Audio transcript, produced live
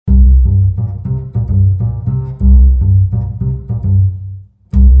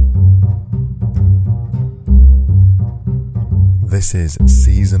This is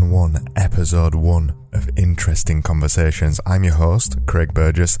Season 1, Episode 1 of Interesting Conversations. I'm your host, Craig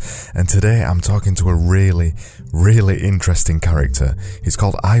Burgess, and today I'm talking to a really interesting character. He's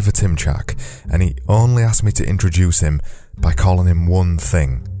called Ivor Timchak, and he only asked me to introduce him by calling him one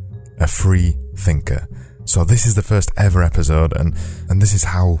thing: a free thinker. So this is the first ever episode, and this is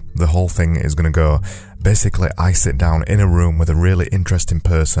how the whole thing is going to go. Basically, I sit down in a room with a really interesting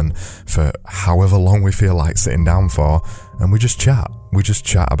person for however long we feel like sitting down for, and we just chat. We just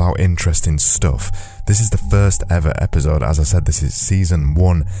chat about interesting stuff. This is the first ever episode. As I said, this is Season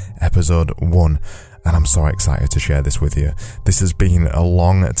 1, Episode 1, and I'm so excited to share this with you. This has been a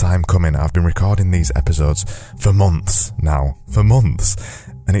long time coming. I've been recording these episodes for months now. For months.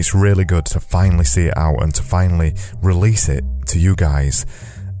 And it's really good to finally see it out and to finally release it to you guys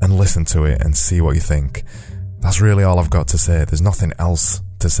and listen to it and see what you think. That's really all I've got to say. There's nothing else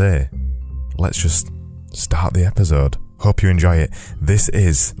to say. Let's just start the episode. Hope you enjoy it. This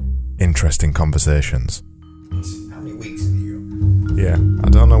is Interesting Conversations. How many weeks have you got? Yeah, I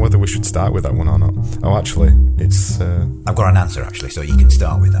don't know whether we should start with that one or not. Oh, actually, it's... I've got an answer, actually, so you can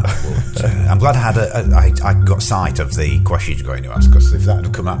start with that. But, I'm glad I got sight of the questions you're going to ask, because if that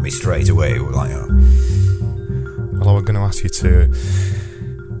had come at me straight away, we're like, oh. Well, we're going to ask you to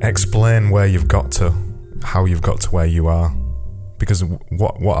explain where you've got to, how you've got to where you are. Because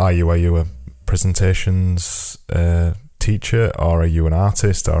what are you? Are you a presentations teacher, or are you an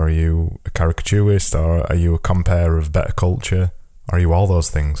artist, or are you a caricaturist, or are you a compere of better culture? Are you all those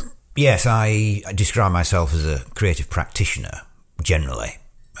things? Yes, I describe myself as a creative practitioner, generally.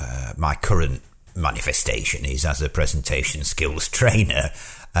 My current manifestation is as a presentation skills trainer,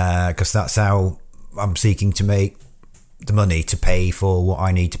 because that's how I'm seeking to make the money to pay for what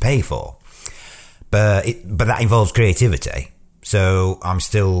I need to pay for. But that involves creativity, so I'm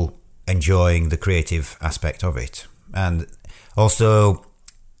still enjoying the creative aspect of it. And also,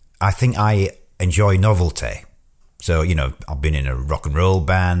 I think I enjoy novelty. So, I've been in a rock and roll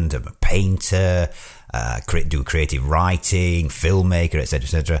band, I'm a painter, do creative writing, filmmaker, etc.,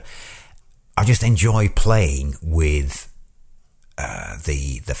 etc. I just enjoy playing with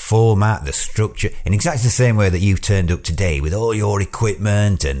the format, the structure, in exactly the same way that you've turned up today with all your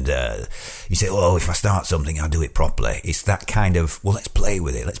equipment, and you say, oh, if I start something, I'll do it properly. It's that kind of, well, let's play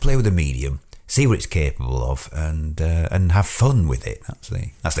with it. Let's play with the medium, see what it's capable of, and have fun with it.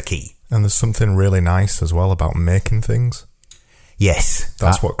 That's the key. And there's something really nice as well about making things. Yes.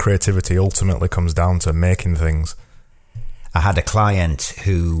 That's what creativity ultimately comes down to, making things. I had a client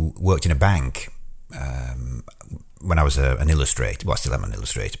who worked in a bank when I was an illustrator. Well, I still am an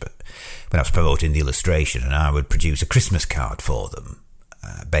illustrator, but when I was promoting the illustration, and I would produce a Christmas card for them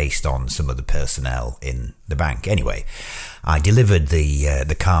based on some of the personnel in the bank. Anyway, I delivered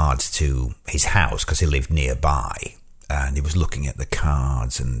the cards to his house because he lived nearby. And he was looking at the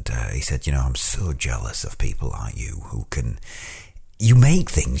cards, and he said, I'm so jealous of people like you who you make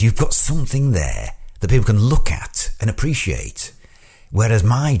things. You've got something there that people can look at and appreciate. Whereas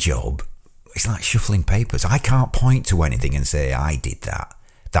my job, it's like shuffling papers. I can't point to anything and say, I did that.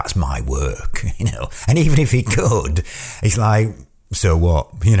 That's my work, And even if he could, it's like, so what?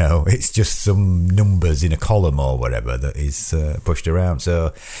 It's just some numbers in a column or whatever that is pushed around.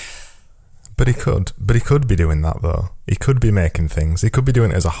 So... But he could be doing that though. He could be making things. He could be doing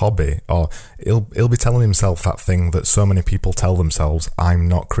it as a hobby, or he'll be telling himself that thing that so many people tell themselves: I'm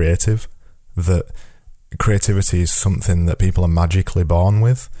not creative. That creativity is something that people are magically born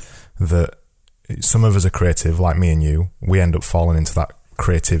with. That some of us are creative, like me and you. We end up falling into that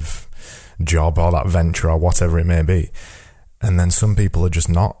creative job or that venture or whatever it may be. And then some people are just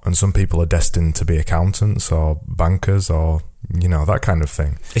not, and some people are destined to be accountants or bankers or that kind of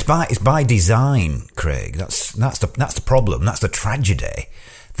thing. It's by design, Craig. That's the problem. That's the tragedy,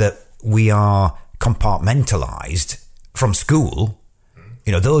 that we are compartmentalized from school.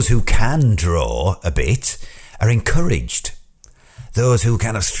 Those who can draw a bit are encouraged. Those who are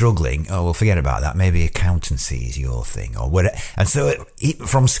kind of struggling, oh, well, forget about that. Maybe accountancy is your thing, or whatever. And so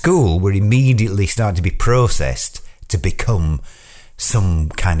from school, we're immediately starting to be processed to become some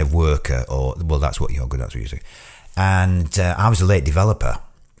kind of worker, or, well, that's what you're good at, that's what you say. And I was a late developer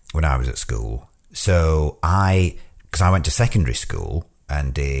when I was at school. So because I went to secondary school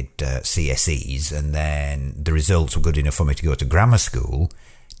and did CSEs, and then the results were good enough for me to go to grammar school,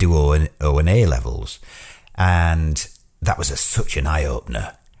 do O and A levels. And that was such an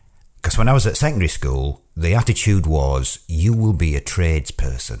eye-opener. Because when I was at secondary school, the attitude was, you will be a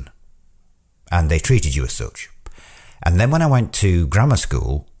tradesperson. And they treated you as such. And then when I went to grammar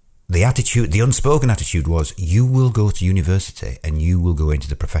school, the unspoken attitude was, you will go to university and you will go into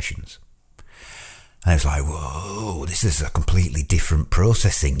the professions. And I was like, whoa, this is a completely different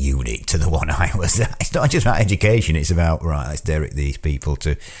processing unit to the one I was at. It's not just about education, it's about, right, let's direct these people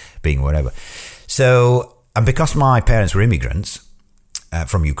to being whatever. So, and because my parents were immigrants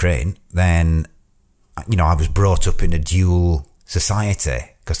from Ukraine, then, I was brought up in a dual society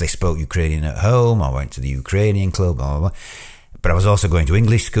because they spoke Ukrainian at home. I went to the Ukrainian club, blah, blah, blah. But I was also going to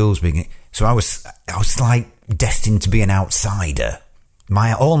English schools. So I was like destined to be an outsider.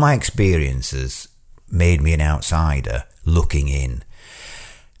 All my experiences made me an outsider looking in,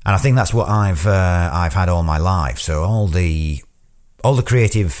 and I think that's what I've had all my life. So all the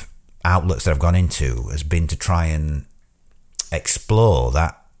creative outlets that I've gone into has been to try and explore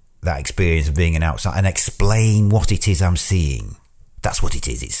that experience of being an outsider and explain what it is I'm seeing. That's what it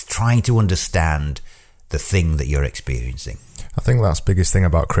is. It's trying to understand the thing that you're experiencing. I think that's the biggest thing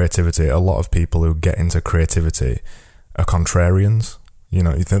about creativity. A lot of people who get into creativity are contrarians.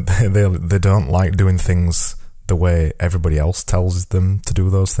 They don't like doing things the way everybody else tells them to do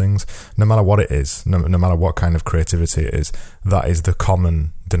those things. No matter what it is, no matter what kind of creativity it is, that is the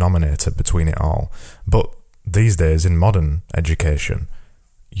common denominator between it all. But these days, in modern education,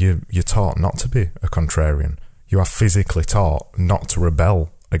 you're taught not to be a contrarian. You are physically taught not to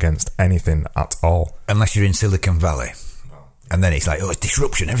rebel against anything at all. Unless you're in Silicon Valley. And then it's like, it's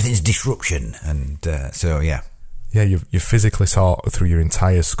disruption. Everything's disruption. And yeah. Yeah, you're physically taught through your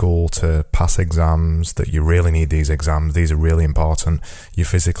entire school to pass exams, that you really need these exams, these are really important. You're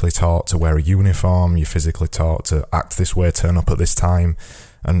physically taught to wear a uniform, you're physically taught to act this way, turn up at this time,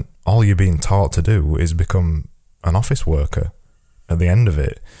 and all you're being taught to do is become an office worker at the end of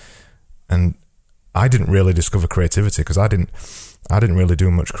it. And I didn't really discover creativity because I didn't really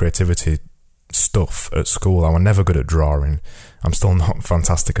do much creativity stuff at school. I was never good at drawing. I'm still not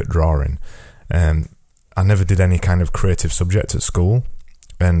fantastic at drawing. I never did any kind of creative subject at school,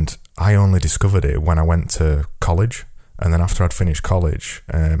 and I only discovered it when I went to college. And then after I'd finished college,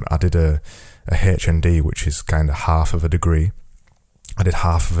 I did a HND, which is kind of half of a degree. I did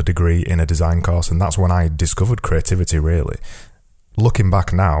half of a degree in a design course, and that's when I discovered creativity, really. Looking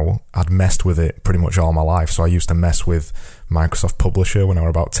back now, I'd messed with it pretty much all my life. So I used to mess with Microsoft Publisher when I was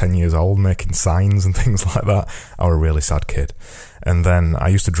about 10 years old, making signs and things like that. I was a really sad kid. And then I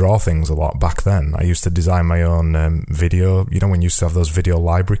used to draw things a lot back then. I used to design my own video. You know when you used to have those video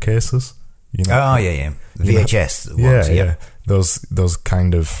library cases? Oh, yeah. VHS ones, yeah. Those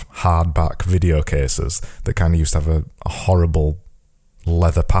kind of hardback video cases that kind of used to have a horrible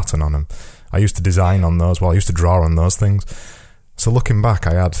leather pattern on them. I used to design on those. Well, I used to draw on those things. So looking back,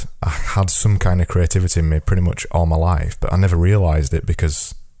 I had some kind of creativity in me pretty much all my life, but I never realised it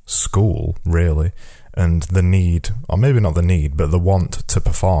because school, really, and the need, or maybe not the need, but the want to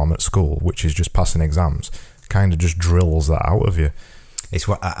perform at school, which is just passing exams, kind of just drills that out of you. It's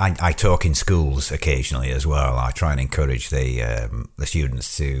what I talk in schools occasionally as well. I try and encourage the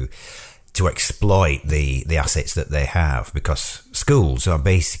students to exploit the assets that they have, because schools are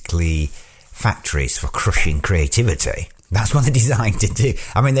basically factories for crushing creativity. That's what they're designed to do.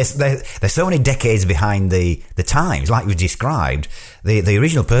 I mean, they're so many decades behind the times. Like we described, the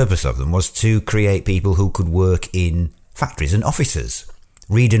original purpose of them was to create people who could work in factories and offices.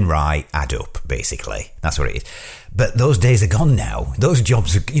 Read and write, add up, basically. That's what it is. But those days are gone now. Those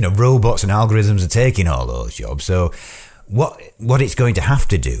jobs are, robots and algorithms are taking all those jobs. So what it's going to have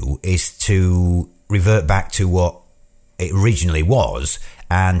to do is to revert back to what it originally was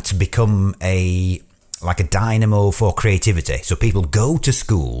and to become like a dynamo for creativity. So people go to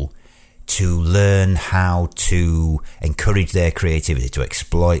school to learn how to encourage their creativity, to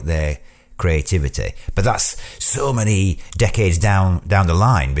exploit their creativity. But that's so many decades down the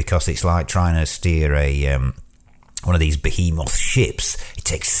line, because it's like trying to steer one of these behemoth ships. It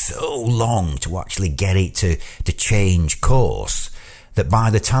takes so long to actually get it to change course that by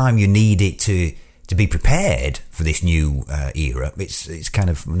the time you need it to be prepared for this new era, it's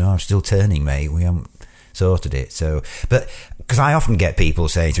kind of, no, I'm still turning, mate. We haven't sorted it. So, but because I often get people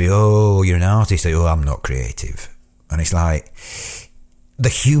saying to me, "Oh, you're an artist." Oh, I'm not creative. And it's like, the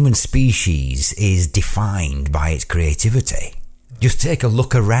human species is defined by its creativity. Just take a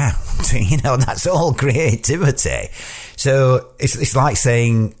look around. That's all creativity. So it's like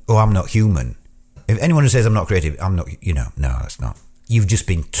saying, "Oh, I'm not human." If anyone who says I'm not creative, I'm not. No, that's not. You've just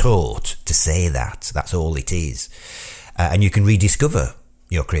been taught to say that. That's all it is, and you can rediscover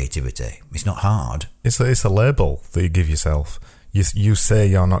your creativity. It's not hard. It's a label that you give yourself. You say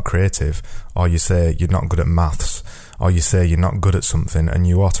you're not creative, or you say you're not good at maths, or you say you're not good at something, and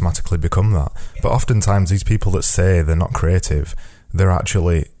you automatically become that. Yeah. But oftentimes these people that say they're not creative,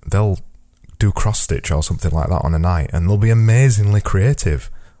 they'll do cross stitch or something like that on a night, and they'll be amazingly creative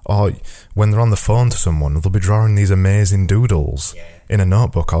Or when they're on the phone to someone, they'll be drawing these amazing doodles in a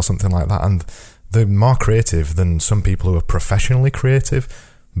notebook or something like that. And they're more creative than some people who are professionally creative,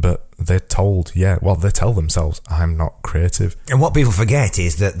 but they tell themselves, I'm not creative. And what people forget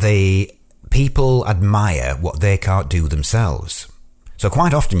is that people admire what they can't do themselves. So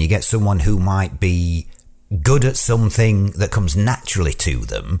quite often you get someone who might be good at something that comes naturally to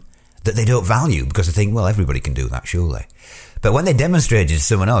them that they don't value because they think, well, everybody can do that, surely. But when they demonstrate it to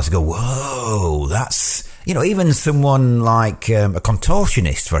someone else, they go, whoa, that's... even someone like a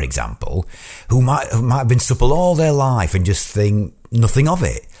contortionist, for example, who might have been supple all their life and just think nothing of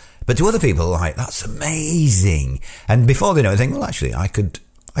it. But to other people, like, that's amazing. And before they know it, they think, well, actually, I could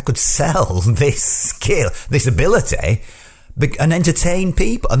sell this skill, this ability, and entertain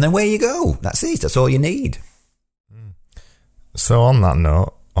people. And then away you go. That's it. That's all you need. So on that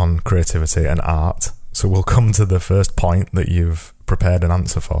note, on creativity and art, so we'll come to the first point that you've prepared an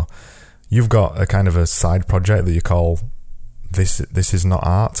answer for. You've got a kind of a side project that you call This Is Not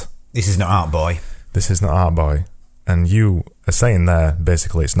Art. This is not art, boy. This is not art, boy. And you are saying there,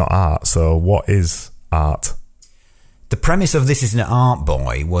 basically, it's not art. So what is art? The premise of This Is Not Art,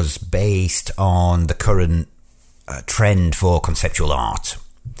 boy was based on the current trend for conceptual art.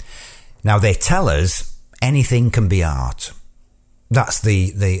 Now, they tell us anything can be art. That's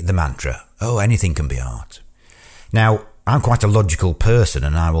the mantra. Oh, anything can be art. Now, I'm quite a logical person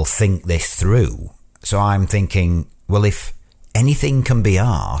and I will think this through. So I'm thinking, well, if anything can be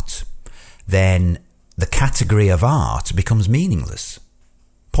art, then the category of art becomes meaningless,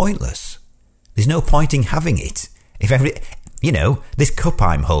 pointless. There's no point in having it. If this cup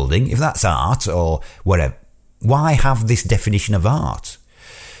I'm holding, if that's art or whatever, why have this definition of art?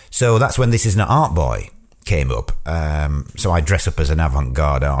 So that's when This Is Not Art, boy came up. So I dress up as an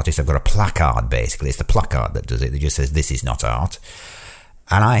avant-garde artist. I've got a placard, basically. It's the placard that does it. It just says, this is not art.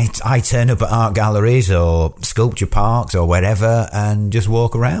 And I turn up at art galleries or sculpture parks or wherever and just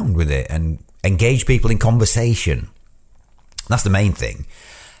walk around with it and engage people in conversation. That's the main thing.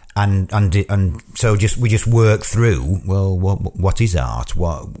 And so we just work through, well, what is art?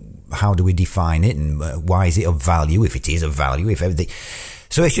 How do we define it? And why is it of value? If it is of value, if everything...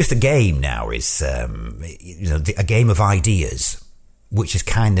 So it's just a game now. It's a game of ideas, which is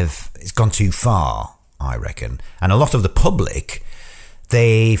it's gone too far, I reckon. And a lot of the public,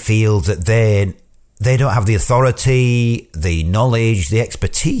 they feel that they don't have the authority, the knowledge, the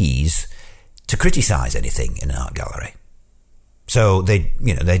expertise to criticise anything in an art gallery. So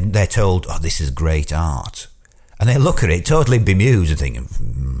they're told, oh, this is great art. And they look at it totally bemused and thinking,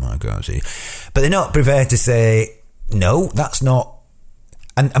 my God, see. But they're not prepared to say, no, that's not.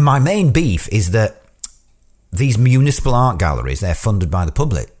 And my main beef is that these municipal art galleries, they're funded by the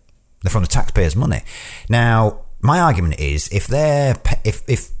public. They're from the taxpayers' money. Now, my argument is if they're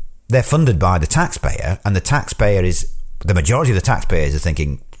funded by the taxpayer and the majority of the taxpayers are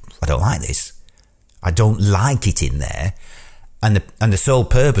thinking, I don't like this. I don't like it in there. And the sole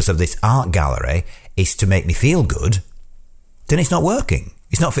purpose of this art gallery is to make me feel good, then it's not working.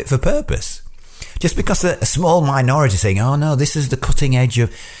 It's not fit for purpose. Just because a small minority is saying, oh no, this is the cutting edge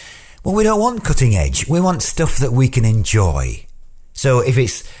of... Well, we don't want cutting edge. We want stuff that we can enjoy. So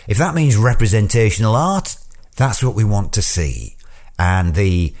if that means representational art, that's what we want to see. And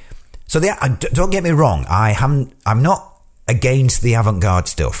don't get me wrong, I'm not against the avant-garde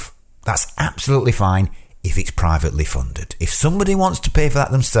stuff. That's absolutely fine if it's privately funded. If somebody wants to pay for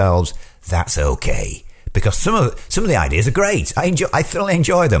that themselves, that's okay. Because some of the ideas are great. I thoroughly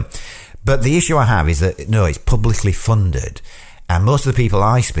enjoy them. But the issue I have is that, no, it's publicly funded. And most of the people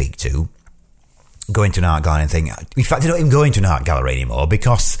I speak to go into an art gallery and think, in fact, they don't even go into an art gallery anymore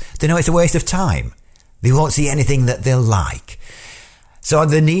because they know it's a waste of time. They won't see anything that they'll like. So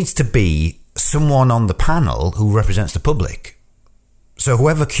there needs to be someone on the panel who represents the public. So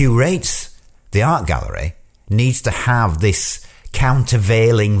whoever curates the art gallery needs to have this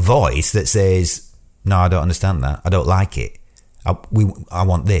countervailing voice that says, no, I don't understand that. I don't like it. I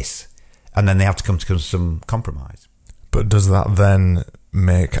want this. And then they have to come to some compromise. But does that then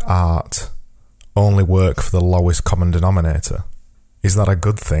make art only work for the lowest common denominator? Is that a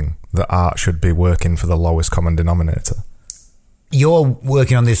good thing, that art should be working for the lowest common denominator? You're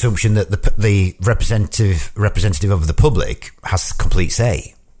working on the assumption that the representative of the public has complete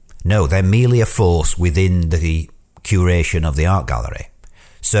say. No, they're merely a force within the curation of the art gallery.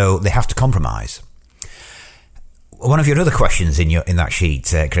 So they have to compromise. One of your other questions in that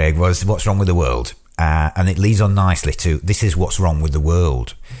sheet, Craig, was what's wrong with the world? And it leads on nicely to this is what's wrong with the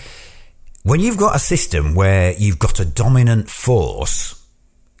world. When you've got a system where you've got a dominant force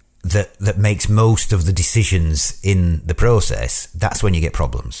that makes most of the decisions in the process, that's when you get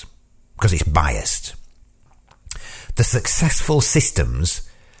problems, because it's biased. The successful societies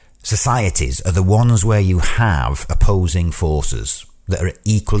are the ones where you have opposing forces that are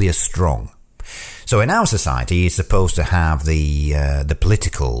equally as strong. So in our society, you're supposed to have the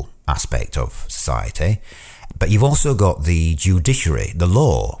political aspect of society, but you've also got the judiciary, the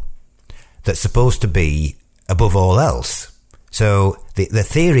law, that's supposed to be above all else. So the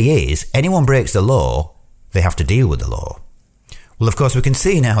theory is anyone breaks the law, they have to deal with the law. Well, of course, we can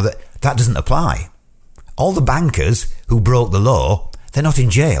see now that that doesn't apply. All the bankers who broke the law, they're not in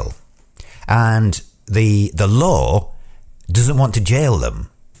jail. And the law doesn't want to jail them.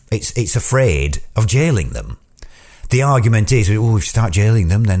 It's afraid of jailing them. The argument is, if you start jailing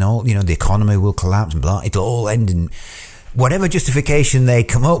them, then all, the economy will collapse and blah. It'll all end in whatever justification they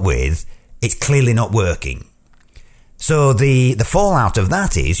come up with. It's clearly not working. So the fallout of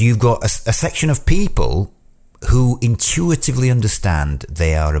that is you've got a section of people who intuitively understand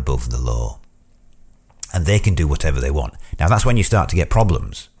they are above the law. And they can do whatever they want. Now that's when you start to get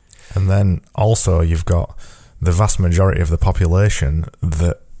problems. And then also you've got the vast majority of the population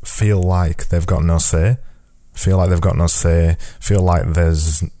that feel like they've got no say, feel like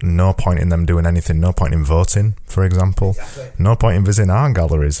there's no point in them doing anything, no point in voting, for example. Exactly. No point in visiting art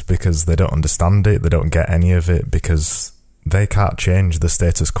galleries because they don't understand it, they don't get any of it, because they can't change the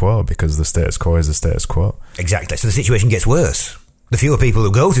status quo, because the status quo is the status quo. Exactly. So the situation gets worse. The fewer people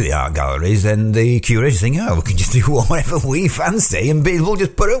who go to the art galleries, then the curators think, we can just do whatever we fancy and people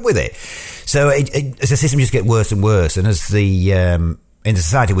just put up with it. So as the system just gets worse and worse, and as in the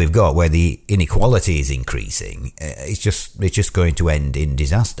society we've got where the inequality is increasing, it's just going to end in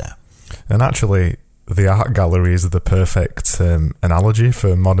disaster. And actually, the art gallery is the perfect analogy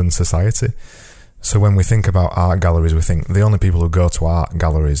for modern society. So when we think about art galleries, we think the only people who go to art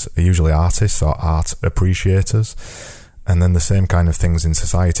galleries are usually artists or art appreciators. And then the same kind of things in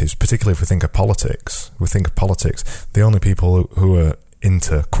societies, particularly if we think of politics. The only people who are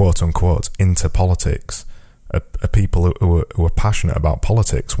into, quote unquote, into politics are people who are passionate about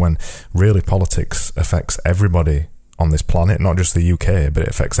politics, when really politics affects everybody on this planet, not just the UK, but it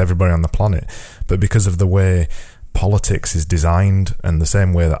affects everybody on the planet. But because of the way politics is designed and the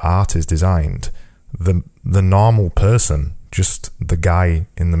same way that art is designed, the normal person, just the guy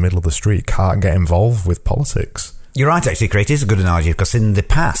in the middle of the street, can't get involved with politics. You're right, actually, Craig. It is a good analogy, because in the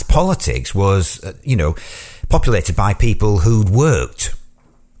past, politics was, populated by people who'd worked.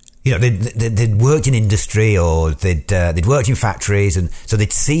 They'd worked in industry, or they'd worked in factories, and so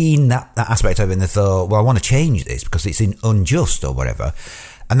they'd seen that aspect of it, and they thought, well, I want to change this because it's unjust or whatever.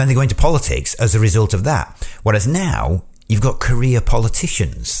 And then they go into politics as a result of that. Whereas now, you've got career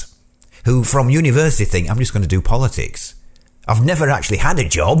politicians who from university think, I'm just going to do politics. I've never actually had a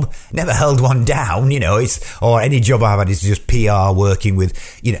job, never held one down, or any job I've had is just PR working with,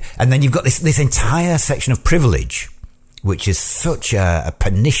 and then you've got this entire section of privilege, which is such a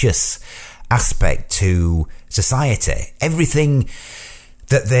pernicious aspect to society. Everything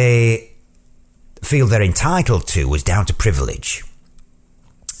that they feel they're entitled to was down to privilege.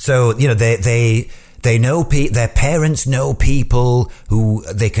 So, they know their parents know people who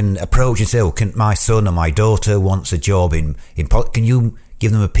they can approach and say, can my son or my daughter wants a job in can you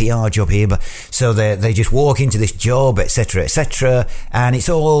give them a PR job here? But so they just walk into this job, etc., and it's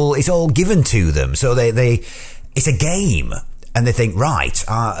all given to them. So it's a game, and they think, right,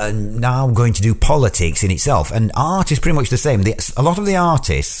 now I'm going to do politics in itself. And art is pretty much the same. A lot of the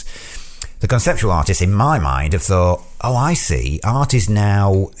artists, the conceptual artists, in my mind, have thought, I see, art is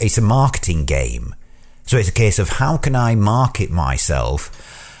now, it's a marketing game. So it's a case of how can I market myself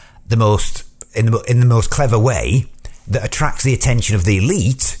in the most clever way that attracts the attention of the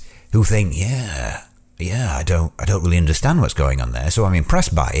elite, who think, I don't really understand what's going on there, so I'm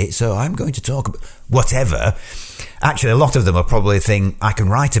impressed by it, so I'm going to talk about whatever. Actually, a lot of them will probably think, I can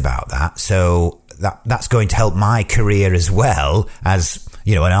write about that, so that's going to help my career as well as,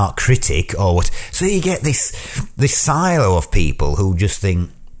 an art critic or what. So you get this silo of people who just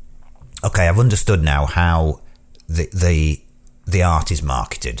think, okay, I've understood now how the art is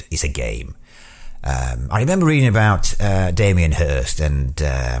marketed. It's a game. I remember reading about Damien Hirst, and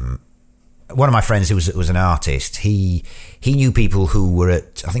one of my friends who was an artist. He knew people who were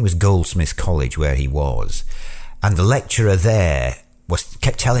at, I think it was Goldsmiths College where he was, and the lecturer there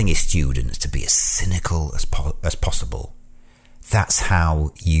kept telling his students to be as cynical as possible. That's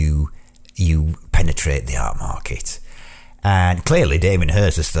how you penetrate the art market. And clearly Damien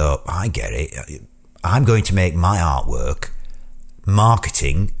Hirst has thought, I get it. I'm going to make my artwork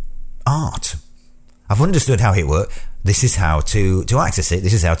marketing art. I've understood how it works. This is how to access it.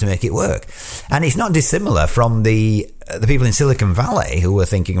 This is how to make it work. And it's not dissimilar from the people in Silicon Valley who were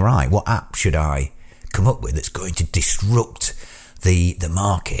thinking, right, what app should I come up with that's going to disrupt the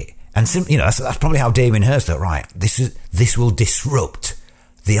market? And that's probably how Damien Hirst thought, right, this will disrupt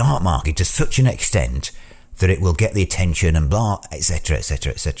the art market to such an extent that it will get the attention and blah, etc.,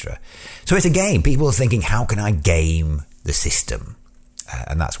 etc., etc. So it's a game. People are thinking, how can I game the system?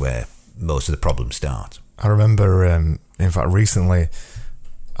 And that's where most of the problems start. I remember, in fact, recently,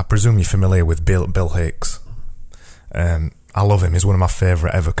 I presume you're familiar with Bill Hicks. I love him. He's one of my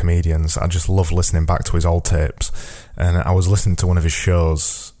favourite ever comedians. I just love listening back to his old tapes. And I was listening to one of his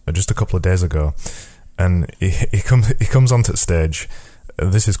shows just a couple of days ago, and he comes onto the stage.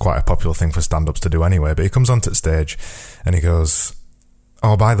 This is quite a popular thing for stand-ups to do anyway, but he comes onto the stage and he goes,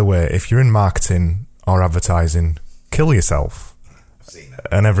 "Oh, by the way, if you're in marketing or advertising, kill yourself."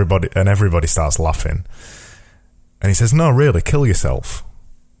 And everybody starts laughing. And he says, "No, really, kill yourself."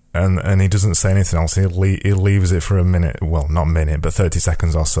 And he doesn't say anything else. He leaves it for a minute, well, not a minute, but 30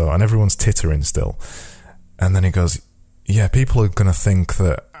 seconds or so, and everyone's tittering still. And then he goes, "Yeah, people are going to think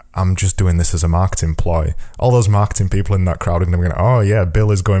that I'm just doing this as a marketing ploy. All those marketing people in that crowd are going to be going, oh yeah, Bill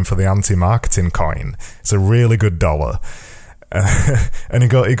is going for the anti-marketing coin. It's a really good dollar." And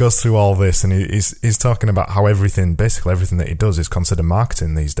he goes through all this, and he's talking about how basically everything that he does is considered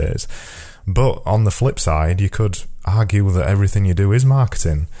marketing these days. But on the flip side, you could argue that everything you do is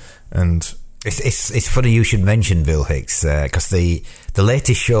marketing. And it's funny you should mention Bill Hicks, because the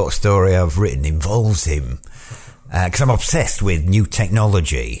latest short story I've written involves him. Because I'm obsessed with new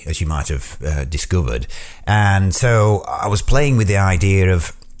technology, as you might have discovered. And so I was playing with the idea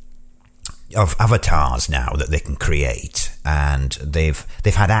of avatars now that they can create. And they've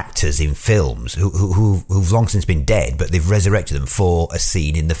had actors in films who've long since been dead, but they've resurrected them for a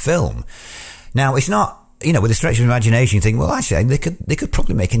scene in the film. Now, it's not, with a stretch of imagination, you think, well, actually, they could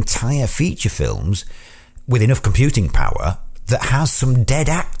probably make entire feature films with enough computing power that has some dead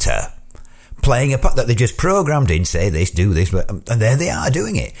actor playing a part that they just programmed in, say this, do this, and there they are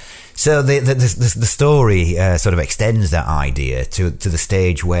doing it. So the story sort of extends that idea to the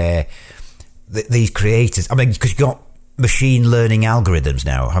stage where these creators, because you've got machine learning algorithms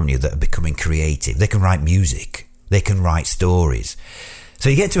now, haven't you, that are becoming creative. They can write music. They can write stories. So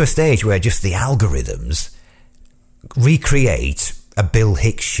you get to a stage where just the algorithms recreate a Bill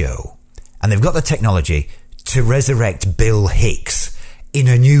Hicks show. And they've got the technology to resurrect Bill Hicks in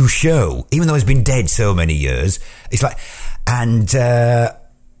a new show, even though he's been dead so many years. It's like, and the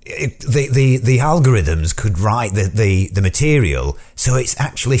algorithms could write the material so it's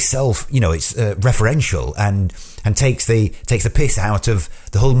actually it's referential and takes the piss out of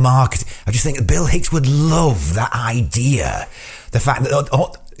the whole market. I just think that Bill Hicks would love that idea. The fact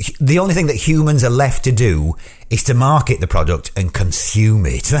that the only thing that humans are left to do is to market the product and consume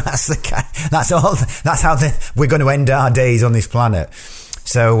it. That's how we're going to end our days on this planet.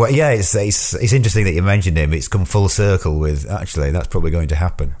 So it's interesting that you mentioned him. It's come full circle with, actually, that's probably going to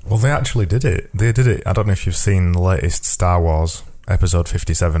happen. Well, they actually did it. They did it. I don't know if you've seen the latest Star Wars episode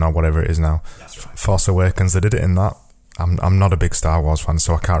 57 or whatever it is now. That's right. Force Awakens. They did it in that. I'm not a big Star Wars fan,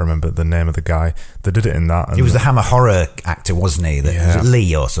 so I can't remember the name of the guy. They did it in that. And he was the Hammer horror actor, wasn't he? Was it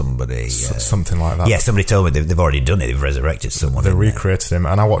Lee or somebody? Something like that. Yeah, somebody told me they've already done it. They've resurrected someone. They recreated him,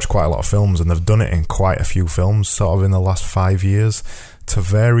 and I watched quite a lot of films, and they've done it in quite a few films, sort of in the last 5 years, to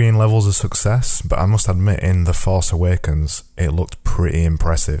varying levels of success. But I must admit, in The Force Awakens, it looked pretty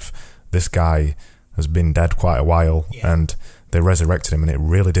impressive. This guy has been dead quite a while, and they resurrected him, and it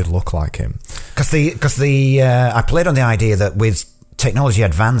really did look like him. Because I played on the idea that with technology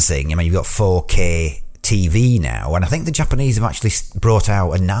advancing, you've got 4K TV now, and I think the Japanese have actually brought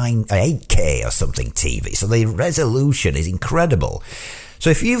out an 8K or something TV. So the resolution is incredible. So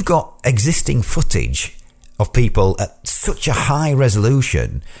if you've got existing footage of people at such a high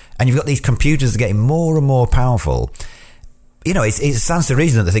resolution, and you've got these computers getting more and more powerful, it stands to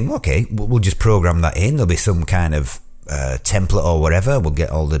reason that they think, okay, we'll just program that in. There'll be some kind of template or whatever. We'll get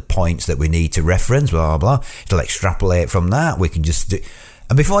all the points that we need to reference, blah, blah, blah. It'll extrapolate from that. We can just do...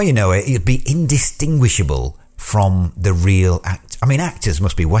 And before you know it, it'll be indistinguishable from the real act. Actors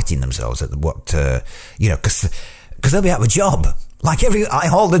must be wetting themselves at what, because they'll be out of a job. Like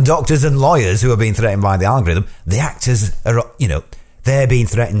all the doctors and lawyers who are being threatened by the algorithm, the actors are, they're being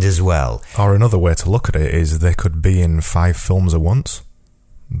threatened as well. Or another way to look at it is they could be in 5 films at once.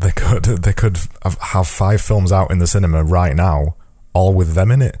 They could have 5 films out in the cinema right now, all with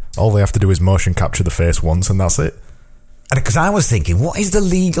them in it. All they have to do is motion capture the face once, and that's it. Because I was thinking, what is the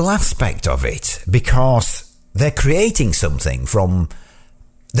legal aspect of it? Because they're creating something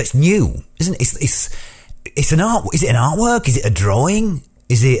that's new, isn't it? it's an art. Is it an artwork? Is it a drawing?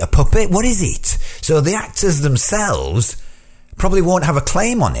 Is it a puppet? What is it? So the actors themselves probably won't have a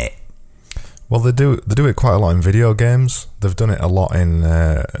claim on it. Well, they do it quite a lot in video games. They've done it a lot in,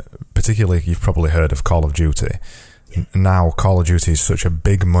 particularly, you've probably heard of Call of Duty. Yeah. Now, Call of Duty is such a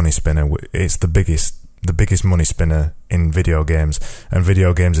big money spinner. It's the biggest money spinner in video games, and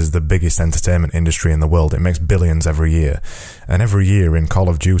video games is the biggest entertainment industry in the world. It makes billions every year, and every year in Call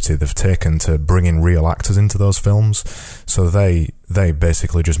of Duty they've taken to bring in real actors into those films, so they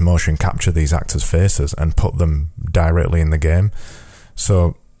basically just motion capture these actors' faces and put them directly in the game.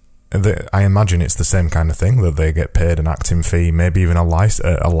 So I imagine it's the same kind of thing, that they get paid an acting fee, maybe even a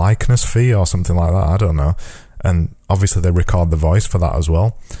likeness fee or something like that, I don't know, and obviously they record the voice for that as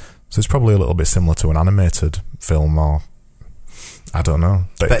well. So it's probably a little bit similar to an animated film, or I don't know.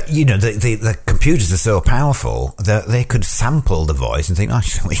 But you know, the computers are so powerful that they could sample the voice and think,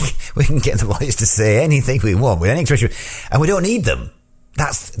 actually, we can get the voice to say anything we want with any expression, and we don't need them.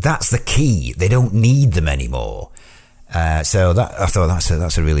 That's the key. They don't need them anymore. So I thought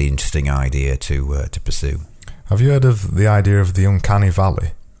that's a really interesting idea to pursue. Have you heard of the idea of the uncanny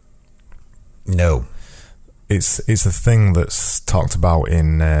valley? No. It's a thing that's talked about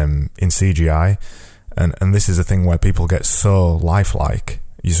in CGI, and this is a thing where people get so lifelike.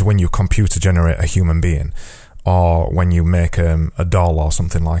 So when you computer generate a human being, or when you make a doll or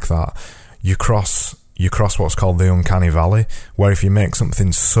something like that, you cross what's called the uncanny valley, where if you make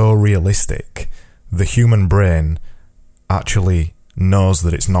something so realistic, the human brain actually knows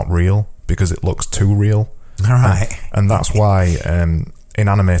that it's not real because it looks too real. All right. And that's why in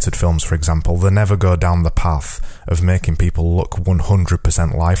animated films, for example, they never go down the path of making people look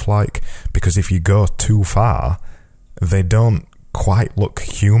 100% lifelike, because if you go too far, they don't quite look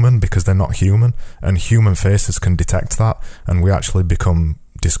human because they're not human, and human faces can detect that, and we actually become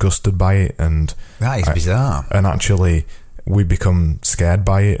disgusted by it, and that is bizarre. And actually we become scared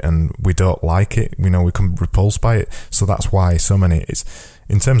by it, and we don't like it, we become repulsed by it. So that's why so many, it's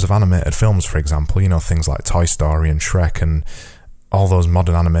in terms of animated films, for example, things like Toy Story and Shrek and all those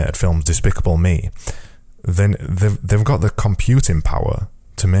modern animated films, Despicable Me, then they've got the computing power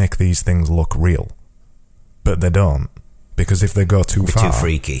to make these things look real, but they don't, because if they go too far, too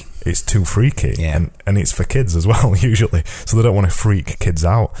freaky. It's too freaky, yeah. and it's for kids as well usually, so they don't want to freak kids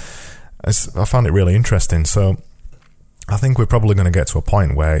out. I found it really interesting. So I think we're probably going to get to a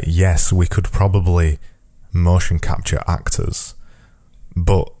point where, yes, we could probably motion capture actors,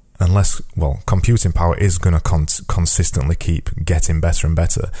 but computing power is going to consistently keep getting better and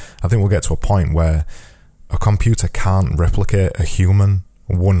better. I think we'll get to a point where a computer can't replicate a human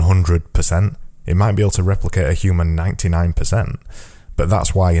 100%. It might be able to replicate a human 99%. But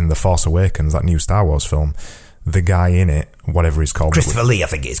that's why in The Force Awakens, that new Star Wars film, the guy in it, whatever he's called... Christopher Lee, I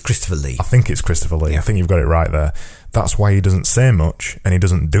think it's Christopher Lee. I think it's Christopher Lee. Yeah. I think you've got it right there. That's why he doesn't say much, and he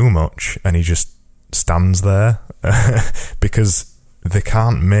doesn't do much, and he just stands there. Because they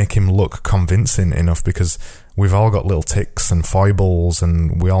can't make him look convincing enough, because we've all got little tics and foibles,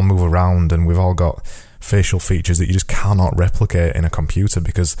 and we all move around, and we've all got facial features that you just cannot replicate in a computer,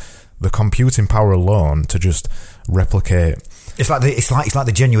 because the computing power alone to just replicate... It's like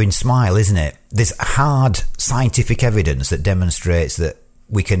the genuine smile, isn't it? There's hard scientific evidence that demonstrates that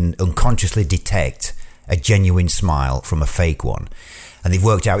we can unconsciously detect a genuine smile from a fake one. And they've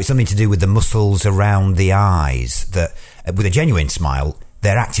worked out it's something to do with the muscles around the eyes, that with a genuine smile,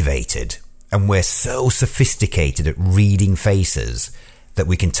 they're activated. And we're so sophisticated at reading faces that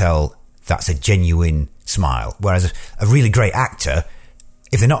we can tell that's a genuine smile. Whereas a really great actor,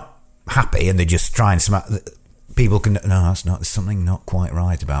 if they're not happy and they just try and smile, people can, no, that's not, there's something not quite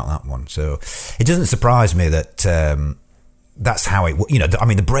right about that one. So it doesn't surprise me that that's how it,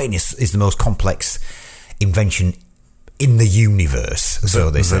 the brain is the most complex invention in the universe,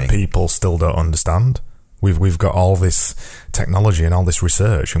 so they say. That people still don't understand. We've got all this technology and all this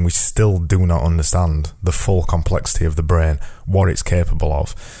research, and we still do not understand the full complexity of the brain, what it's capable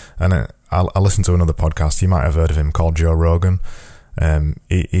of. And I listened to another podcast, you might have heard of him, called Joe Rogan.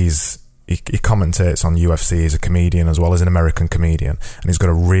 He commentates on UFC. He's a comedian as well as an American comedian, and he's got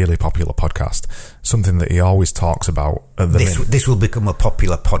a really popular podcast. Something that he always talks about at the minute. This will become a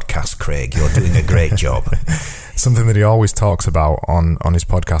popular podcast, Craig. You're doing a great job. Something that he always talks about on his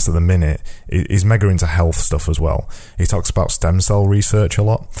podcast at the minute. He's mega into health stuff as well. He talks about stem cell research a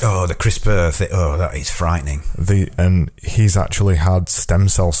lot. Oh, the CRISPR thing. Oh, that is frightening. And he's actually had stem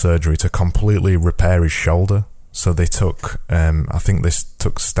cell surgery to completely repair his shoulder. So they took, I think they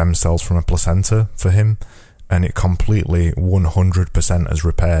took stem cells from a placenta for him, and it completely 100% has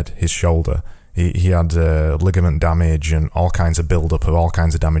repaired his shoulder. He had ligament damage and all kinds of build-up of all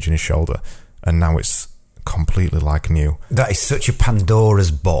kinds of damage in his shoulder, and now it's completely like new. That is such a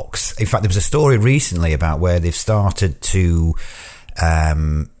Pandora's box. In fact, there was a story recently about where they've started to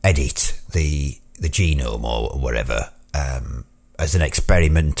edit the genome or whatever as an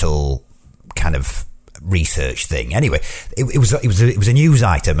experimental kind of research thing. Anyway, it was a news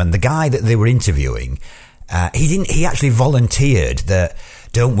item, and the guy that they were interviewing, he actually volunteered that,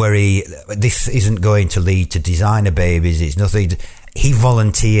 don't worry, this isn't going to lead to designer babies. It's nothing. He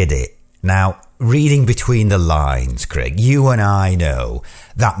volunteered it. Now, reading between the lines, Craig, you and I know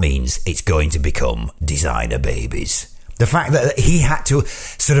that means it's going to become designer babies. The fact that he had to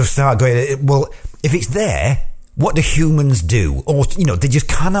sort of start going, well, if it's there, what do humans do? Or, they just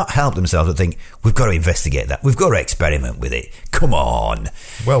cannot help themselves but think, we've got to investigate that. We've got to experiment with it. Come on.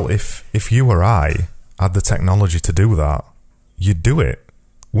 Well, if you or I had the technology to do that, you'd do it,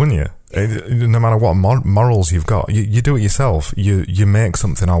 wouldn't you? No matter what morals you've got, you do it yourself. You make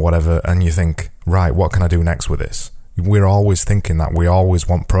something or whatever, and you think, right, what can I do next with this? We're always thinking that. We always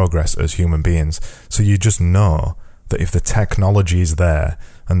want progress as human beings. So you just know that if the technology is there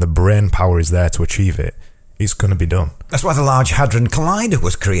and the brain power is there to achieve it, it's going to be done. That's why the Large Hadron Collider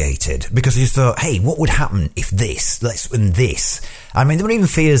was created, because you thought, hey, what would happen if this, and this? I mean, there were even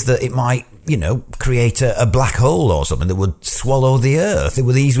fears that it might, create a black hole or something that would swallow the Earth.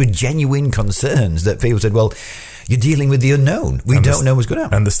 These were genuine concerns that people said, well, you're dealing with the unknown. We don't know what's going to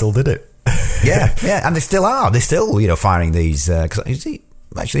happen. And they still did it. yeah, and they still are. They're still, firing these, actually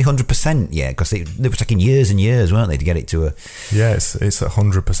 100%, yeah, because they were taking years and years, weren't they, to get it to a... Yeah, it's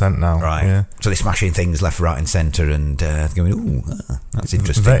 100% now. Right. Yeah. So they're smashing things left, right and centre and going, ooh, that's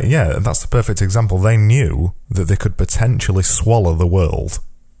interesting. That's the perfect example. They knew that they could potentially swallow the world.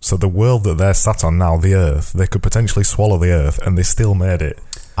 So the world that they're sat on now, the Earth, they could potentially swallow the Earth, and they still made it.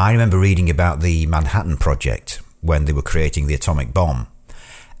 I remember reading about the Manhattan Project when they were creating the atomic bomb.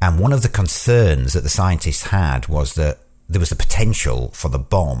 And one of the concerns that the scientists had was that there was the potential for the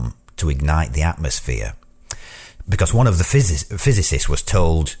bomb to ignite the atmosphere, because one of the physicists was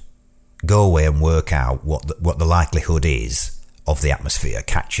told, go away and work out what the likelihood is of the atmosphere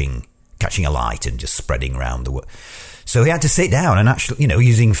catching a light and just spreading around the world. So he had to sit down and actually,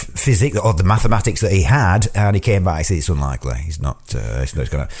 using physics or the mathematics that he had, and he came back and said it's unlikely. It's not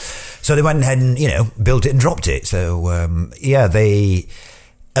going to. So they went ahead and built it and dropped it. So they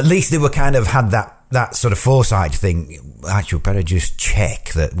at least they were kind of had that sort of foresight to think, actually, we better just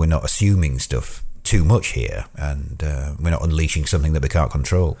check that we're not assuming stuff too much here, and we're not unleashing something that we can't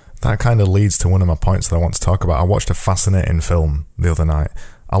control. That kind of leads to one of my points that I want to talk about. I watched a fascinating film the other night.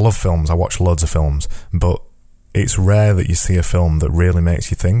 I love films. I watch loads of films, but it's rare that you see a film that really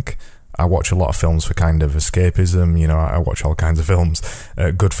makes you think. I watch a lot of films for kind of escapism. I watch all kinds of films,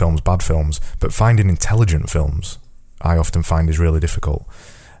 good films, bad films, but finding intelligent films, I often find is really difficult.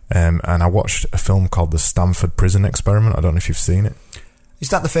 And I watched a film called The Stanford Prison Experiment. I don't know if you've seen it. Is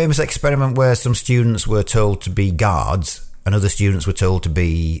that the famous experiment where some students were told to be guards and other students were told to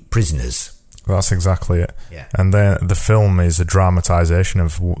be prisoners? That's exactly it. Yeah. And the film is a dramatisation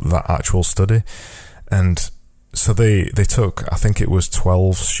of that actual study. And so they took, I think it was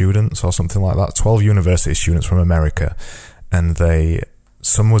 12 students or something like that, 12 university students from America. And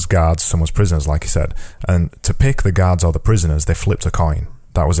some was guards, some was prisoners, like you said. And to pick the guards or the prisoners, they flipped a coin.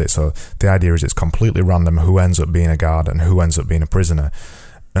 That was it. So the idea is it's completely random who ends up being a guard and who ends up being a prisoner.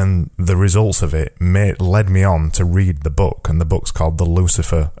 And the results of it led me on to read the book, and the book's called The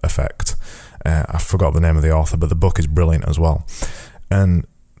Lucifer Effect. I forgot the name of the author, but the book is brilliant as well. And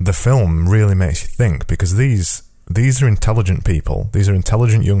the film really makes you think, because these are intelligent people. These are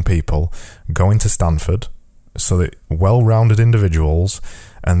intelligent young people going to Stanford, so that well-rounded individuals,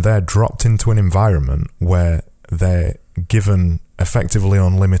 and they're dropped into an environment where they're given effectively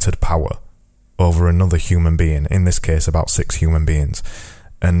unlimited power over another human being, in this case about 6 human beings.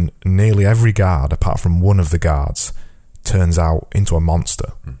 And nearly every guard, apart from one of the guards, turns out into a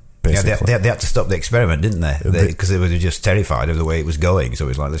monster, basically. Yeah, they had to stop the experiment, didn't they? Because they were just terrified of the way it was going, so it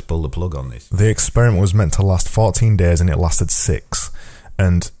was like, let's pull the plug on this. The experiment was meant to last 14 days and it lasted 6.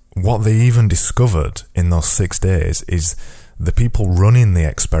 And what they even discovered in those 6 days is the people running the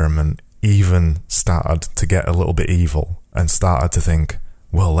experiment even started to get a little bit evil and started to think,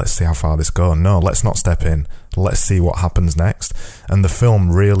 well, let's see how far this goes. No, let's not step in. Let's see what happens next. And the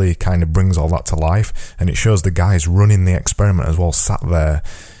film really kind of brings all that to life, and it shows the guys running the experiment as well, sat there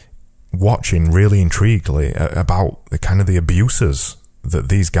watching really intriguingly about the kind of the abuses that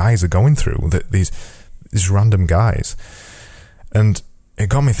these guys are going through, that these random guys. And it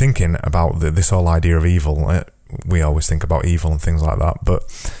got me thinking about this whole idea of evil. We always think about evil and things like that, but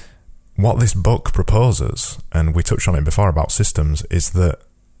what this book proposes, and we touched on it before about systems, is that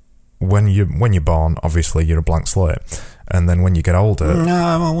when you're born, obviously you're a blank slate, and then when you get older, no,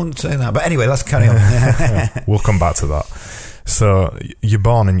 I wouldn't say that. But anyway, let's carry on. we'll come back to that. So you're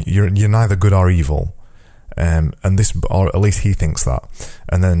born and you're neither good or evil, and this, or at least he thinks that.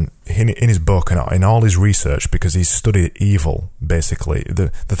 And then in his book and in all his research, because he's studied evil, basically the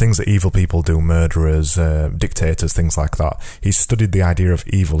things that evil people do, murderers, dictators, things like that. He's studied the idea of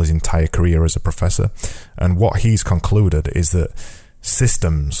evil his entire career as a professor, and what he's concluded is that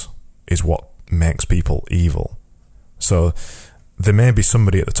systems is what makes people evil. So there may be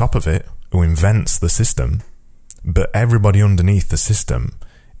somebody at the top of it who invents the system, but everybody underneath the system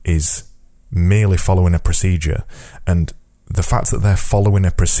is merely following a procedure. And the fact that they're following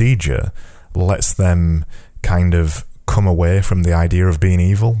a procedure lets them kind of come away from the idea of being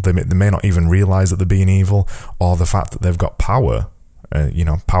evil. They may not even realise that they're being evil, or the fact that they've got power,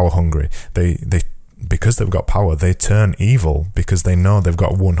 power hungry. Because they've got power, they turn evil because they know they've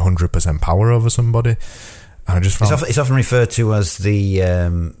got 100% power over somebody. And I just found it's often referred to as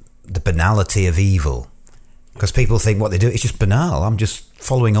the banality of evil, because people think what they do is just banal. I'm just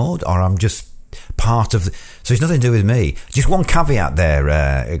following order, or I'm just part of. So it's nothing to do with me. Just one caveat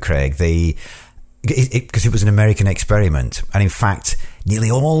there, Craig. Because it was an American experiment, and in fact,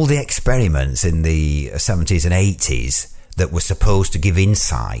 nearly all the experiments in the 70s and 80s that were supposed to give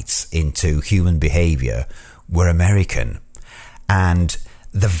insights into human behaviour were American. And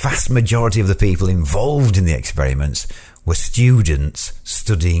the vast majority of the people involved in the experiments were students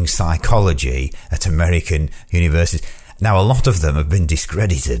studying psychology at American universities. Now, a lot of them have been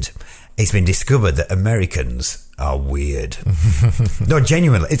discredited. It's been discovered that Americans are weird. No,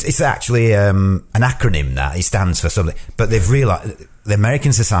 genuinely. It's actually an acronym that it stands for something. But they've realised the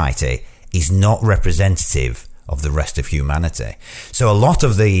American society is not representative of the rest of humanity. So a lot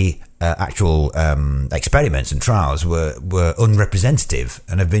of the actual experiments and trials were unrepresentative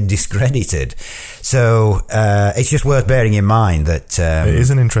and have been discredited. So it's just worth bearing in mind that... it is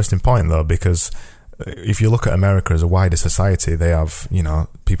an interesting point, though, because if you look at America as a wider society, they have,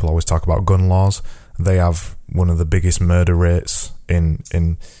 people always talk about gun laws. They have one of the biggest murder rates in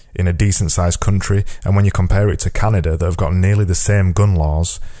a decent-sized country. And when you compare it to Canada, that have got nearly the same gun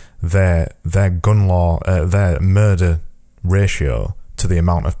laws, their gun law, their murder ratio to the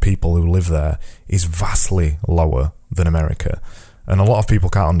amount of people who live there is vastly lower than America. And a lot of people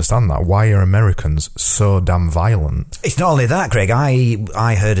can't understand that. Why are Americans so damn violent? It's not only that, Greg.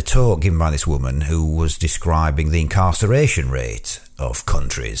 I heard a talk given by this woman who was describing the incarceration rate of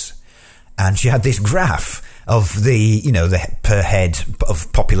countries. And she had this graph of the per head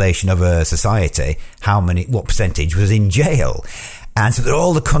of population of a society, what percentage was in jail. And so there are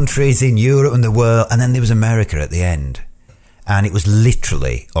all the countries in Europe and the world, and then there was America at the end. And it was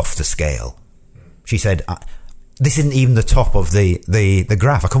literally off the scale. She said, this isn't even the top of the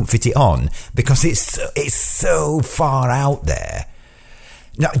graph. I couldn't fit it on because it's so far out there.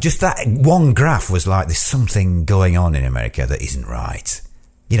 Now, just that one graph was like, there's something going on in America that isn't right.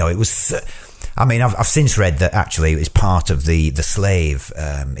 It was... I've since read that actually it was part of the slave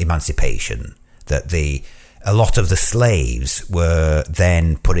emancipation, that a lot of the slaves were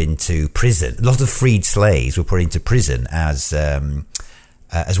then put into prison. A lot of freed slaves were put into prison as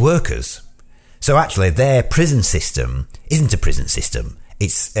workers. So actually, their prison system isn't a prison system.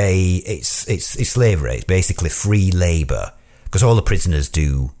 It's slavery. It's basically free labour, because all the prisoners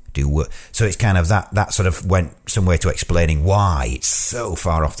do work. So it's kind of that sort of went some way to explaining why it's so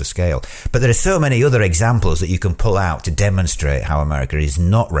far off the scale. But there are so many other examples that you can pull out to demonstrate how America is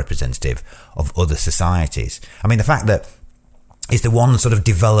not representative of other societies. I mean, the fact that it's the one sort of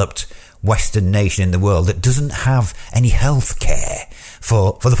developed Western nation in the world that doesn't have any health care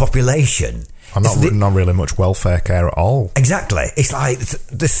for the population. And not really much welfare care at all. Exactly. It's like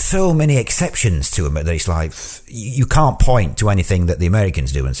there's so many exceptions to them that it's like you can't point to anything that the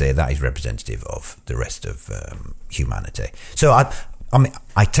Americans do and say that is representative of the rest of humanity. So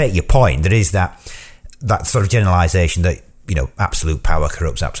I take your point. There is that sort of generalisation that absolute power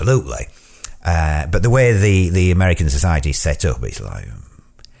corrupts absolutely. But the way the American society is set up, it's like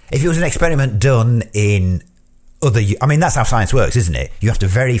if it was an experiment done in that's how science works, isn't it? You have to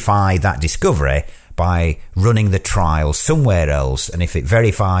verify that discovery by running the trial somewhere else, and if it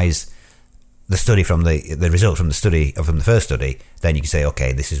verifies the study from the result from the first study, then you can say,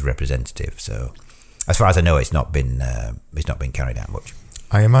 okay, this is representative. So, as far as I know, it's not been carried out much.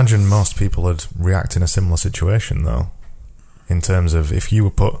 I imagine most people would react in a similar situation, though, in terms of if you were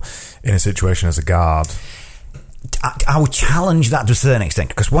put in a situation as a guard. I would challenge that to a certain extent,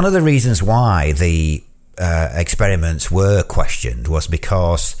 because one of the reasons why the experiments were questioned was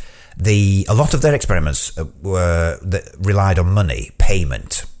because a lot of their experiments relied on money,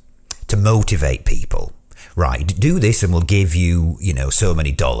 payment. to motivate people. Right, do this and we'll give you, so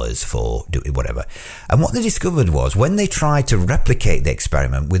many dollars for doing whatever. And what they discovered was when they tried to replicate the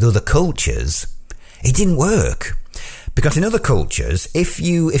experiment with other cultures, it didn't work. Because in other cultures,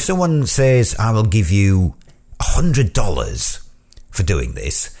 if someone says, I will give you $100 for doing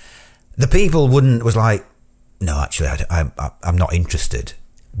this, the people was like, no, actually, I'm not interested.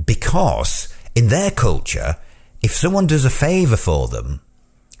 Because in their culture, if someone does a favour for them,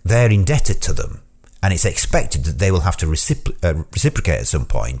 they're indebted to them. And it's expected that they will have to reciprocate at some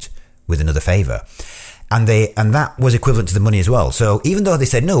point with another favour. And that was equivalent to the money as well. So even though they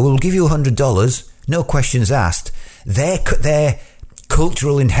said, no, we'll give you $100, no questions asked, their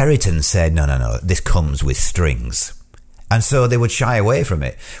cultural inheritance said, no, this comes with strings. And so they would shy away from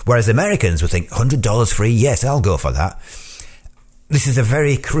it. Whereas Americans would think, $100 free, yes, I'll go for that. This is a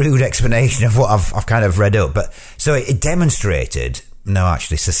very crude explanation of what I've kind of read up. But so it demonstrated, no,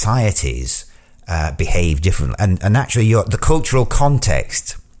 actually, societies behave differently. And actually, the cultural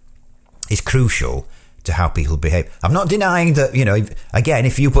context is crucial to how people behave. I'm not denying that, again,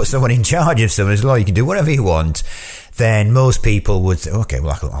 if you put someone in charge of something, as long as you can do whatever you want, then most people would say, okay,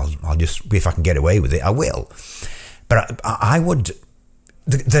 well, I'll just, if I can get away with it, I will. But I would,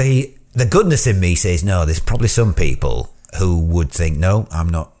 the goodness in me says, no, there's probably some people who would think, no, I'm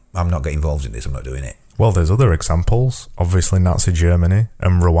not getting involved in this, I'm not doing it. Well, there's other examples. Obviously, Nazi Germany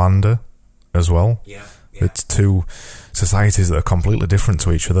and Rwanda as well. Yeah. It's two societies that are completely different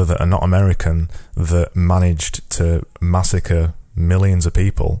to each other, that are not American, that managed to massacre millions of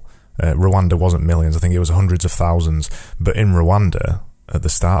people. Rwanda wasn't millions, I think it was hundreds of thousands. But in Rwanda, at the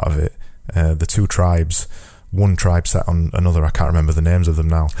start of it, the two tribes, one tribe set on another, I can't remember the names of them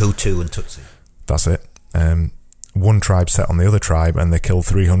now. Hutu and Tutsi. That's it. One tribe set on the other tribe, and they killed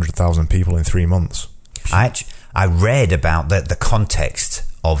 300,000 people in 3 months. I read about the context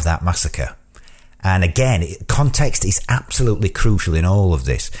of that massacre. And again, context is absolutely crucial in all of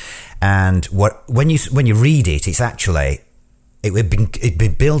this. And when you read it, it's actually it'd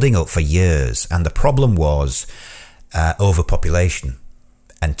been building up for years, and the problem was overpopulation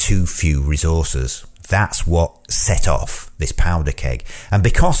and too few resources. That's what set off this powder keg. And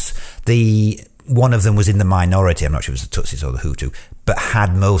because one of them was in the minority, I'm not sure if it was the Tutsis or the Hutu, but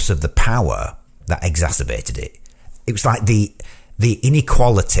had most of the power, that exacerbated it. It was like the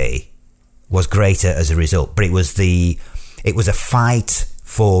inequality was greater as a result, but it was a fight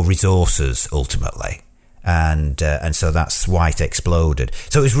for resources ultimately, and so that's why it exploded.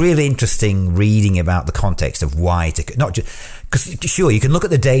 So it was really interesting reading about the context of why not just because sure you can look at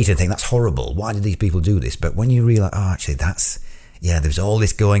the data and think that's horrible. Why did these people do this? But when you realise, actually there was all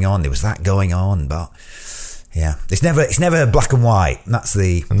this going on, there was that going on, but yeah, it's never black and white. No,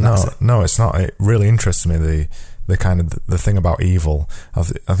 it's not. It really interests me the kind of the thing about evil. I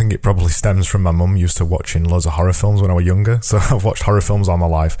think it probably stems from my mum used to watching loads of horror films when I was younger. So I've watched horror films all my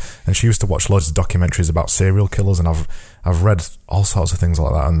life, and she used to watch loads of documentaries about serial killers, and I've read all sorts of things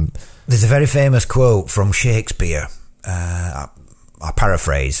like that. And there's a very famous quote from Shakespeare. I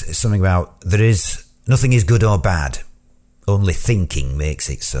paraphrase. It's something about nothing is good or bad, only thinking makes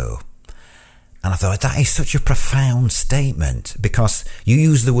it so. And I thought that is such a profound statement, because you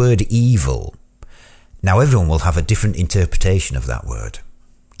use the word evil. Now, everyone will have a different interpretation of that word,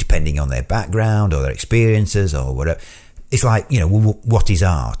 depending on their background or their experiences or whatever. It's like, what is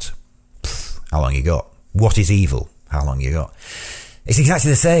art? How long you got? What is evil? How long you got? It's exactly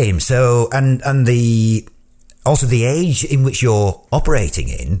the same. So, and also the age in which you're operating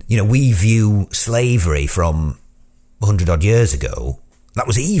in, we view slavery from 100 odd years ago. That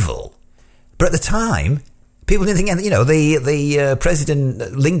was evil. But at the time, people didn't think, the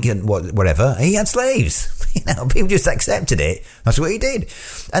President Lincoln, whatever, he had slaves. People just accepted it. That's what he did.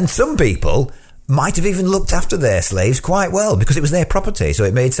 And some people might have even looked after their slaves quite well because it was their property, so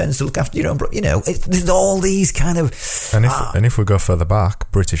it made sense to look after your own. There's all these kind of. And if we go further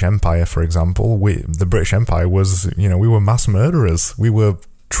back, British Empire, for example, the British Empire was, we were mass murderers. We were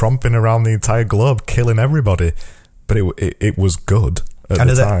tromping around the entire globe, killing everybody, but it was good at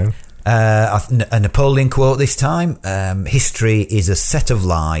the time. A Napoleon quote this time, history is a set of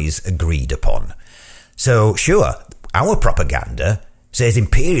lies agreed upon. So sure, our propaganda says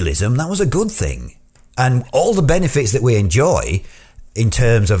imperialism, that was a good thing. And all the benefits that we enjoy in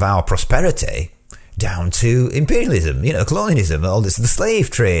terms of our prosperity down to imperialism, colonialism, all this, the slave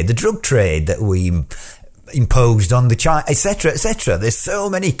trade, the drug trade that we imposed on the China, etc., etc. There's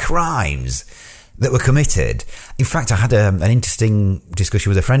so many crimes that were committed. In fact, I had an interesting discussion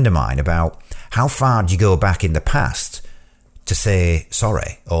with a friend of mine about how far do you go back in the past to say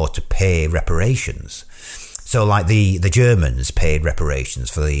sorry or to pay reparations. So, like the Germans paid reparations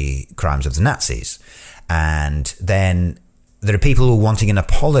for the crimes of the Nazis. And then there are people who are wanting an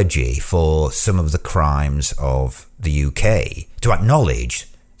apology for some of the crimes of the UK to acknowledge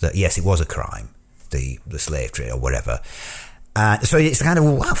that, yes, it was a crime, the slave trade or whatever. So it's kind of,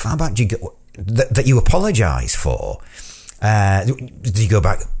 wow, how about that you apologise for? Do you go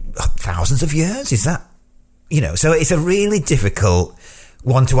back thousands of years? Is that, so it's a really difficult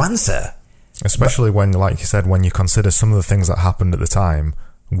one to answer. Especially when, like you said, when you consider some of the things that happened at the time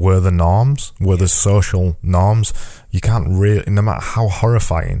were the norms, were the social norms. You can't really, no matter how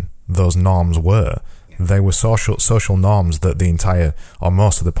horrifying those norms were, they were social norms that the entire or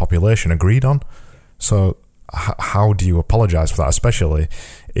most of the population agreed on. So how do you apologise for that, especially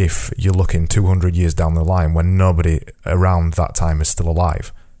if you're looking 200 years down the line when nobody around that time is still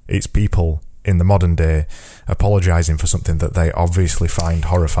alive? It's people in the modern day apologising for something that they obviously find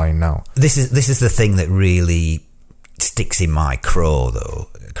horrifying now. This is the thing that really sticks in my craw, though,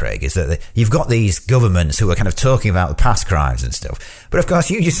 Craig, is that you've got these governments who are kind of talking about the past crimes and stuff, but of course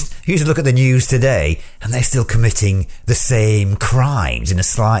you just look at the news today and they're still committing the same crimes in a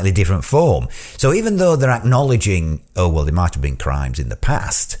slightly different form. So even though they're acknowledging, oh well, there might have been crimes in the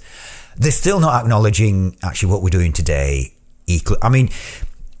past, they're still not acknowledging actually what we're doing today. I mean,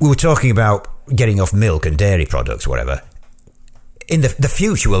 we were talking about getting off milk and dairy products, whatever. In the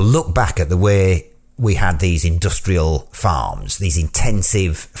future, we'll look back at the way we had these industrial farms, these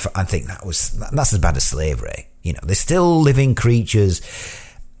intensive, I think that's as bad as slavery. They're still living creatures,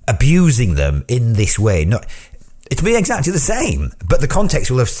 abusing them in this way. It'll be exactly the same, but the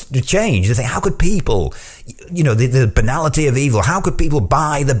context will have changed. They think, how could people, the banality of evil, how could people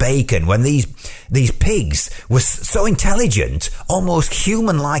buy the bacon when these pigs were so intelligent, almost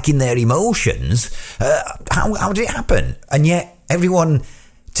human-like in their emotions? How did it happen? And yet everyone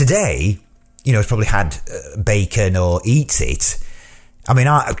today, has probably had bacon or eats it. I mean,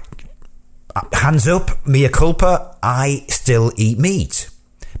 hands up, mea culpa, I still eat meat.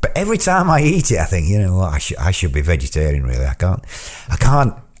 But every time I eat it, I think, I should be vegetarian. Really, I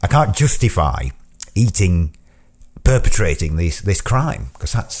can't justify perpetrating this crime,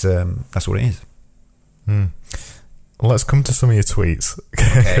 because that's what it is. Let's come to some of your tweets.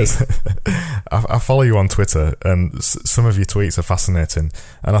 Okay. I follow you on Twitter, and some of your tweets are fascinating.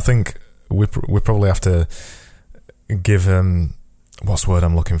 And I think we probably have to give what's the word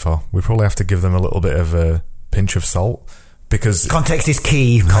I'm looking for? We probably have to give them a little bit of a pinch of salt. Because context is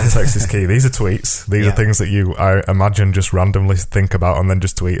key. Context is key. These are tweets. These are things that you, I imagine, just randomly think about and then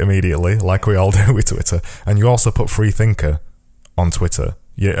just tweet immediately, like we all do with Twitter. And you also put Free Thinker on Twitter.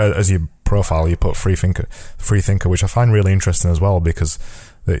 As your profile, you put Free Thinker, which I find really interesting as well, because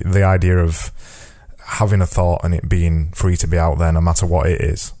the idea of having a thought and it being free to be out there no matter what it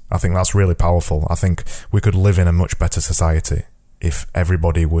is, I think that's really powerful. I think we could live in a much better society if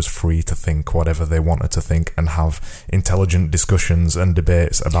everybody was free to think whatever they wanted to think and have intelligent discussions and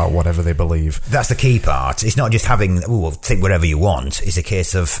debates about whatever they believe. That's the key part. It's not just think whatever you want. It's a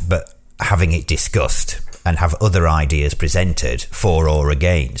case of having it discussed and have other ideas presented for or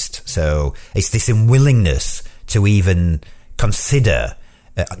against. So it's this unwillingness to even consider.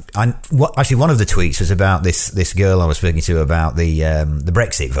 Actually, one of the tweets was about this girl I was speaking to about the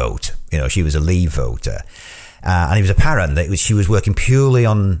Brexit vote. She was a Leave voter. And it was apparent that she was working purely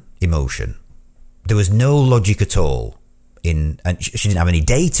on emotion. There was no logic at all and she didn't have any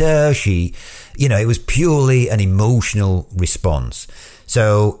data. It was purely an emotional response.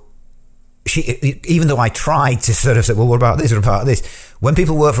 So even though I tried to sort of say, well, what about this? What about this? When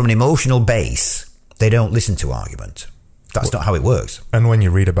people work from an emotional base, they don't listen to argument. That's not how it works. And when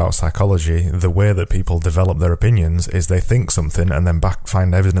you read about psychology, the way that people develop their opinions is they think something and then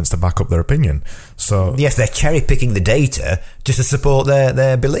find evidence to back up their opinion. So yes, they're cherry picking the data just to support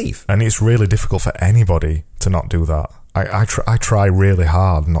their belief. And it's really difficult for anybody to not do that. I try really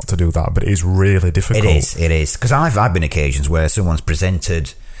hard not to do that, but it is really difficult. It is. Because I've been occasions where someone's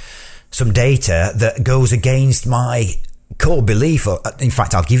presented some data that goes against my core belief. In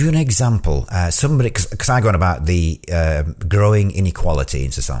fact, I'll give you an example. Somebody, because I go on about the growing inequality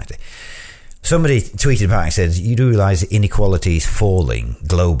in society. Somebody tweeted about it and said, you do realise that inequality is falling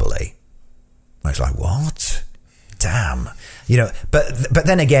globally. I was like, what? Damn. But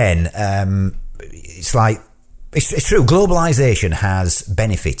then again, it's like, it's true. Globalisation has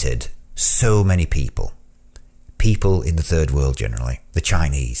benefited so many people. People in the third world generally, the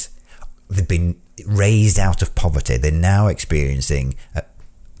Chinese. They've been raised out of poverty. They're now experiencing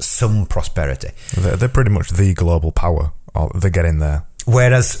some prosperity. They're pretty much the global power. They're getting there.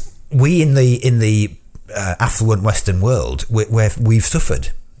 Whereas we in the affluent Western world, we've suffered.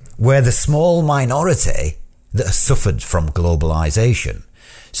 We're the small minority that has suffered from globalization.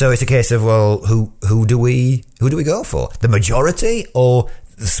 So it's a case of, well, who do we go for? The majority or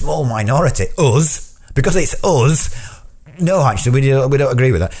the small minority? Us? Because it's us. No, actually, we don't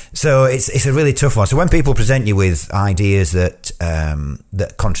agree with that. So it's a really tough one. So when people present you with ideas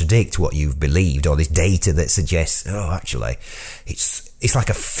that contradict what you've believed, or this data that suggests, oh, actually, it's like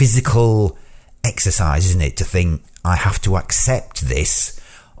a physical exercise, isn't it, to think I have to accept this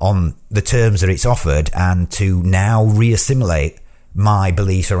on the terms that it's offered and to now reassimilate my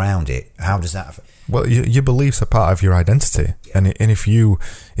beliefs around it. How does that affect? Well, your beliefs are part of your identity, and if you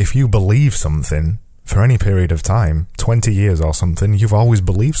believe something for any period of time, 20 years or something, you've always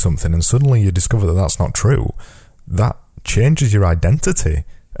believed something, and suddenly you discover that that's not true. That changes your identity,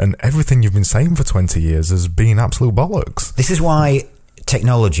 and everything you've been saying for 20 years has been absolute bollocks. This is why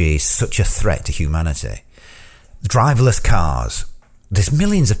technology is such a threat to humanity. Driverless cars. There's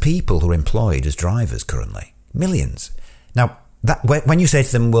millions of people who are employed as drivers currently. Millions. Now, when you say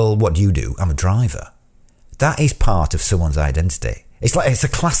to them, well, what do you do? I'm a driver. That is part of someone's identity. It's a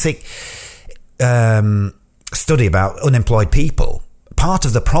classic study about unemployed people. Part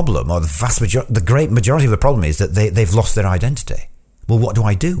of the problem, or the great majority of the problem, is that they've lost their identity. Well, what do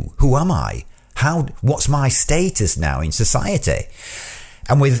I do? Who am I? What's my status now in society?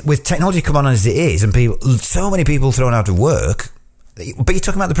 And with technology coming on as it is, and so many people thrown out of work, but you're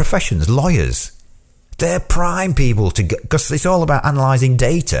talking about the professions, lawyers. They're prime people to get, because it's all about analysing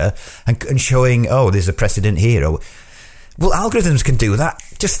data and showing, oh, there's a precedent here. Well, algorithms can do that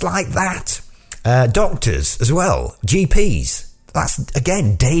just like that. Doctors as well, GPs. That's,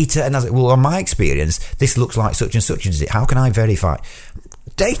 again, data. And on my experience, this looks like such and such. How can I verify?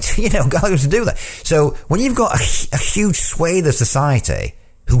 Data, algorithms to do that. So when you've got a huge swathe of society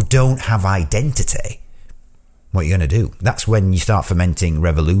who don't have identity, what are you going to do? That's when you start fomenting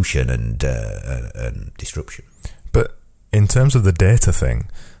revolution and disruption. But in terms of the data thing,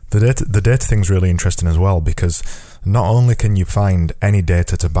 the data thing's really interesting as well, because not only can you find any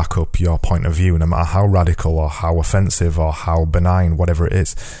data to back up your point of view, no matter how radical or how offensive or how benign, whatever it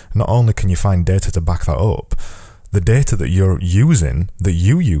is, not only can you find data to back that up, the data that you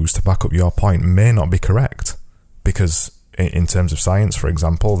use to back up your point may not be correct. Because in terms of science, for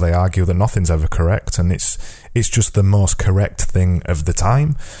example, they argue that nothing's ever correct, and it's just the most correct thing of the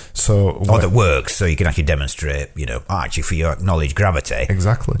time. That works, so you can actually demonstrate, actually for your knowledge gravity.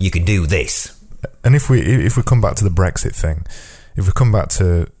 Exactly. You can do this. And if we come back to the Brexit thing,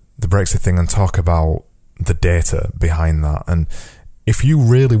 and talk about the data behind that, and if you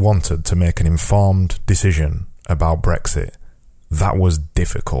really wanted to make an informed decision about Brexit, that was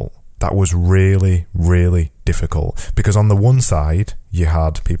difficult. That was really, really difficult, because on the one side you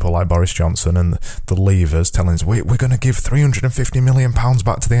had people like Boris Johnson and the Leavers telling us we're going to give £350 million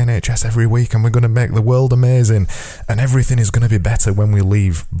back to the NHS every week, and we're going to make the world amazing, and everything is going to be better when we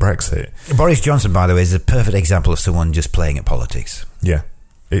leave Brexit. Boris Johnson, by the way, is a perfect example of someone just playing at politics. Yeah,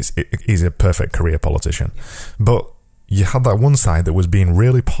 he's a perfect career politician. But you had that one side that was being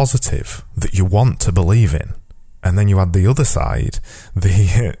really positive, that you want to believe in. And then you had the other side,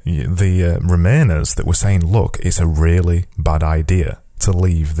 the Remainers, that were saying, look, it's a really bad idea to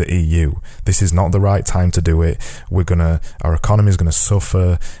leave the EU. This is not the right time to do it. Our economy is going to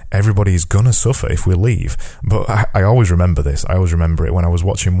suffer. Everybody's going to suffer if we leave. But I always remember this. I always remember it when I was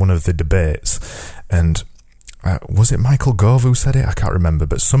watching one of the debates. And was it Michael Gove who said it? I can't remember.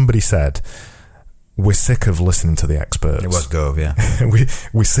 But somebody said, we're sick of listening to the experts. It was Gove, yeah.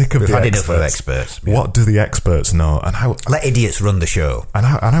 we're sick of We've the had experts. enough of experts. Yeah. What do the experts know? And how? Let idiots run the show. And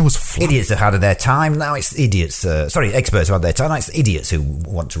I was idiots have had their time. Now it's idiots. Experts have had their time. Now it's idiots who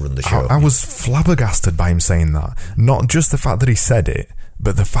want to run the show. I was flabbergasted by him saying that. Not just the fact that he said it,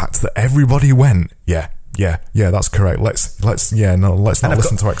 but the fact that everybody went, yeah, that's correct. Let's not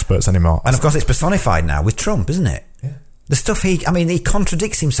listen to experts anymore. And of course, it's personified now with Trump, isn't it? Yeah. The stuff he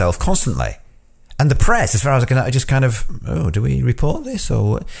contradicts himself constantly. And the press, as far as I can, just kind of, do we report this?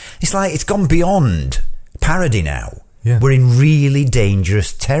 Or it's like it's gone beyond parody now. Yeah. We're in really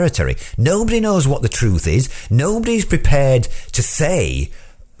dangerous territory. Nobody knows what the truth is. Nobody's prepared to say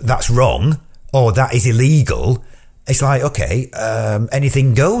that's wrong or that is illegal. It's like, okay,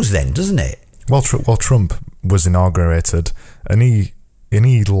 anything goes then, doesn't it? Well, Trump was inaugurated, and he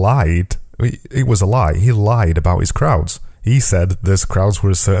lied. It was a lie. He lied about his crowds. He said those crowds were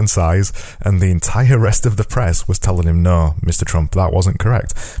a certain size, and the entire rest of the press was telling him, no, Mr. Trump, that wasn't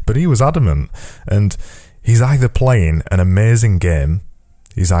correct. But he was adamant, and he's either playing an amazing game,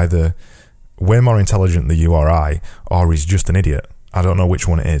 he's either way more intelligent than you or I, or he's just an idiot. I don't know which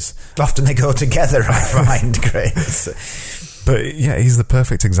one it is. Often they go together, I find, Chris. But yeah, he's the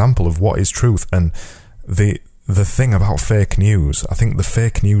perfect example of what is truth, and the thing about fake news, I think the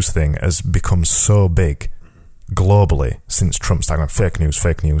fake news thing has become so big globally since Trump started. Fake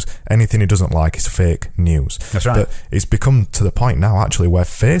news. Anything he doesn't like is fake news. That's right. But it's become to the point now, actually, where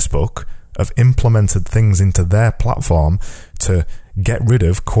Facebook have implemented things into their platform to get rid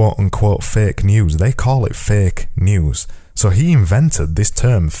of quote-unquote fake news. They call it fake news. So he invented this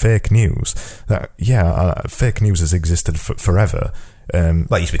term, fake news, that, fake news has existed forever. Well,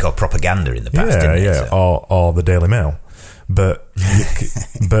 it used to be called propaganda in the past, didn't it? Yeah, or the Daily Mail. But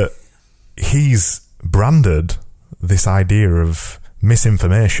he's branded this idea of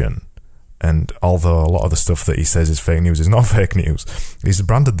misinformation, and although a lot of the stuff that he says is fake news is not fake news, he's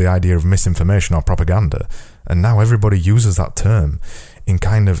branded the idea of misinformation or propaganda, and now everybody uses that term in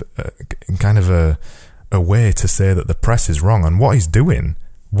kind of a way to say that the press is wrong. And what he's doing,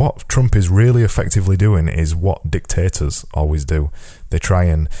 what Trump is really effectively doing, is what dictators always do. They try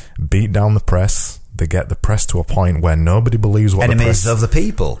and beat down the press. They get the press to a point where nobody believes what enemies the press... of the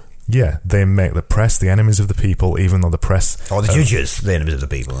people. Yeah, they make the press the enemies of the people, even though the press... Or the judges, the enemies of the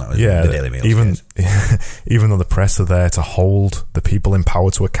people. That was the Daily Mail. Even though the press are there to hold the people in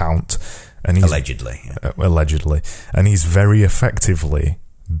power to account. And he's, allegedly. Allegedly. And he's very effectively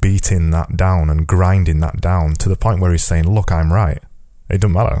beating that down and grinding that down to the point where he's saying, look, I'm right. It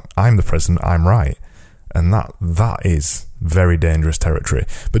doesn't matter. I'm the president. I'm right. And that is very dangerous territory.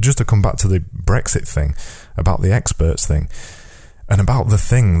 But just to come back to the Brexit thing, about the experts thing, and about the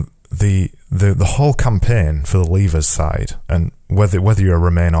thing, the whole campaign for the Leavers side, and whether you're a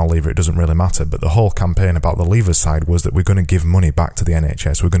Remain or Leaver, it doesn't really matter, but the whole campaign about the Leavers side was that we're going to give money back to the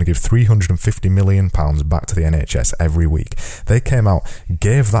NHS. We're going to give £350 million back to the NHS every week. They came out,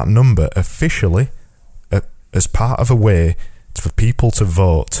 gave that number officially as part of a way for people to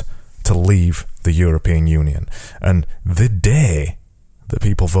vote to leave the European Union. And the day that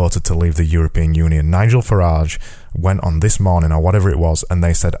people voted to leave the European Union, Nigel Farage went on This Morning or whatever it was, and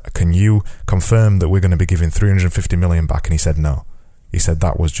they said, can you confirm that we're going to be giving 350 million back? And he said no. He said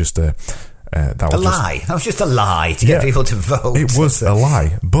that was just a lie. That was just a lie to get people to vote. It was a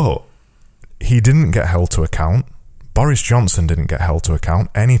lie, but he didn't get held to account. Boris Johnson didn't get held to account.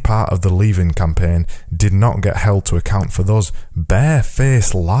 Any part of the Leaving campaign did not get held to account for those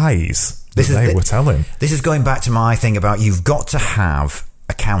barefaced lies that they were telling. This is going back to my thing about you've got to have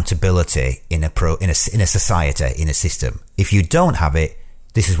accountability in a society, in a system. If you don't have it,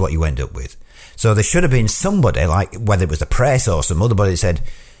 this is what you end up with. So there should have been somebody, like whether it was the press or some other body, that said,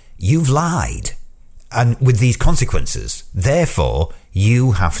 you've lied, and with these consequences, therefore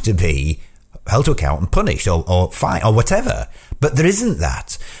you have to be held to account and punished or fined or whatever. But there isn't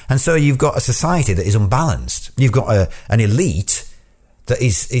that. And so you've got a society that is unbalanced. You've got an elite that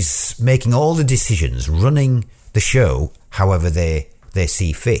is making all the decisions, running the show however they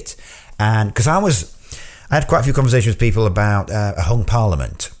see fit. And because I had quite a few conversations with people about a hung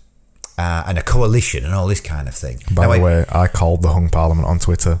parliament and a coalition and all this kind of thing. By the way, I called the hung parliament on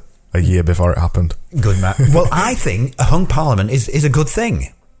Twitter a year before it happened. Good man. Well, I think a hung parliament is a good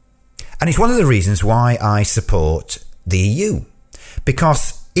thing. And it's one of the reasons why I support the EU.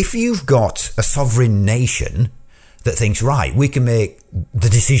 Because if you've got a sovereign nation that thinks, right, we can make the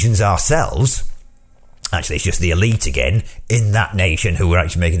decisions ourselves, actually it's just the elite again in that nation who are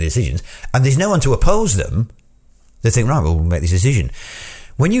actually making the decisions, and there's no one to oppose them, they think, right, well, we'll make this decision.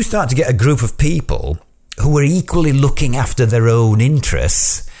 When you start to get a group of people who are equally looking after their own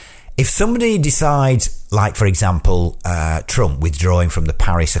interests, if somebody decides, like, for example, Trump withdrawing from the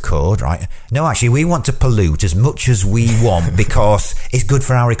Paris Accord, right? No, actually, we want to pollute as much as we want because it's good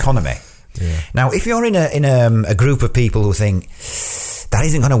for our economy. Yeah. Now, if you're in a group of people who think that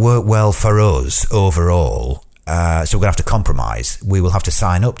isn't going to work well for us overall, so we're going to have to compromise, we will have to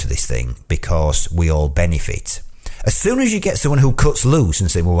sign up to this thing because we all benefit. As soon as you get someone who cuts loose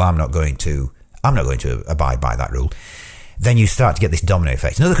and say, well, I'm not going to abide by that rule, then you start to get this domino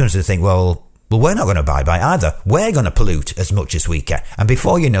effect. And other countries think, well, we're not going to abide by it either. We're going to pollute as much as we can. And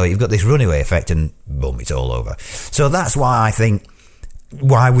before you know it, you've got this runaway effect and boom, it's all over. So that's why I think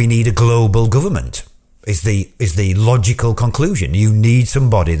why we need a global government is the logical conclusion. You need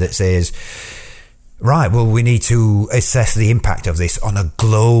somebody that says, right, well, we need to assess the impact of this on a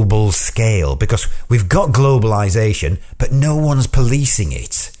global scale because we've got globalization, but no one's policing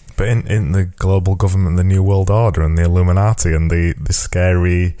it. But in the global government, the New World Order and the Illuminati and the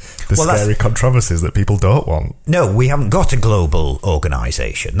scary controversies that people don't want. No, we haven't got a global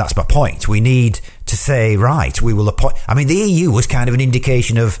organisation. That's my point. We need to say, right, we will appoint... I mean, the EU was kind of an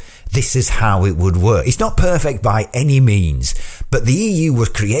indication of this is how it would work. It's not perfect by any means, but the EU was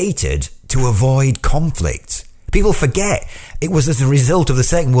created to avoid conflict People forget it was as a result of the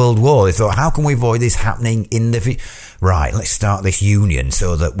Second World War. They thought, how can we avoid this happening in the future? Right, let's start this union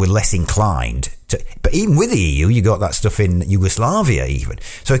so that we're less inclined to... But even with the EU, you got that stuff in Yugoslavia even.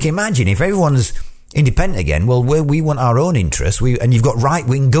 So you can imagine if everyone's independent again, well, we want our own interests, and you've got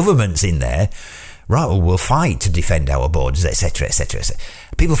right-wing governments in there, right, well, we'll fight to defend our borders, etc., etc., etc.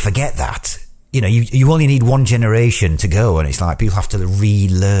 People forget that. You know, you only need one generation to go, and it's like people have to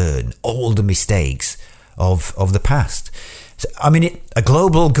relearn all the mistakes of the past. So, I mean, a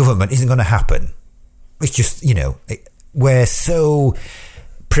global government isn't going to happen. It's just, you know, we're so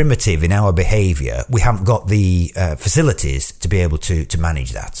primitive in our behaviour, we haven't got the facilities to be able to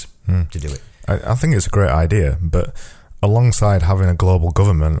manage that, to do it. I think it's a great idea, but alongside having a global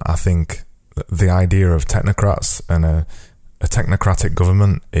government, I think the idea of technocrats and a technocratic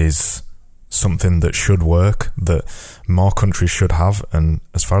government is something that should work, that more countries should have, and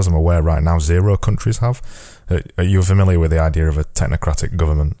as far as I'm aware right now, 0 countries have. Are you familiar with the idea of a technocratic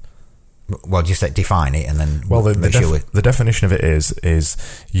government? Well, just define it and then... Well, the definition of it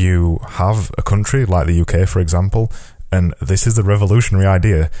is you have a country like the UK, for example, and this is the revolutionary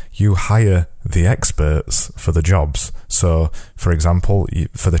idea. You hire the experts for the jobs. So, for example,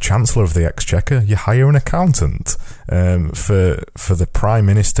 for the Chancellor of the Exchequer, you hire an accountant. For the Prime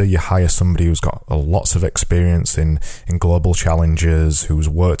Minister, you hire somebody who's got lots of experience in global challenges, who's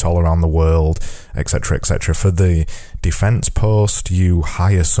worked all around the world, etc., etc. For the defence post, you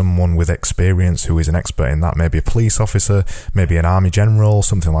hire someone with experience who is an expert in that, maybe a police officer, maybe an army general,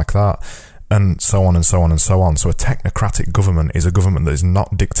 something like that. And so on and so on and so on. So a technocratic government is a government that is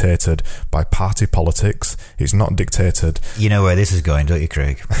not dictated by party politics. It's not dictated... You know where this is going, don't you,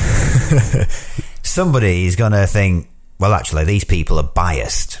 Craig? Somebody is going to think, well, actually, these people are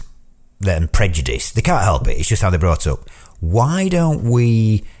biased and prejudiced. They can't help it. It's just how they're brought up. Why don't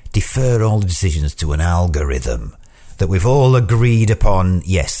we defer all the decisions to an algorithm that we've all agreed upon?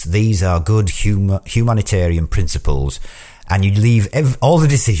 Yes, these are good humanitarian principles, and you leave all the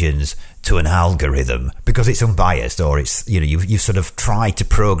decisions to an algorithm because it's unbiased, or it's, you know, you've sort of tried to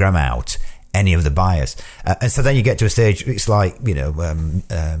program out any of the bias, and so then you get to a stage, it's like, you know,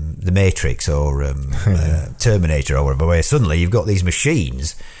 the Matrix or Terminator or whatever, where suddenly you've got these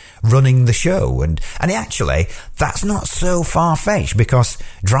machines running the show, and actually that's not so far-fetched, because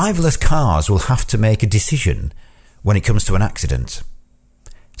driverless cars will have to make a decision when it comes to an accident.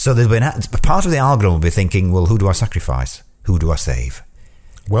 So there'll be part of the algorithm will be thinking, well, who do I sacrifice? Who do I save?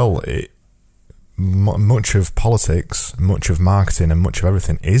 Well, much of politics, much of marketing, and much of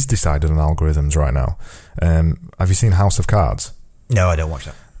everything is decided on algorithms right now. Have you seen House of Cards? No, I don't watch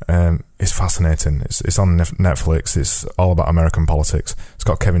that. It's fascinating. It's on Netflix. It's all about American politics. It's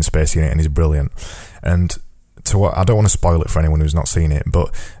got Kevin Spacey in it, and he's brilliant. And I don't want to spoil it for anyone who's not seen it,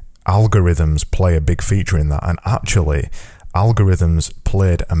 but algorithms play a big feature in that. And actually, algorithms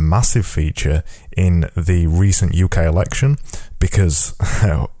played a massive feature in the recent UK election, because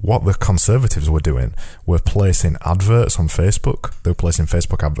what the Conservatives were doing were placing adverts on Facebook. They were placing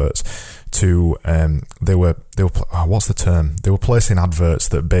Facebook adverts to what's the term? They were placing adverts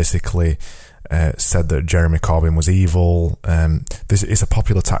that basically said that Jeremy Corbyn was evil. This is a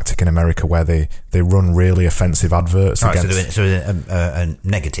popular tactic in America where they run really offensive adverts against. So a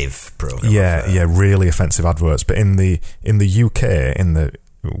negative program. Yeah, really offensive adverts. But in the UK,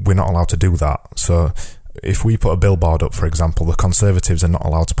 we're not allowed to do that. So if we put a billboard up, for example, the Conservatives are not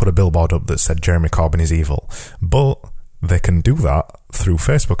allowed to put a billboard up that said Jeremy Corbyn is evil, but they can do that through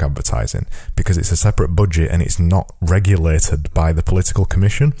Facebook advertising because it's a separate budget and it's not regulated by the political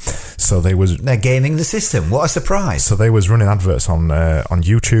commission. So they're gaming the system. What a surprise! So they was running adverts on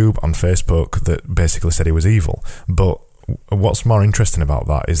YouTube, on Facebook, that basically said he was evil. But what's more interesting about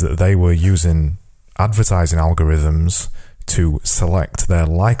that is that they were using advertising algorithms to select their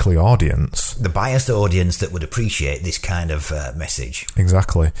likely audience, the biased audience that would appreciate this kind of message.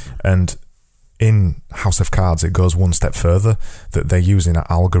 Exactly. And in House of Cards, it goes one step further, that they're using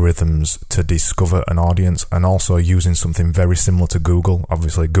algorithms to discover an audience, and also using something very similar to Google.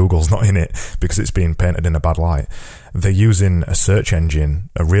 Obviously, Google's not in it because it's being painted in a bad light. They're using a search engine,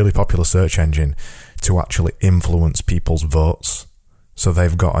 a really popular search engine, to actually influence people's votes. So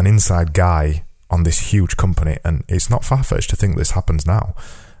they've got an inside guy on this huge company, and it's not far-fetched to think this happens now.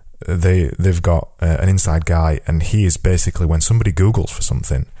 They've got an inside guy, and he is basically, when somebody Googles for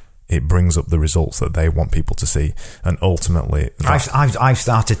something, it brings up the results that they want people to see, and ultimately... I've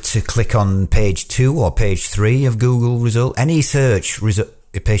started to click on page 2 or page 3 of Google result. Any search result,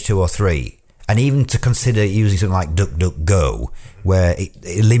 page 2 or 3, and even to consider using something like DuckDuckGo, where it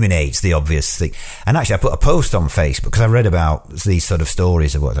eliminates the obvious thing. And actually, I put a post on Facebook, because I read about these sort of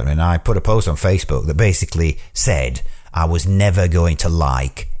stories of what's happening. I put a post on Facebook that basically said I was never going to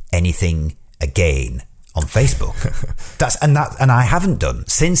like anything again on Facebook. And I haven't done.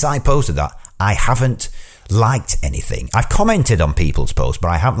 Since I posted that, I haven't liked anything. I've commented on people's posts, but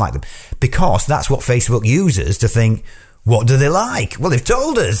I haven't liked them, because that's what Facebook uses to think, what do they like? Well, they've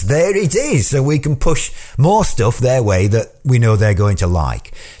told us. There it is. So we can push more stuff their way that we know they're going to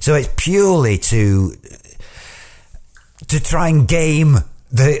like. So it's purely to try and game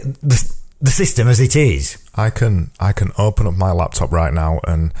the system as it is. I can open up my laptop right now,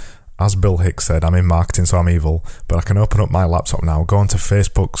 and as Bill Hicks said, I'm in marketing, so I'm evil, but I can open up my laptop now, go onto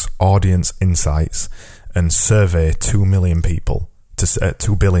Facebook's Audience Insights, and survey 2 million people,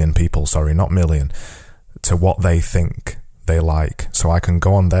 2 billion people, sorry, not million, to what they think they like. So I can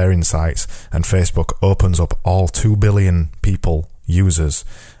go on their insights, and Facebook opens up all 2 billion people, users,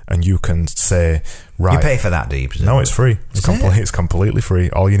 and you can say, right. You pay for that, do you? No, it's free. It's completely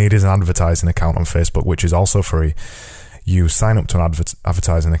free. All you need is an advertising account on Facebook, which is also free. You sign up to an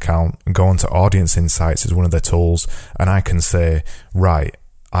advertising account, go onto Audience Insights is one of their tools, and I can say, right,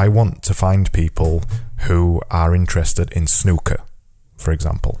 I want to find people who are interested in snooker, for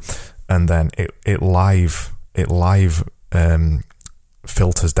example, and then it live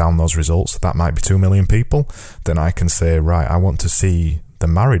filters down those results. That might be 2 million people. Then I can say, right, I want to see the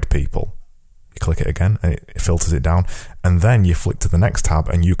married people. You click it again, and it filters it down, and then you flick to the next tab,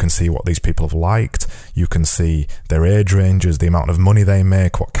 and you can see what these people have liked. You can see their age ranges, the amount of money they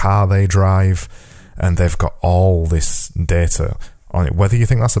make, what car they drive, and they've got all this data on it. Whether you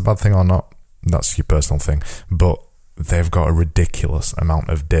think that's a bad thing or not, that's your personal thing, but they've got a ridiculous amount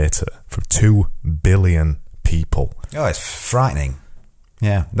of data for 2 billion people. Oh, it's frightening.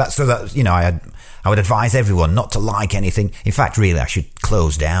 Yeah, I would advise everyone not to like anything. In fact, really, I should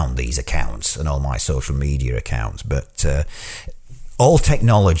close down these accounts and all my social media accounts. But all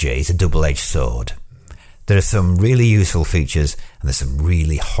technology is a double-edged sword. There are some really useful features, and there's some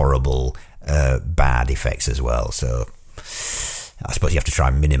really horrible, bad effects as well. So I suppose you have to try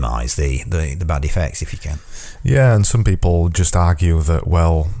and minimise the bad effects if you can. Yeah, and some people just argue that,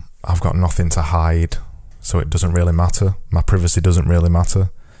 well, I've got nothing to hide, so it doesn't really matter. My privacy doesn't really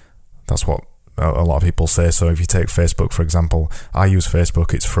matter. That's what a lot of people say. So if you take Facebook, for example, I use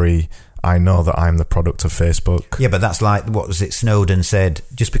Facebook, it's free. I know that I'm the product of Facebook. Yeah, but that's like, what was it, Snowden said,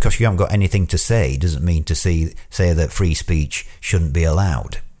 just because you haven't got anything to say doesn't mean to say that free speech shouldn't be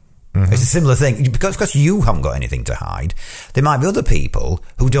allowed. Mm-hmm. It's a similar thing. Because you haven't got anything to hide, there might be other people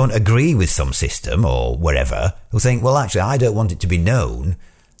who don't agree with some system or wherever, who think, well, actually, I don't want it to be known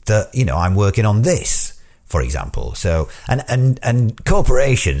that, I'm working on this, for example. So, and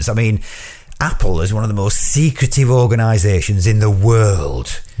corporations, I mean, Apple is one of the most secretive organisations in the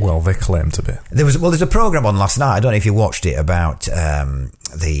world. Well, they claim to be. There's a programme on last night, I don't know if you watched it, about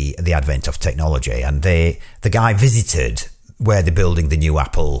the advent of technology, and the guy visited where they're building the new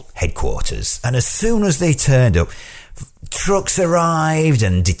Apple headquarters. And as soon as they turned up, trucks arrived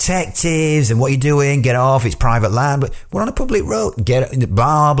and detectives and what are you doing? Get off, it's private land. But we're on a public road. Get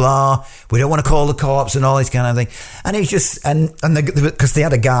blah, blah. We don't want to call the cops and all this kind of thing. And it's just, because they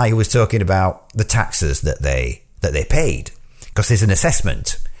had a guy who was talking about the taxes that they paid. Because there's an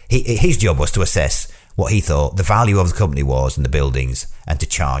assessment. His job was to assess what he thought the value of the company was and the buildings, and to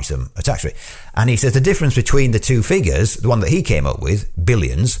charge them a tax rate. And he says the difference between the two figures, the one that he came up with,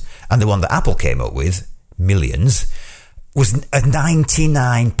 billions, and the one that Apple came up with, millions, was a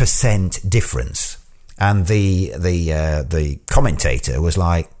 99% difference. And the commentator was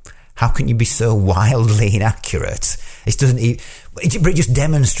like, how can you be so wildly inaccurate? It just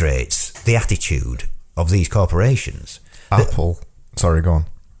demonstrates the attitude of these corporations. Sorry, go on.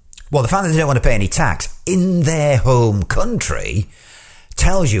 Well, the fact that they don't want to pay any tax in their home country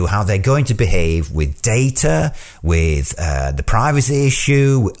tells you how they're going to behave with data, with the privacy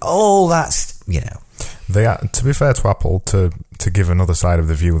issue, with all that, They are, to be fair to Apple, to give another side of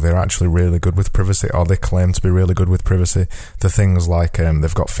the view, they're actually really good with privacy, or they claim to be really good with privacy. The things like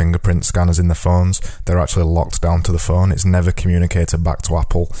they've got fingerprint scanners in their phones, they're actually locked down to the phone. It's never communicated back to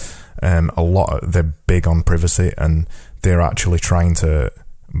Apple. They're big on privacy, and they're actually trying to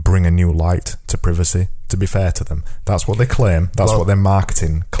bring a new light to privacy, to be fair to them. That's what they claim. That's what their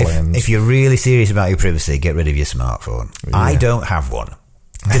marketing claims. If you're really serious about your privacy, get rid of your smartphone. Yeah. I don't have one.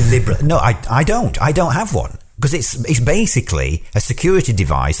 No, I don't. I don't have one. Because it's basically a security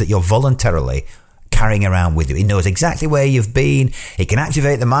device that you're voluntarily carrying around with you. It knows exactly where you've been. It can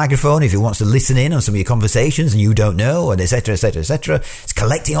activate the microphone if it wants to listen in on some of your conversations and you don't know, and etc., etc., etc. It's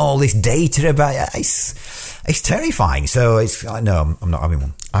collecting all this data about you. It's terrifying. So I'm not having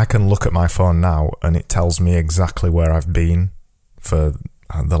one. I can look at my phone now and it tells me exactly where I've been for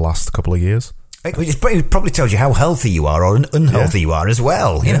the last couple of years. It probably tells you how healthy you are or unhealthy you are as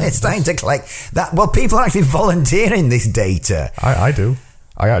well. You know, it's starting to collect that. Well, people are actually volunteering this data. I do.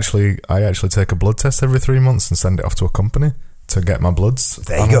 I actually take a blood test every 3 months and send it off to a company to get my bloods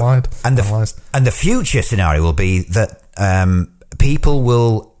analysed. And the future scenario will be that people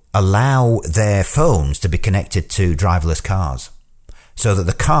will allow their phones to be connected to driverless cars, so that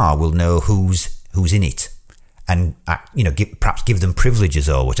the car will know who's in it, and perhaps give them privileges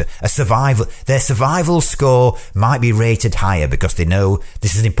or what. Their survival score might be rated higher because they know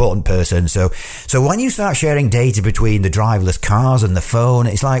this is an important person. So when you start sharing data between the driverless cars and the phone,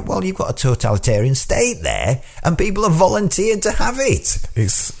 it's like, well, you've got a totalitarian state there, and people have volunteered to have it.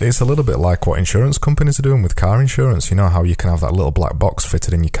 It's a little bit like what insurance companies are doing with car insurance. You know how you can have that little black box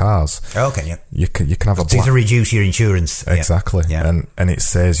fitted in your cars. Okay, yeah. You can have a black... to reduce your insurance. Exactly. Yeah. And it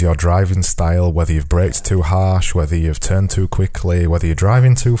says your driving style, whether you've braked too harsh, whether you've turned too quickly, whether you're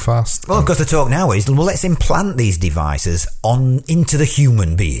driving too fast. Well, of course, the talk now is, well, let's implant these devices into the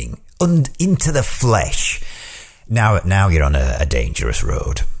human being, and into the flesh. Now you're on a dangerous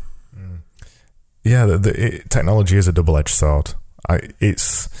road. Yeah, technology is a double-edged sword.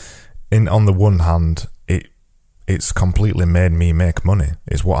 On the one hand, it's completely made me make money.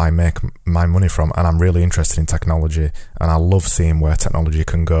 It's what I make my money from, and I'm really interested in technology, and I love seeing where technology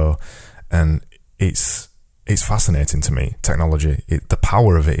can go, and it's fascinating to me, technology. The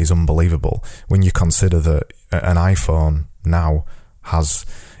power of it is unbelievable when you consider that an iPhone now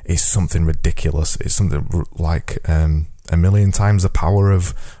is something ridiculous. It's something like a million times the power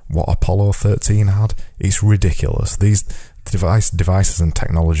of what Apollo 13 had. It's ridiculous. These devices and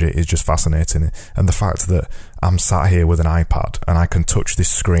technology is just fascinating. And the fact that I'm sat here with an iPad and I can touch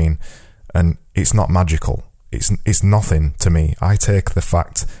this screen and it's not magical. It's nothing to me. I take the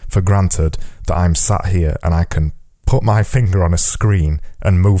fact for granted that I'm sat here and I can put my finger on a screen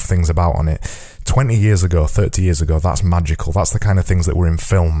and move things about on it. 20 years ago, 30 years ago, that's magical. That's the kind of things that were in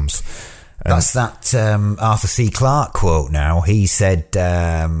films. That's that Arthur C. Clarke quote now. He said,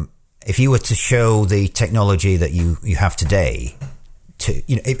 if you were to show the technology that you have today,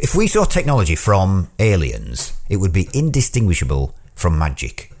 if we saw technology from aliens, it would be indistinguishable from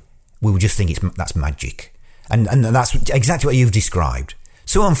magic. We would just think that's magic. And that's exactly what you've described.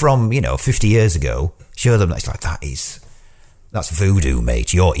 Someone from, 50 years ago, show them that's like, that's voodoo,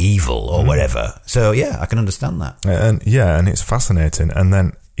 mate. You're evil or whatever. So, yeah, I can understand that. And it's fascinating. And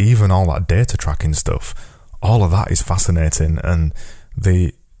then even all that data tracking stuff, all of that is fascinating. And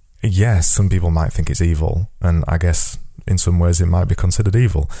some people might think it's evil. And I guess in some ways it might be considered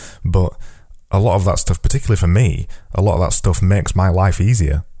evil. But a lot of that stuff, particularly for me, a lot of that stuff makes my life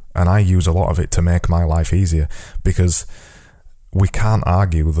easier. And I use a lot of it to make my life easier, because we can't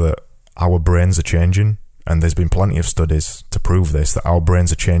argue that our brains are changing, and there's been plenty of studies to prove this, that our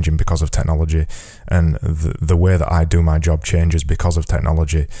brains are changing because of technology, and the way that I do my job changes because of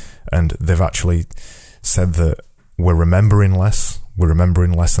technology. And they've actually said that we're remembering less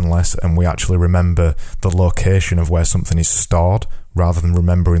and less, and we actually remember the location of where something is stored rather than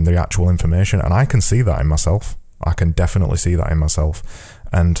remembering the actual information. And I can see that in myself. I can definitely see that in myself.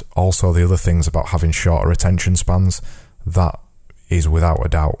 And also the other things about having shorter attention spans, that is without a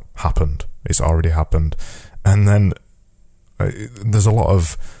doubt happened. It's already happened. And then there's a lot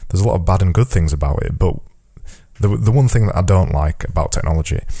of bad and good things about it, but the one thing that I don't like about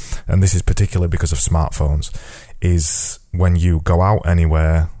technology, and this is particularly because of smartphones, is when you go out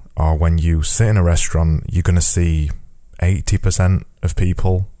anywhere or when you sit in a restaurant, you're going to see 80% of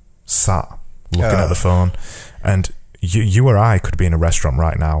people sat looking at the phone. And you or I could be in a restaurant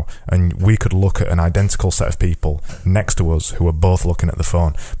right now and we could look at an identical set of people next to us who are both looking at the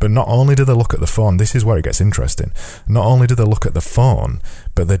phone. But not only do they look at the phone, this is where it gets interesting. Not only do they look at the phone,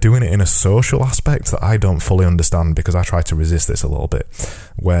 but they're doing it in a social aspect that I don't fully understand, because I try to resist this a little bit,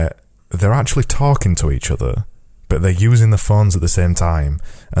 where they're actually talking to each other, but they're using the phones at the same time,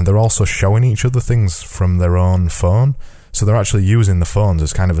 and they're also showing each other things from their own phone. So they're actually using the phones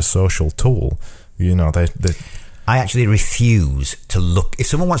as kind of a social tool. I actually refuse to look. If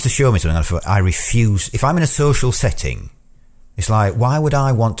someone wants to show me something, I refuse. If I'm in a social setting, it's like, why would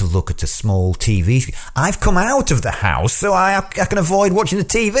I want to look at a small TV screen? I've come out of the house so I can avoid watching the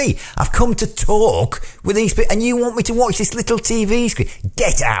TV. I've come to talk with these people, and you want me to watch this little TV screen?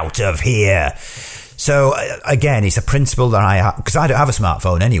 Get out of here. So again, it's a principle that I have, because I don't have a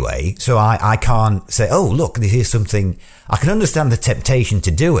smartphone anyway, so I can't say, oh, look, here's something. I can understand the temptation to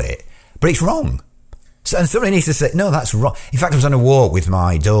do it, but it's wrong. So, and somebody needs to say, no, that's wrong. In fact, I was on a walk with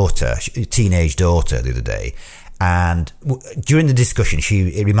my daughter, teenage daughter, the other day, and during the discussion,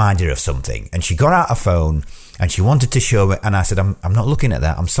 it reminded her of something, and she got out her phone and she wanted to show it, and I said, I'm not looking at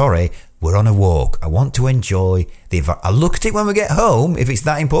that. I'm sorry. We're on a walk. I want to enjoy the environment. I'll look at it when we get home if it's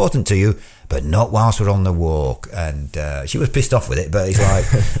that important to you, but not whilst we're on the walk. And she was pissed off with it, but it's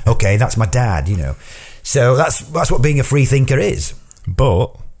like, okay, that's my dad, you know. So that's what being a free thinker is.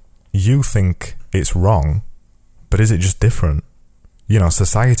 But you think it's wrong, but is it just different? You know,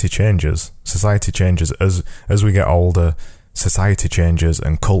 society changes. Society changes as we get older. Society changes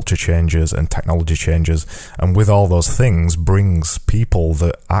and culture changes and technology changes, and with all those things brings people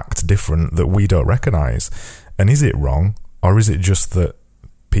that act different that we don't recognise. And is it wrong, or is it just that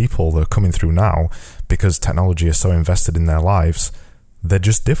people that are coming through now, because technology is so invested in their lives, they're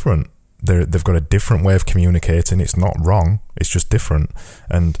just different? They've got a different way of communicating. It's not wrong, it's just different.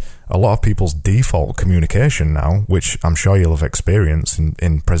 And a lot of people's default communication now, which I'm sure you'll have experienced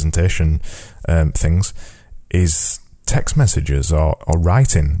in presentation things, is text messages or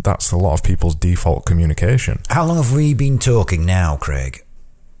writing. That's a lot of people's default communication. How long have we been talking now, Craig?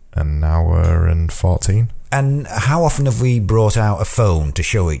 An hour and 14. And how often have we brought out a phone to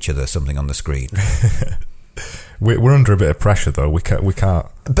show each other something on the screen? We're under a bit of pressure, though. We can't.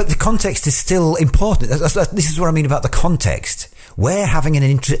 But the context is still important. This is what I mean about the context. We're having an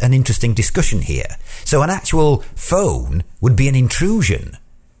interesting discussion here. So an actual phone would be an intrusion.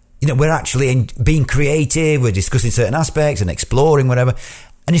 You know, we're actually being creative, we're discussing certain aspects and exploring whatever.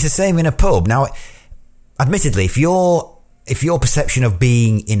 And it's the same in a pub. Now, admittedly, if your perception of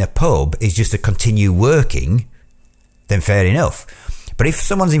being in a pub is just to continue working, then fair enough. But if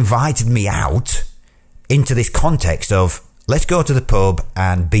someone's invited me out into this context of, let's go to the pub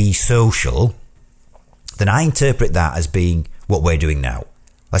and be social, then I interpret that as being what we're doing now.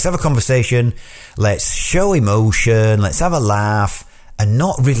 Let's have a conversation, let's show emotion, let's have a laugh, and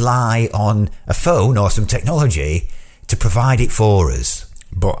not rely on a phone or some technology to provide it for us.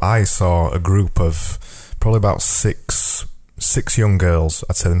 But I saw a group of probably about six young girls.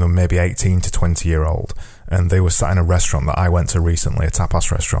 I'd say they were maybe 18 to 20 year old, and they were sat in a restaurant that I went to recently, a tapas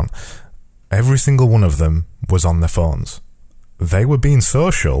restaurant. Every single one of them was on their phones. They were being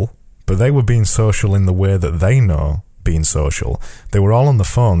social, but they were being social in the way that they know being social. They were all on the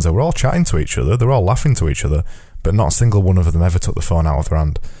phones, they were all chatting to each other, they were all laughing to each other, but not a single one of them ever took the phone out of their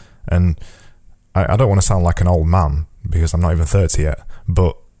hand. And I don't want to sound like an old man, because I'm not even 30 yet,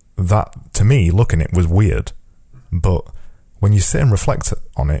 but that, to me, looking at it was weird. But when you sit and reflect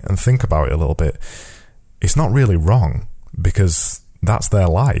on it and think about it a little bit, it's not really wrong, because that's their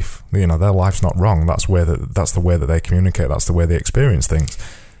life. You know, their life's not wrong. That's the way that they communicate. That's the way they experience things.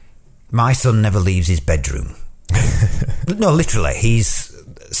 My son never leaves his bedroom. No, literally. He's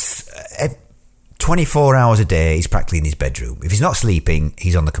 24 hours a day, he's practically in his bedroom. If he's not sleeping,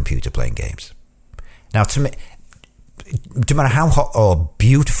 he's on the computer playing games. Now, to me, no matter how hot or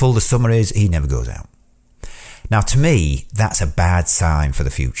beautiful the summer is, he never goes out. Now, to me, that's a bad sign for the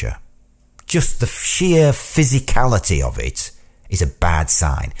future. Just the sheer physicality of it is a bad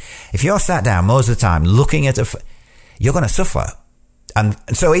sign. If you're sat down most of the time looking at you're going to suffer. And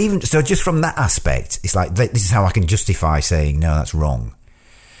so just from that aspect, it's like, this is how I can justify saying, no, that's wrong.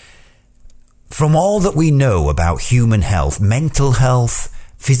 From all that we know about human health, mental health,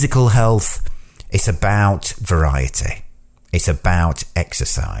 physical health, it's about variety. It's about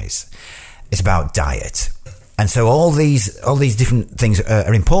exercise. It's about diet. And so all these different things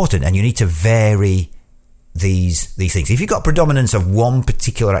are important, and you need to vary these things. If you've got predominance of one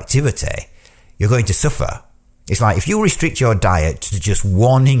particular activity, you're going to suffer. It's like if you restrict your diet to just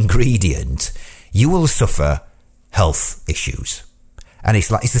one ingredient, you will suffer health issues. And it's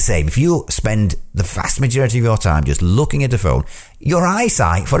the same. If you spend the vast majority of your time just looking at the phone, your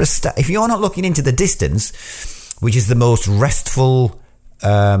eyesight, if you're not looking into the distance, which is the most restful,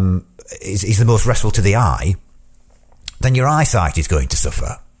 is the most restful to the eye, then your eyesight is going to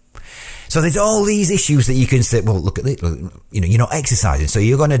suffer. So there's all these issues that you can say, well, look at it, you're not exercising, so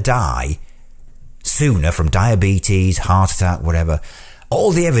you're going to die sooner from diabetes, heart attack, whatever. All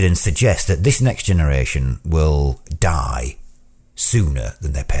the evidence suggests that this next generation will die sooner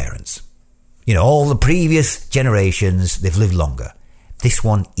than their parents. All the previous generations, they've lived longer. This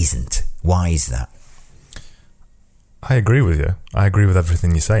one isn't. Why is that? I agree with you. I agree with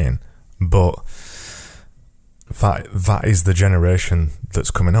everything you're saying. But that is the generation that's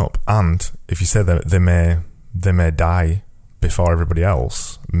coming up. And if you say that they may die before everybody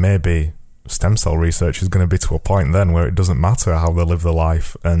else, maybe stem cell research is going to be to a point then where it doesn't matter how they live their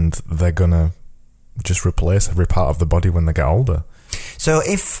life, and they're going to just replace every part of the body when they get older. So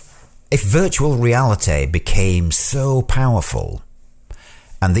if virtual reality became so powerful,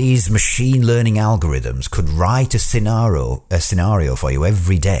 and these machine learning algorithms could write a scenario for you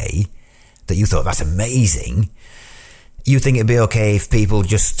every day that you thought, that's amazing, you think it'd be okay if people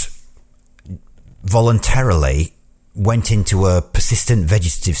just voluntarily went into a persistent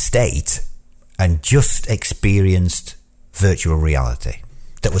vegetative state and just experienced virtual reality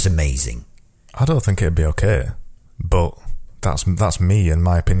that was amazing? I don't think it'd be okay, but that's me and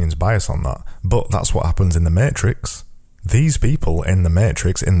my opinion's bias on that. But that's what happens in The Matrix. These people in The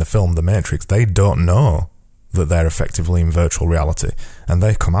Matrix, in the film The Matrix, they don't know that they're effectively in virtual reality, and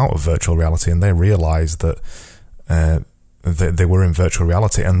they come out of virtual reality and they realise that they were in virtual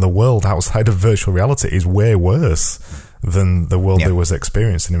reality, and the world outside of virtual reality is way worse than the world they was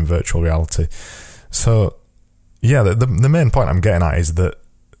experiencing in virtual reality. So, yeah, the main point I'm getting at is that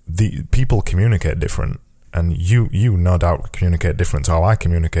the people communicate different, and you no doubt communicate different to how I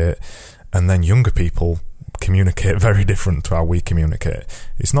communicate, and then younger people communicate very different to how we communicate.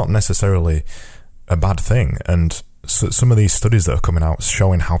 It's not necessarily a bad thing, and some of these studies that are coming out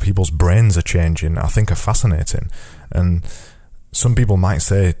showing how people's brains are changing, I think, are fascinating. And some people might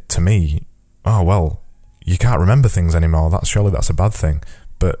say to me, oh, well, you can't remember things anymore, surely that's a bad thing.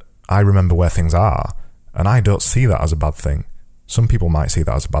 But I remember where things are, and I don't see that as a bad thing. Some people might see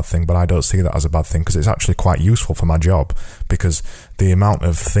that as a bad thing, but I don't see that as a bad thing, because it's actually quite useful for my job, because the amount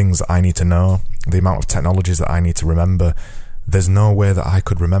of things that I need to know, the amount of technologies that I need to remember, there's no way that I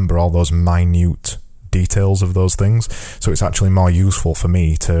could remember all those minute details of those things. So it's actually more useful for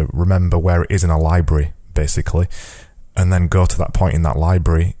me to remember where it is in a library, basically, and then go to that point in that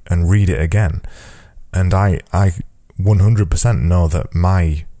library and read it again. And I 100% know that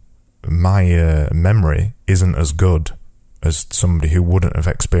my memory isn't as good as somebody who wouldn't have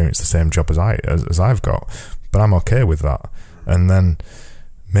experienced the same job as I've got, but I'm okay with that. And then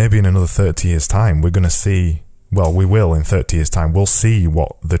maybe in another 30 years' time, we're going to see, well, we will in 30 years' time, we'll see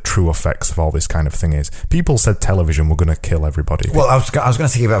what the true effects of all this kind of thing is. People said television were going to kill everybody. Well, I was going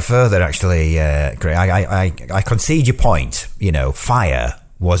to take it about further, actually, Greg. I concede your point. You know, fire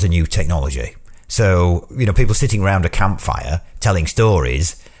was a new technology. So, you know, people sitting around a campfire telling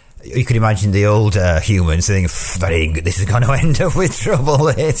stories, you could imagine the older humans saying, this is going to end up with trouble.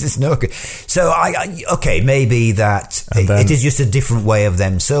 It's no good. So, okay, maybe that it is just a different way of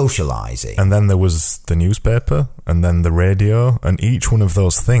them socialising. And then there was the newspaper, and then the radio, and each one of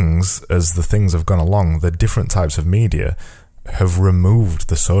those things, as the things have gone along, the different types of media have removed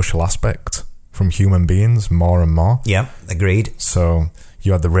the social aspect from human beings more and more. Yeah, agreed. So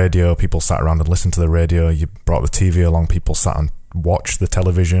you had the radio, people sat around and listened to the radio. You brought the TV along, people sat and watched the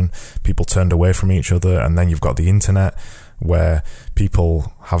television. People turned away from each other. And then you've got the internet, where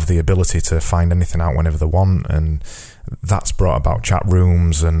people have the ability to find anything out whenever they want, and that's brought about chat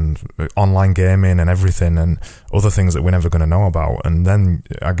rooms and online gaming and everything, and other things that we're never going to know about. And then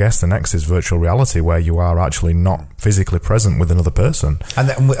I guess the next is virtual reality, where you are actually not physically present with another person.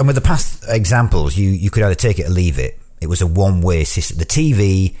 And with the past examples, you could either take it or leave it. It was a one-way system. The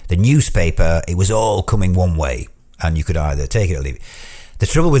TV, the newspaper, it was all coming one way, and you could either take it or leave it. The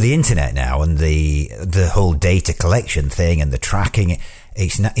trouble with the internet now, and the whole data collection thing and the tracking,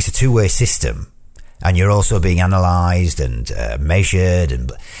 it's a two-way system, and you're also being analysed and measured,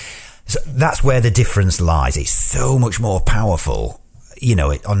 and so that's where the difference lies. It's so much more powerful, you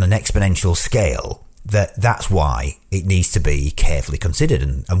know, on an exponential scale. That's why it needs to be carefully considered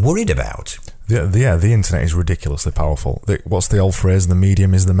and worried about. The internet is ridiculously powerful. What's the old phrase? The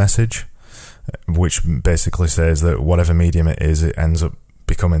medium is the message, which basically says that whatever medium it is, it ends up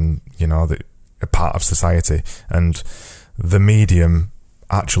becoming, you know, a part of society. And the medium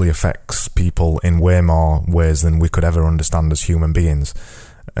actually affects people in way more ways than we could ever understand as human beings.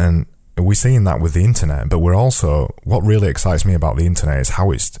 And we're seeing that with the internet, but we're also, what really excites me about the internet is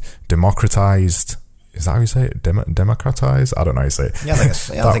how it's democratized. Is that how you say it? Democratized? I don't know how you say it. Yeah,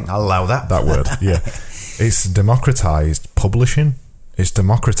 I think I'll allow that. That word, yeah. It's democratized publishing. It's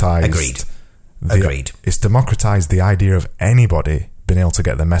democratized... Agreed. It's democratized the idea of anybody being able to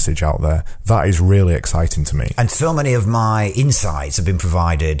get their message out there. That is really exciting to me. And so many of my insights have been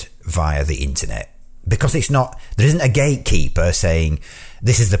provided via the internet, because there isn't a gatekeeper saying,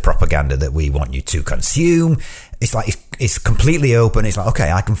 this is the propaganda that we want you to consume. It's like, it's completely open. It's like,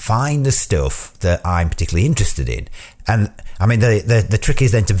 okay, I can find the stuff that I'm particularly interested in. And I mean, the trick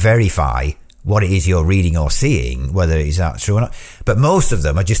is then to verify what it is you're reading or seeing, whether it's true or not. But most of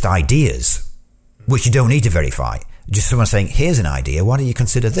them are just ideas, which you don't need to verify. Just someone saying, here's an idea, why don't you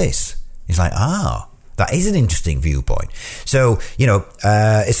consider this? It's like, that is an interesting viewpoint. So,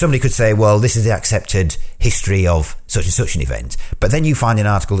 if somebody could say, well, this is the accepted history of such and such an event, but then you find an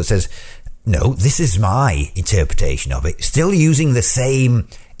article that says, no, this is my interpretation of it, still using the same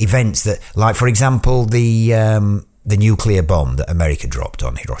events that, like, for example, the nuclear bomb that America dropped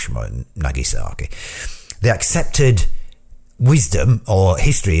on Hiroshima and Nagasaki. The accepted wisdom or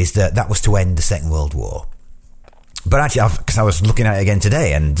history is that was to end the Second World War. But actually, because I was looking at it again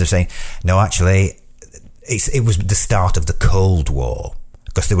today and they're saying, no, actually, it was the start of the Cold War.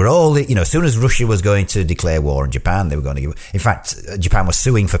 Because they were all, as soon as Russia was going to declare war on Japan, they were going to give. In fact, Japan was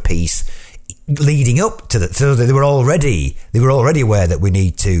suing for peace leading up to that. So they were already aware that we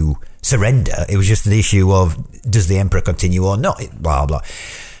need to surrender. It was just an issue of, does the emperor continue or not? Blah, blah.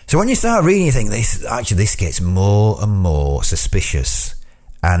 So when you start reading, you think, this gets more and more suspicious.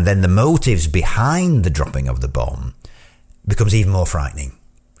 And then the motives behind the dropping of the bomb becomes even more frightening.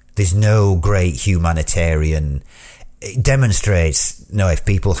 There's no great humanitarian. It demonstrates, if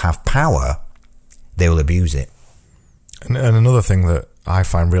people have power, they will abuse it. And another thing that I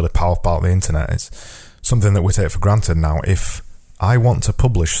find really powerful about the internet is something that we take for granted now. If I want to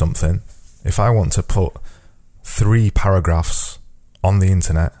publish something, if I want to put 3 paragraphs on the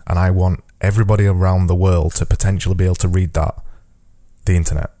internet and I want everybody around the world to potentially be able to read the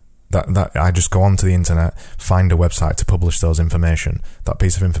internet, that I just go onto the internet, find a website to publish that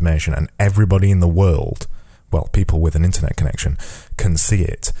piece of information, and everybody in the world, well, people with an internet connection, can see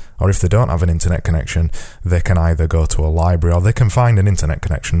it. Or if they don't have an internet connection, they can either go to a library or they can find an internet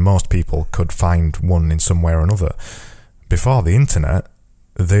connection. Most people could find one in some way or another. Before the internet,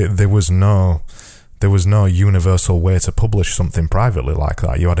 there was no universal way to publish something privately like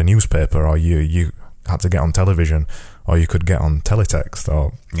that. You had a newspaper, or you had to get on television, or you could get on teletext,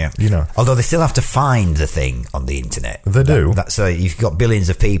 or Although they still have to find the thing on the internet. They do. So you've got billions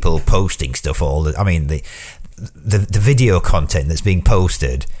of people posting stuff. The video content that's being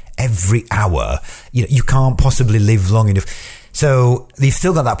posted every hour. You can't possibly live long enough. So you've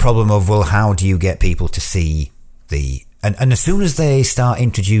still got that problem of, well, how do you get people to see the? And as soon as they start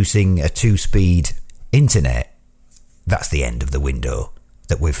introducing a 2-speed internet, that's the end of the window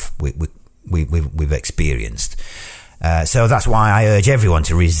that we've experienced. So that's why I urge everyone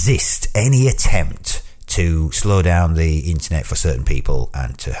to resist any attempt to slow down the internet for certain people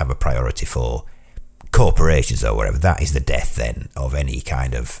and to have a priority for corporations or whatever. That is the death then of any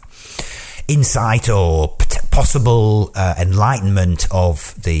kind of insight or possible enlightenment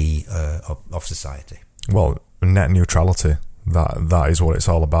of the of society. Well, net neutrality. That is what it's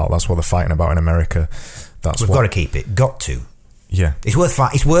all about. That's what they're fighting about in America. We've got to keep it. Got to. Yeah.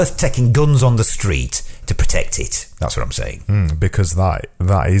 It's worth taking guns on the street to protect it. That's what I'm saying. Because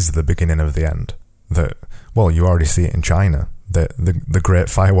that is the beginning of the end. You already see it in China. The Great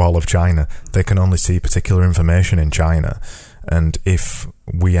Firewall of China. They can only see particular information in China. And if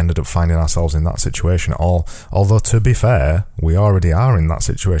we ended up finding ourselves in that situation, although to be fair, we already are in that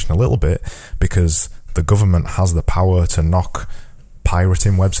situation a little bit, because the government has the power to knock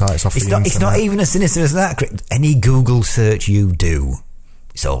pirating websites off the internet. It's not even as sinister as that. Any Google search you do,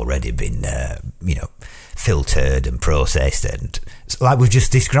 it's already been, filtered and processed, and like we've just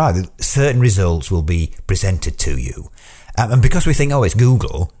described, certain results will be presented to you, and because we think, it's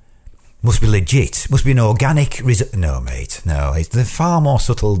Google, must be legit, must be an organic result. No, mate, no, they're far more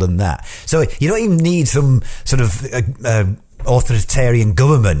subtle than that. So you don't even need some sort of authoritarian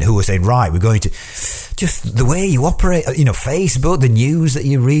government who are saying, right, we're going to just the way you operate, Facebook, the news that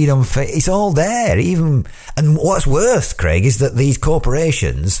you read on Facebook, it's all there. And what's worse, Craig, is that these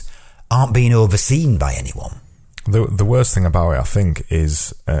corporations aren't being overseen by anyone. The worst thing about it, I think,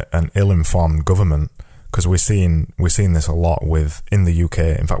 is an ill-informed government, because we're seeing this a lot in the UK.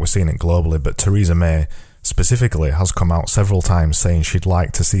 In fact, we're seeing it globally. But Theresa May specifically has come out several times saying she'd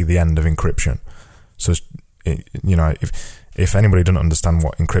like to see the end of encryption. So, if anybody doesn't understand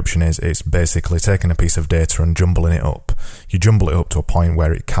what encryption is, it's basically taking a piece of data and jumbling it up. You jumble it up to a point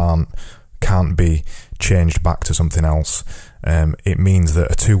where it can't be changed back to something else. It means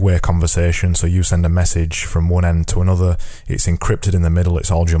that a two-way conversation, so you send a message from one end to another, it's encrypted in the middle, it's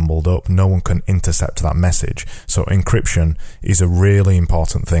all jumbled up, no one can intercept that message. So encryption is a really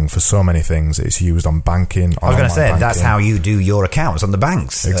important thing for so many things. It's used on banking. I was going to say, that's how you do your accounts on the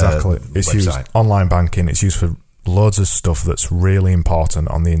bank's exactly. It's website. Used online banking, it's used for loads of stuff that's really important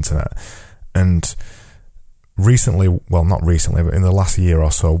on the internet. And recently, well, not recently, but in the last year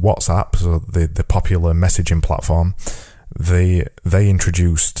or so, WhatsApp, so the popular messaging platform, they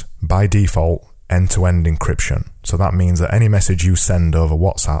introduced by default end-to-end encryption. So that means that any message you send over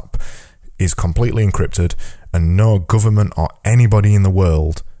WhatsApp is completely encrypted, and no government or anybody in the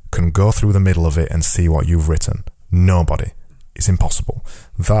world can go through the middle of it and see what you've written. Nobody. It's impossible.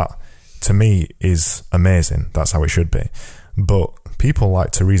 That, to me, is amazing. That's how it should be. But people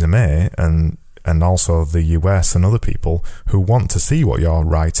like Theresa May and also the US and other people who want to see what you're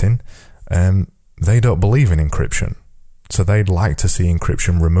writing, they don't believe in encryption. So they'd like to see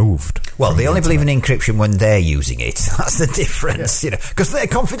encryption removed. Well, they only believe in encryption when they're using it. That's the difference, because they're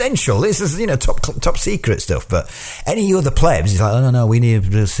confidential. This is, top secret stuff. But any other plebs is like, no, we need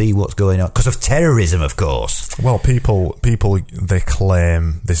to see what's going on because of terrorism, of course. Well, people, they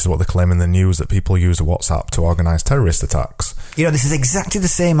claim, this is what they claim in the news, that people use WhatsApp to organise terrorist attacks. This is exactly the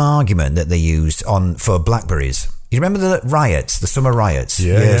same argument that they used for Blackberries. You remember the riots, the summer riots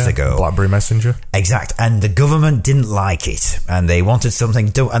years ago? BlackBerry Messenger. Exact. And the government didn't like it. And they wanted something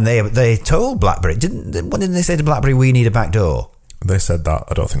done. And they told BlackBerry, what didn't they say to BlackBerry? We need a back door. They said that.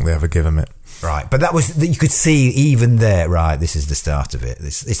 I don't think they ever give them it. Right. But that was, you could see even there, right, this is the start of it.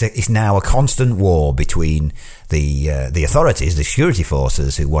 It's now a constant war between the authorities, the security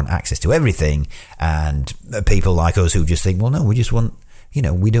forces who want access to everything, and people like us who just think, well, no, we just want,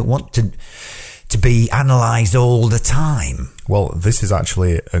 we don't want to be analysed all the time. Well, this is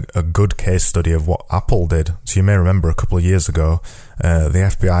actually a good case study of what Apple did. So you may remember a couple of years ago,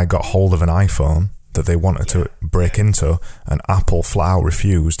 the FBI got hold of an iPhone that they wanted to break into, and Apple flat out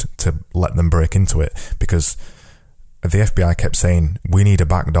refused to let them break into it because the FBI kept saying, we need a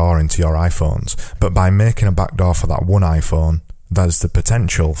backdoor into your iPhones. But by making a backdoor for that one iPhone, there's the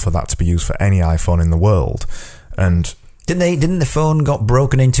potential for that to be used for any iPhone in the world. And Didn't the phone got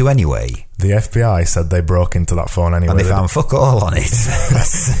broken into anyway? The FBI said they broke into that phone anyway. And they found fuck all on it.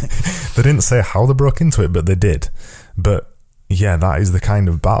 They didn't say how they broke into it, but they did. But yeah, that is the kind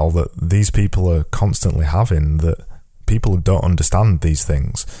of battle that these people are constantly having, that people don't understand these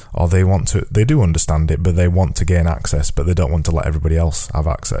things, or they do understand it, but they want to gain access, but they don't want to let everybody else have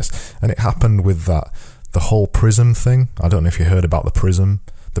access. And it happened with the whole PRISM thing. I don't know if you heard about the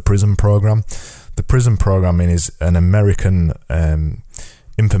PRISM program. The PRISM programming is an American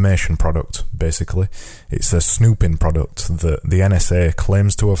information product, basically. It's a snooping product that the NSA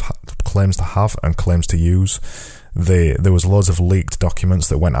claims to have and claims to use. There was loads of leaked documents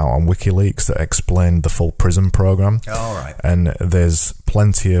that went out on WikiLeaks that explained the full PRISM program. All right. And there's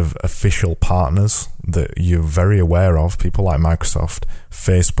plenty of official partners that you're very aware of, people like Microsoft,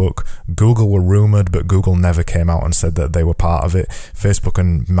 Facebook. Google were rumoured, but Google never came out and said that they were part of it. Facebook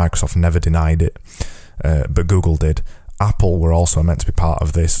and Microsoft never denied it, but Google did. Apple were also meant to be part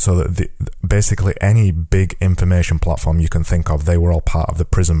of this, so that basically any big information platform you can think of, they were all part of the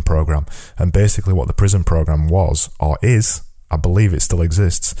PRISM program. And basically what the PRISM program was, or is, I believe it still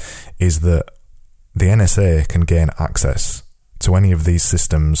exists, is that the NSA can gain access to any of these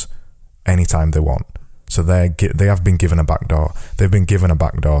systems anytime they want. So they have been given a backdoor. They've been given a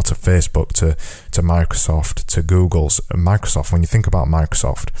backdoor to Facebook, to Microsoft, to Google's. Microsoft, when you think about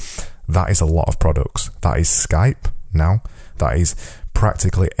Microsoft, that is a lot of products. That is Skype now. That is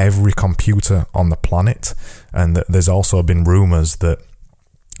practically every computer on the planet. And there's also been rumours that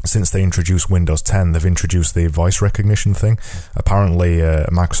since they introduced Windows 10, they've introduced the voice recognition thing. Apparently,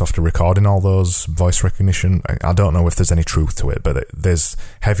 Microsoft are recording all those voice recognition. I don't know if there's any truth to it, but there's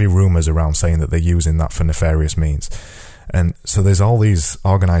heavy rumours around saying that they're using that for nefarious means. And so there's all these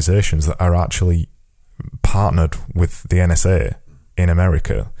organisations that are actually partnered with the NSA in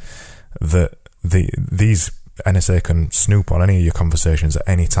America, that these NSA can snoop on any of your conversations at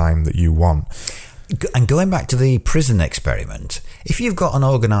any time that you want. And going back to the prison experiment, if you've got an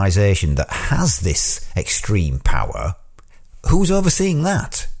organisation that has this extreme power, who's overseeing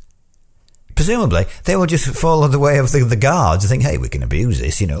that? Presumably, they will just follow the way of the guards and think, hey, we can abuse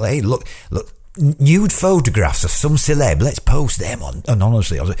this. Hey, look, nude photographs of some celeb, let's post them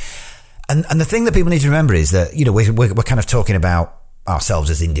anonymously. And the thing that people need to remember is that, we're kind of talking about ourselves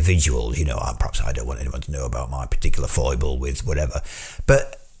as individuals. Perhaps I don't want anyone to know about my particular foible with whatever.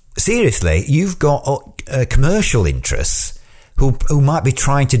 But seriously, you've got commercial interests who might be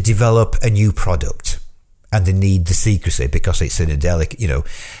trying to develop a new product, and they need the secrecy because it's in a delicate,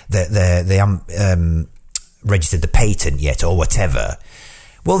 they haven't registered the patent yet or whatever.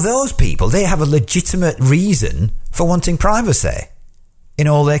 Well, those people, they have a legitimate reason for wanting privacy in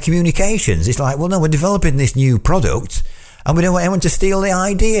all their communications. It's like, well, no, we're developing this new product and we don't want anyone to steal the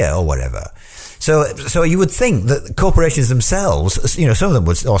idea or whatever. So you would think that corporations themselves, some of them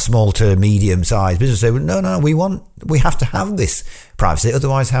would, or small to medium-sized businesses, say, well, no, we have to have this privacy.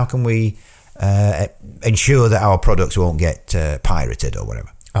 Otherwise, how can we ensure that our products won't get pirated or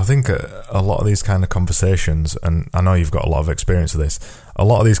whatever? I think a lot of these kind of conversations, and I know you've got a lot of experience with this, a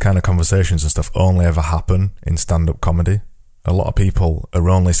lot of these kind of conversations and stuff only ever happen in stand-up comedy. a lot of people are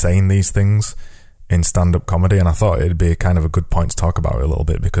only saying these things in stand-up comedy, and I thought it'd be kind of a good point to talk about it a little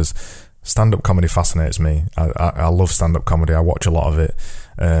bit, because stand-up comedy fascinates me. I love stand-up comedy. I watch a lot of it.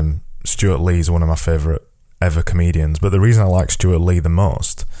 Stuart Lee is one of my favourite ever comedians, but the reason I like Stuart Lee the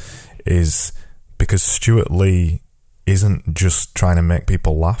most is because Stuart Lee isn't just trying to make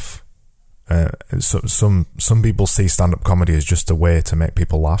people laugh. So some people see stand-up comedy as just a way to make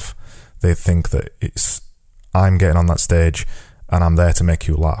people laugh. They think that I'm getting on that stage and I'm there to make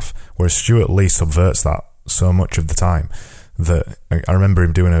you laugh. Whereas Stuart Lee subverts that so much of the time that I remember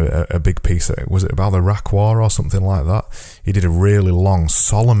him doing a big piece. Was it about the Iraq War or something like that? He did a really long,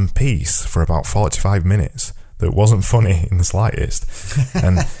 solemn piece for about 45 minutes that wasn't funny in the slightest.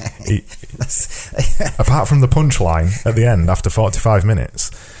 And apart from the punchline at the end after 45 minutes.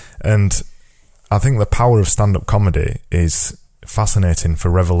 And I think the power of stand-up comedy is fascinating for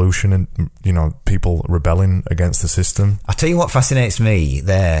revolution and, you know, people rebelling against the system. I'll tell you what fascinates me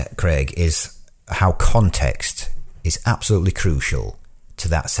there, Craig, is how context is absolutely crucial to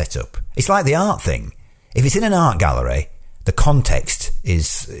that setup. It's like the art thing. If it's in an art gallery, the context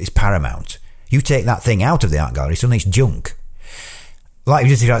is paramount. You take that thing out of the art gallery, suddenly it's junk. Like,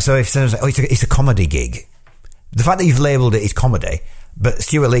 so if someone's like, it's a comedy gig. The fact that you've labelled it is comedy, but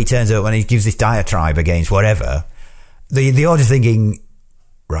Stuart Lee turns up and he gives this diatribe against whatever, the audience thinking,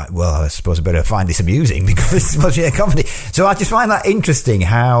 right, well, I suppose I better find this amusing because it's supposed to be a comedy. So I just find that interesting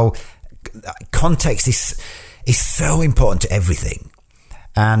how context is so important to everything.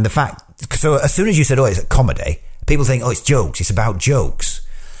 And the fact, so as soon as you said, oh, it's a comedy, people think, oh, it's jokes, it's about jokes.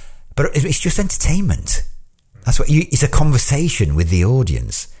 But it's just entertainment. That's what it's a conversation with the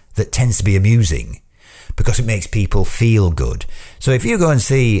audience that tends to be amusing because it makes people feel good. So if you go and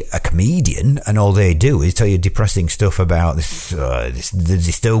see a comedian and all they do is tell you depressing stuff about the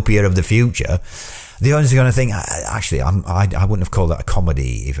dystopia of the future, the audience are going to think, actually, I wouldn't have called that a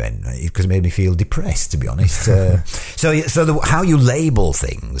comedy event because it made me feel depressed, to be honest. How you label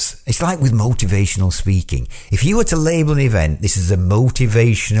things, it's like with motivational speaking. If you were to label an event, this is a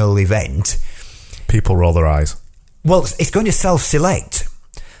motivational event, people roll their eyes. Well, it's going to self-select.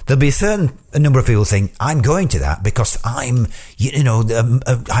 There'll be a number of people saying, I'm going to that because I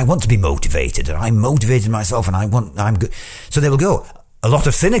want to be motivated and I'm motivated myself and I'm good. So they will go. A lot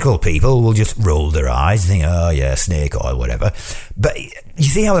of cynical people will just roll their eyes and think, oh yeah, snake oil, whatever. But you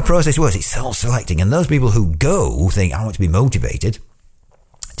see how the process works. It's self-selecting. And those people who go think, I want to be motivated,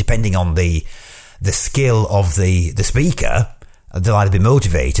 depending on the skill of the speaker, they'll either be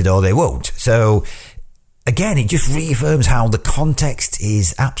motivated or they won't. So again, it just reaffirms how the context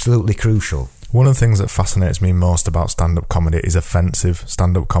is absolutely crucial. One of the things that fascinates me most about stand-up comedy is offensive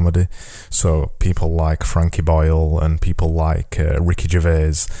stand-up comedy. So people like Frankie Boyle and people like Ricky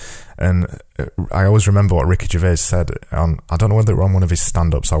Gervais. And I always remember what Ricky Gervais said on, I don't know whether it was on one of his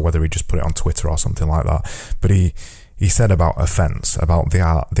stand-ups or whether he just put it on Twitter or something like that. But he said about offence, about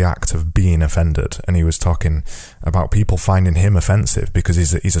the act of being offended, and he was talking about people finding him offensive because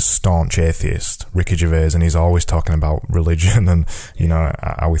he's a staunch atheist, Ricky Gervais, and he's always talking about religion and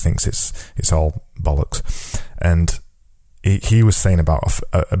how he thinks it's all bollocks. And he was saying about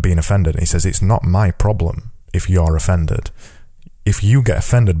being offended. He says it's not my problem if you're offended. If you get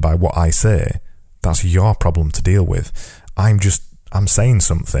offended by what I say, that's your problem to deal with. I'm saying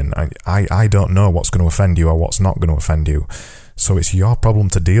something. I don't know what's going to offend you or what's not going to offend you. So it's your problem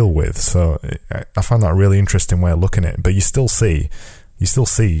to deal with. So I find that a really interesting way of looking at it. But you still see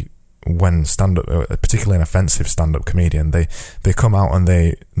when stand-up, particularly an offensive stand-up comedian, they come out and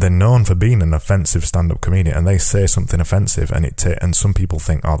they're known for being an offensive stand-up comedian and they say something offensive and some people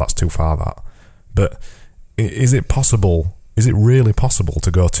think, oh, that's too far, that. But is it possible? Is it really possible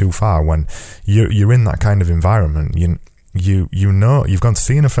to go too far when you're in that kind of environment? You know you've gone to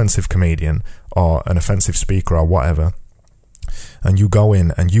see an offensive comedian or an offensive speaker or whatever, and you go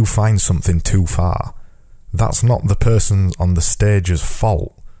in and you find something too far. That's not the person on the stage's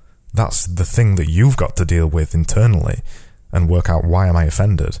fault. That's the thing that you've got to deal with internally and work out, why am I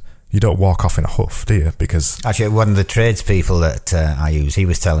offended? You don't walk off in a huff, do you? Because actually, one of the tradespeople that I use, he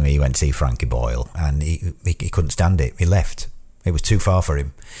was telling me he went to see Frankie Boyle and he couldn't stand it. He left. It was too far for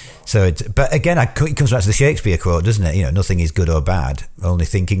him. So, but again, it comes back to the Shakespeare quote, doesn't it? Nothing is good or bad. Only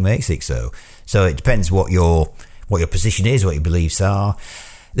thinking makes it so. So it depends what your position is, what your beliefs are.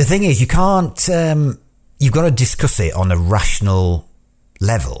 The thing is, you can't. You've got to discuss it on a rational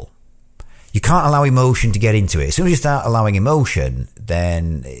level. You can't allow emotion to get into it. As soon as you start allowing emotion,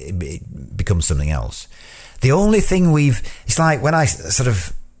 then it becomes something else. The only thing it's like when I sort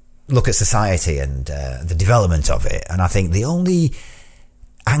of look at society and the development of it, and I think the only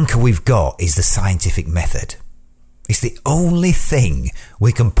anchor we've got is the scientific method. It's the only thing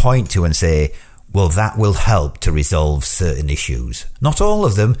we can point to and say, well, that will help to resolve certain issues. Not all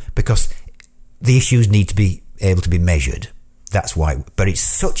of them, because the issues need to be able to be measured. That's why. But it's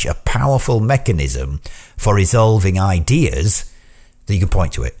such a powerful mechanism for resolving ideas that you can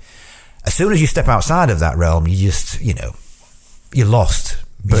point to it. As soon as you step outside of that realm, you just, you're lost.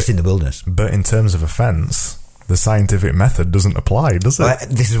 You're just in the wilderness. But in terms of offence, the scientific method doesn't apply, does it? Well,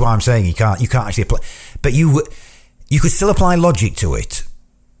 this is why I'm saying you can't actually apply. But you could still apply logic to it.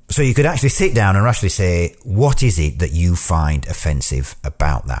 So you could actually sit down and rationally say, what is it that you find offensive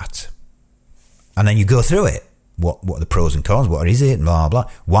about that? And then you go through it. What are the pros and cons? What is it? Blah, blah.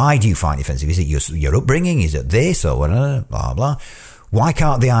 Why do you find it offensive? Is it your upbringing? Is it this or whatever? Blah, blah. Why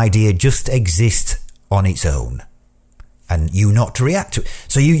can't the idea just exist on its own? And you not to react to it.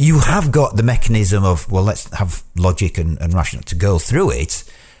 So you have got the mechanism of, well, let's have logic and rationale to go through it.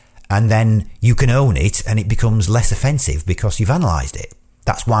 And then you can own it and it becomes less offensive because you've analysed it.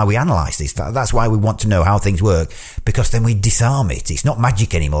 That's why we analyse this. That's why we want to know how things work, because then we disarm it. It's not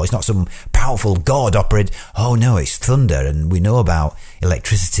magic anymore. It's not some powerful god operated. Oh no, it's thunder, and we know about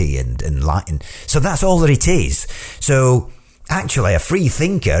electricity and light. So that's all that it is. So actually, a free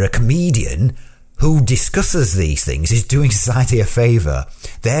thinker, a comedian who discusses these things is doing society a favour.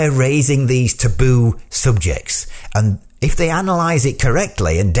 They're raising these taboo subjects, and if they analyse it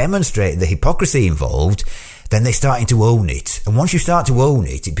correctly and demonstrate the hypocrisy involved, then they're starting to own it. And once you start to own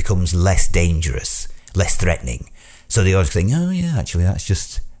it, it becomes less dangerous, less threatening. So the audience think, oh yeah, actually that's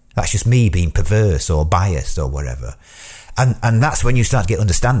just me being perverse or biased or whatever. And that's when you start to get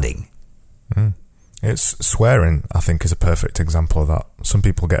understanding. Mm. It's swearing, I think, is a perfect example of that. Some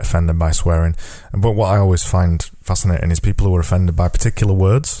people get offended by swearing. But what I always find fascinating is people who are offended by particular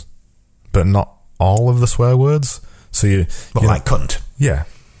words, but not all of the swear words. So like cunt. Yeah.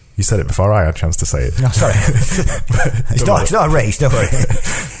 You said it before I had a chance to say it. No, sorry. It's not a race, don't worry.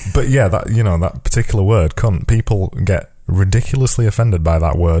 But yeah, that particular word, cunt, people get ridiculously offended by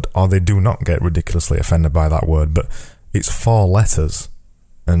that word, or they do not get ridiculously offended by that word, but it's 4 letters,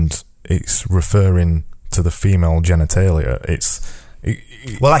 and it's referring to the female genitalia.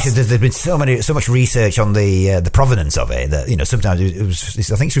 Well, actually, there's been so much research on the provenance of it that sometimes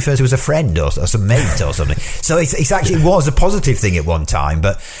I think it's referred to as a friend or some mate or something. So it actually was a positive thing at one time,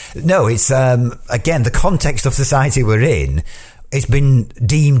 but no, it's again the context of society we're in. It's been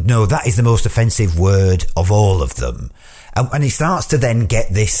deemed that is the most offensive word of all of them, and it starts to then get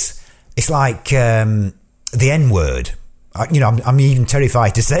this. It's like the N word. I'm even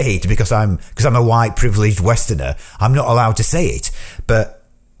terrified to say it because I'm a white privileged Westerner. I'm not allowed to say it. But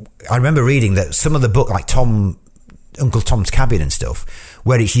I remember reading that some of the book, like Uncle Tom's Cabin and stuff,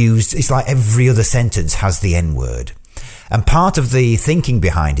 where it's used, it's like every other sentence has the N word. And part of the thinking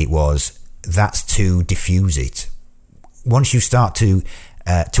behind it was that's to diffuse it. Once you start to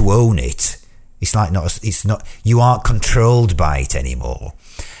own it, it's not you aren't controlled by it anymore.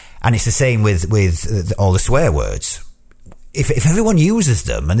 And it's the same with all the swear words. If everyone uses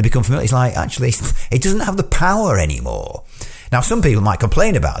them and they become familiar, it's like, actually, it doesn't have the power anymore. Now, some people might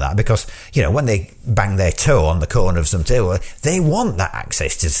complain about that because, when they bang their toe on the corner of some table, they want that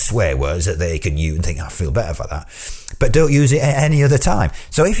access to swear words that they can use and think, I feel better for that. But don't use it at any other time.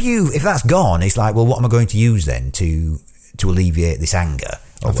 So if that's gone, it's like, well, what am I going to use then to alleviate this anger?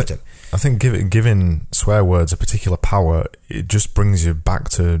 I think giving swear words a particular power, it just brings you back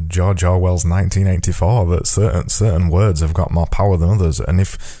to George Orwell's 1984, that certain words have got more power than others. And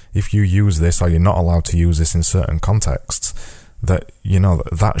if you use this, or you're not allowed to use this in certain contexts, that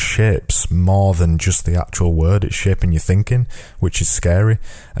that shapes more than just the actual word. It's shaping your thinking, which is scary.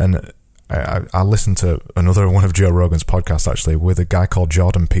 And I listened to another one of Joe Rogan's podcasts, actually, with a guy called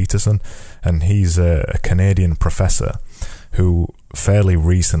Jordan Peterson, and he's a Canadian professor who fairly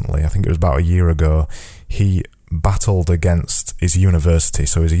recently, I think it was about a year ago, he battled against his university.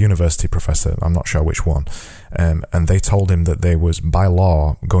 So he's a university professor, I'm not sure which one, and they told him that they was, by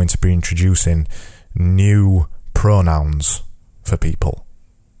law, going to be introducing new pronouns for people.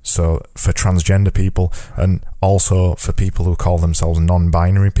 So for transgender people, and also for people who call themselves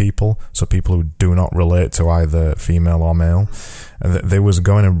non-binary people, so people who do not relate to either female or male, and they was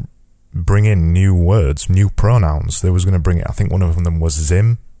going to bring in new words, new pronouns. They was going to bring it, I think one of them was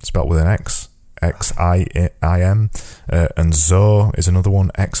Zim, spelled with an X, X-I-M, and Zo is another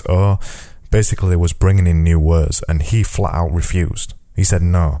one, X-O. Basically, they was bringing in new words, and he flat out refused. He said,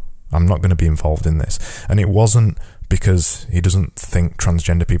 no, I'm not going to be involved in this. And it wasn't because he doesn't think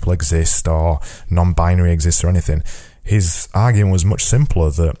transgender people exist or non-binary exists or anything. His argument was much simpler,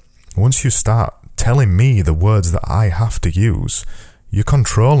 that once you start telling me the words that I have to use, you're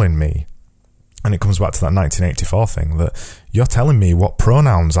controlling me. And it comes back to that 1984 thing that you're telling me what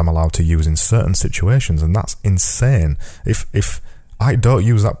pronouns I'm allowed to use in certain situations, and that's insane. If I don't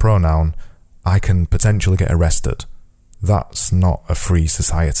use that pronoun, I can potentially get arrested. That's not a free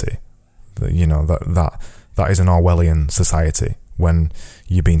society. You know, that is an Orwellian society when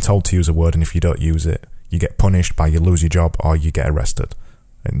you're being told to use a word, and if you don't use it, you get punished by you lose your job or you get arrested.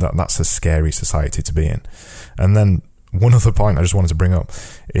 And that's a scary society to be in. And then one other point I just wanted to bring up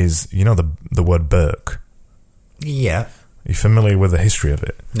is, you know, the word Burke. Yeah. Are you familiar with the history of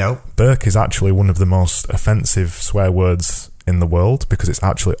it? No. Burke is actually one of the most offensive swear words in the world because it's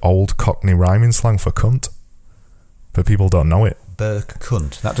actually old Cockney rhyming slang for cunt. But people don't know it. Burke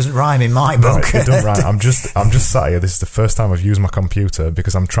cunt. That doesn't rhyme in my book. Right, it don't rhyme. I'm just sat here. This is the first time I've used my computer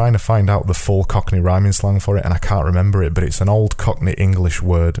because I'm trying to find out the full Cockney rhyming slang for it, and I can't remember it. But it's an old Cockney English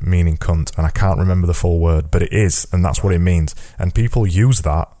word meaning cunt, and I can't remember the full word. But it is, and that's what it means. And people use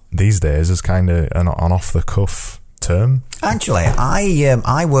that these days as kind of an off the cuff term. Actually,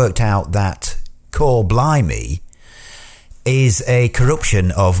 I worked out that Cor Blimey is a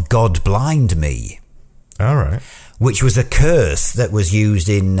corruption of God blind me. All right. Which was a curse that was used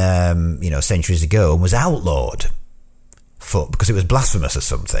in, centuries ago and was outlawed because it was blasphemous or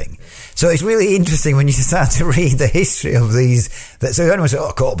something. So it's really interesting when you start to read the history of these. So anyone says,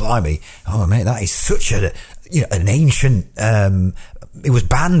 "Oh, God blimey, oh mate, that is such an ancient." It was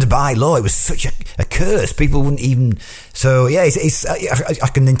banned by law. It was such a curse. People wouldn't even. So yeah, I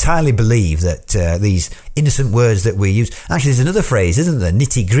can entirely believe that these innocent words that we use. Actually, there's another phrase, isn't there?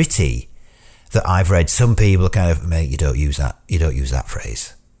 Nitty gritty. That I've read some people kind of, mate, you don't use that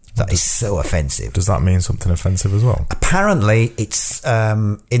phrase. That is so offensive. Does that mean something offensive as well? Apparently, it's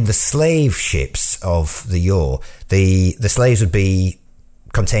in the slave ships of the yore. The slaves would be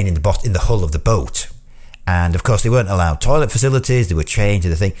contained in the hull of the boat, and of course they weren't allowed toilet facilities. They were chained to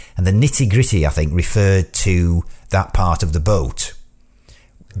the thing, and the nitty gritty, I think, referred to that part of the boat.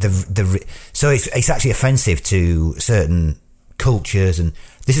 So it's actually offensive to certain cultures, and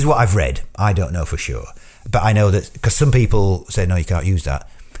this is what I've read. I don't know for sure, but I know that because some people say no, you can't use that.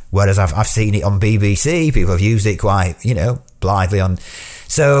 Whereas I've seen it on BBC, people have used it quite, blithely on.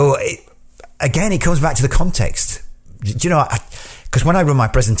 So again, it comes back to the context. Do you know? Because when I run my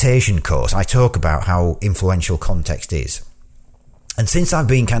presentation course, I talk about how influential context is, and since I've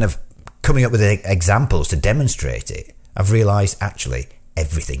been kind of coming up with examples to demonstrate it, I've realised actually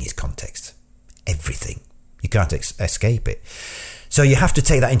everything is context. Everything. You can't escape it. So you have to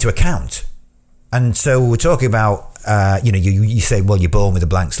take that into account. And so we're talking about, you say, well, you're born with a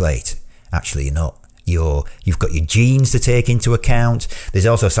blank slate. Actually, you're not. You've got your genes to take into account. There's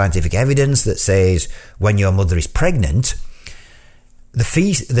also scientific evidence that says when your mother is pregnant, the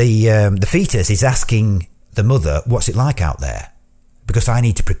fetus is asking the mother, what's it like out there? Because I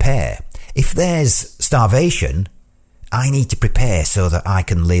need to prepare. If there's starvation, I need to prepare so that I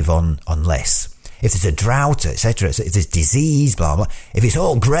can live on less. If there's a drought, etc., if there's disease, blah, blah, if it's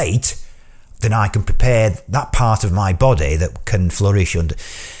all great, then I can prepare that part of my body that can flourish under.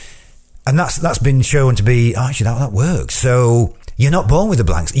 And that's been shown to be, actually, that works. So you're not born with a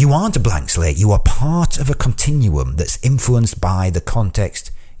blank slate. You aren't a blank slate. You are part of a continuum that's influenced by the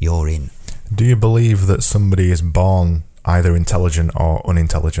context you're in. Do you believe that somebody is born either intelligent or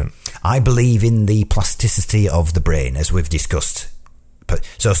unintelligent? I believe in the plasticity of the brain, as we've discussed.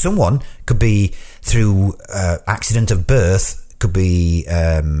 So someone could be, through accident of birth, could be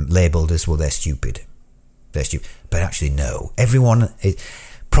labelled as, well, they're stupid. But actually, no. Everyone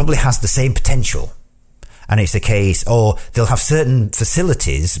probably has the same potential. And it's the case, or they'll have certain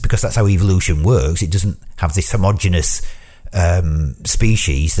facilities, because that's how evolution works. It doesn't have this homogenous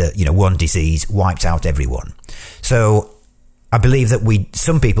species that, one disease wiped out everyone. So I believe that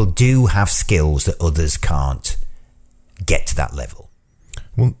some people do have skills that others can't get to that level.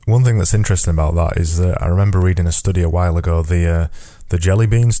 One thing that's interesting about that is that I remember reading a study a while ago, the jelly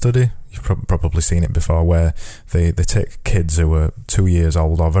bean study. You've probably seen it before, where they take kids who are 2 years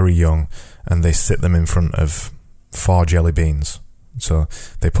old or very young, and they sit them in front of 4 jelly beans. So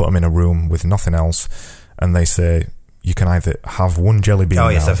they put them in a room with nothing else, and they say, you can either have one jelly bean now.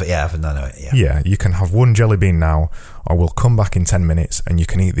 Yes, I've known it. Yeah. Yeah, you can have one jelly bean now, or we'll come back in 10 minutes and you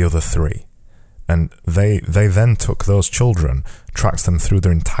can eat the other 3. And they then took those children, tracked them through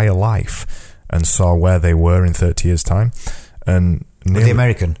their entire life, and saw where they were in 30 years' time. And with the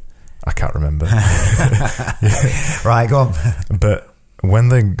American? I can't remember. Right, go on. But when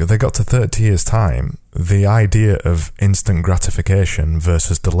they got to 30 years' time, the idea of instant gratification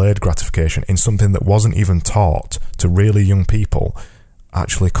versus delayed gratification in something that wasn't even taught to really young people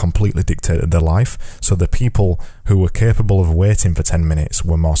actually completely dictated their life. So the people who were capable of waiting for 10 minutes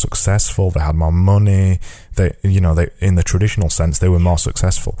were more successful, they had more money, they in the traditional sense, they were more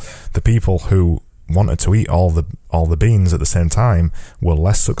successful. The people who wanted to eat all the beans at the same time were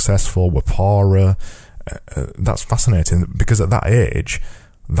less successful, were poorer. That's fascinating, because at that age,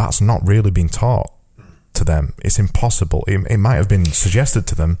 that's not really been taught to them. It's impossible. It might have been suggested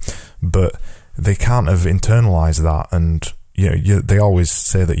to them, but they can't have internalized that. And they always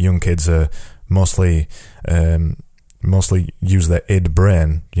say that young kids are mostly use their id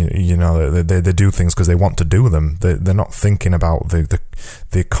brain. They do things because they want to do them. They're not thinking about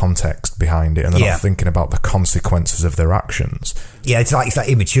the context behind it, and they're not thinking about the consequences of their actions. Yeah, it's like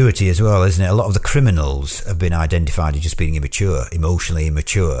immaturity as well, isn't it? A lot of the criminals have been identified as just being immature, emotionally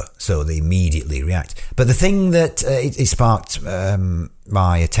immature, so they immediately react. But the thing that it sparked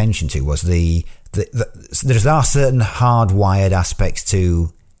my attention to was there are certain hardwired aspects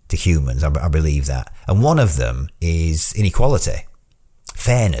to humans. I believe that, and one of them is inequality,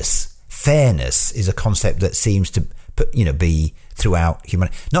 fairness. Fairness is a concept that seems to be throughout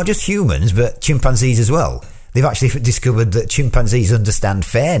humanity. Not just humans, but chimpanzees as well. They've actually discovered that chimpanzees understand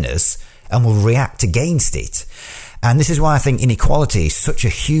fairness and will react against it. And this is why I think inequality is such a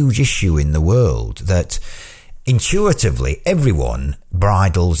huge issue in the world, that intuitively everyone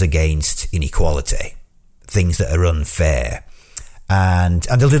bridles against inequality, things that are unfair. And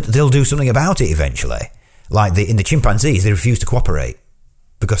they'll do something about it eventually. Like in the chimpanzees, they refuse to cooperate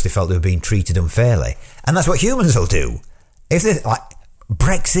because they felt they were being treated unfairly. And that's what humans will do. If they like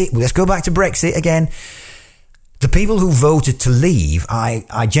Brexit, let's go back to Brexit again. The people who voted to leave,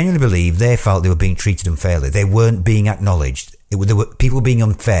 I genuinely believe they felt they were being treated unfairly. They weren't being acknowledged. There were people being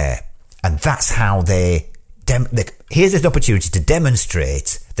unfair. And that's how here's an opportunity to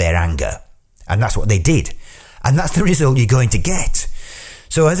demonstrate their anger. And that's what they did. And that's the result you're going to get.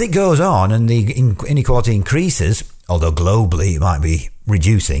 So as it goes on and the inequality increases, although globally it might be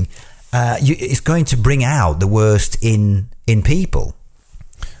reducing, it's going to bring out the worst in people.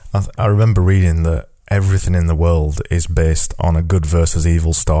 I remember reading that everything in the world is based on a good versus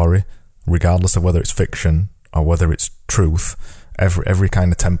evil story, regardless of whether it's fiction or whether it's truth. Every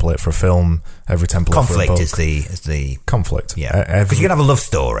kind of template for a film, every template conflict for a book. is the conflict. Yeah, because you can have a love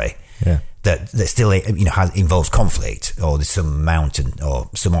story. Yeah. That still involves conflict, or there's some mountain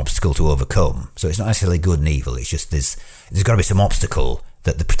or some obstacle to overcome. So it's not necessarily good and evil. It's just there's got to be some obstacle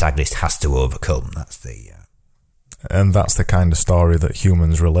that the protagonist has to overcome. And that's the kind of story that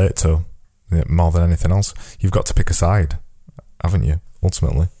humans relate to more than anything else. You've got to pick a side, haven't you?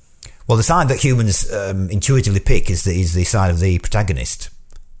 Ultimately. Well, the side that humans intuitively pick is the side of the protagonist.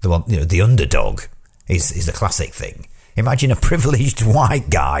 The one, the underdog is the classic thing. Imagine a privileged white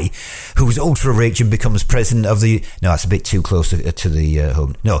guy who's ultra rich and becomes president of the... No, that's a bit too close to the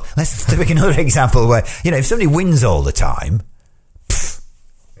home. No, let's take another example where, if somebody wins all the time,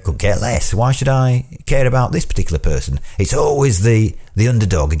 could care less. Why should I care about this particular person? It's always the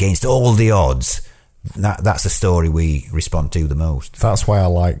underdog against all the odds. That's the story we respond to the most. That's why I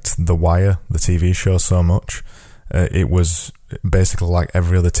liked The Wire, the TV show, so much. It was basically like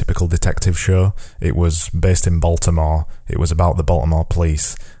every other typical detective show. It was based in Baltimore. It was about the Baltimore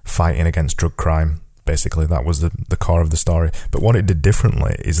police fighting against drug crime. Basically, that was the core of the story. But what it did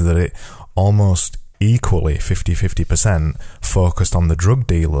differently is that it almost equally, 50% focused on the drug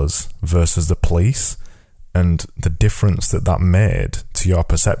dealers versus the police. And the difference that made to your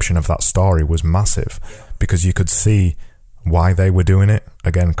perception of that story was massive, because you could see why they were doing it.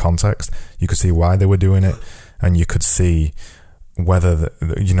 Again, context. You could see why they were doing it, and you could see whether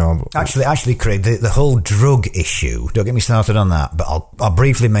Actually, Craig, the whole drug issue. Don't get me started on that, but I'll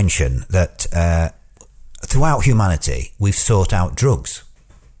briefly mention that throughout humanity we've sought out drugs.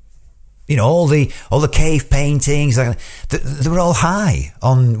 All the cave paintings, they were all high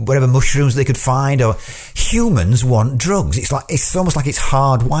on whatever mushrooms they could find. Or humans want drugs. It's almost like it's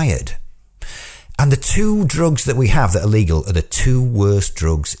hardwired. And the two drugs that we have that are legal are the two worst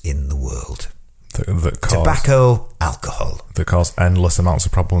drugs in the world: tobacco, alcohol. That cause endless amounts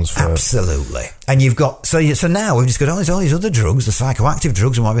of problems for... Absolutely. And you've got... So now we've just got all these other drugs, the psychoactive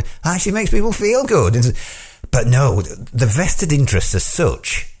drugs and whatever, actually makes people feel good. But no, the vested interests are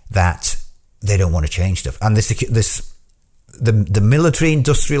such that they don't want to change stuff. And the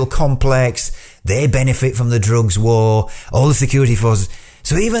military-industrial complex, they benefit from the drugs war, all the security forces.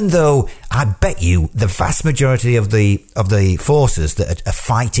 So even though I bet you the vast majority of the forces that are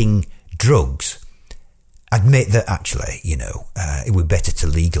fighting drugs admit that actually, it would be better to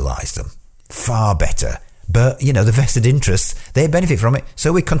legalise them. Far better. But, the vested interests, they benefit from it.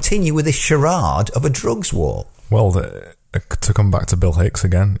 So we continue with this charade of a drugs war. Well, to come back to Bill Hicks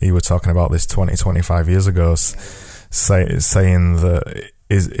again, he was talking about this 25 years ago, saying that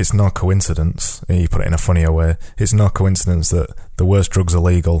it's no coincidence, he put it in a funnier way, it's no coincidence that the worst drugs are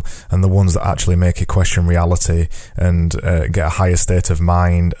legal and the ones that actually make you question reality and get a higher state of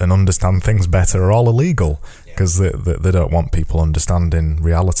mind and understand things better are all illegal, because they don't want people understanding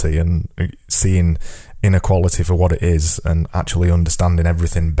reality and seeing inequality for what it is and actually understanding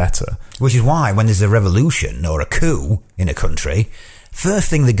everything better. Which is why when there's a revolution or a coup in a country, first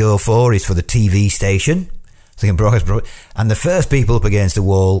thing they go for is for the TV station, so they can broadcast, and the first people up against the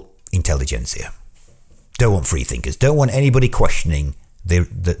wall, intelligentsia. Don't want free thinkers, don't want anybody questioning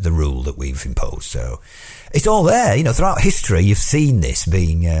the rule that we've imposed. So it's all there, throughout history you've seen this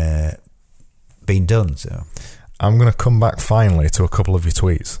being done. So I'm going to come back finally to a couple of your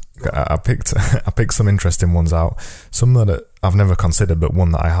tweets. I picked some interesting ones out, some that I've never considered, but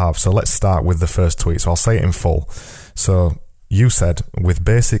one that I have. So let's start with the first tweet. So I'll say it in full. So you said, with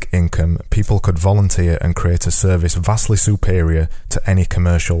basic income, people could volunteer and create a service vastly superior to any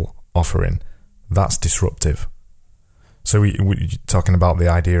commercial offering. That's disruptive. So we're talking about the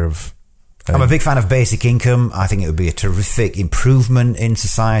idea of... I'm a big fan of basic income. I think it would be a terrific improvement in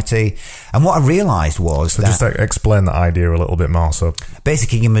society. And what I realised was so just explain that idea a little bit more. So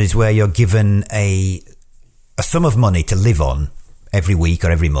basic income is where you're given a sum of money to live on every week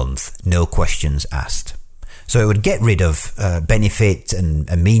or every month, no questions asked. So it would get rid of benefit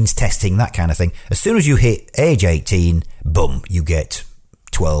and means testing, that kind of thing. As soon as you hit age 18, boom, you get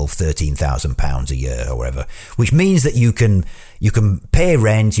 £13,000 a year or whatever, which means that you can pay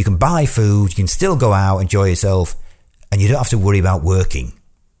rent, you can buy food, you can still go out, enjoy yourself, and you don't have to worry about working.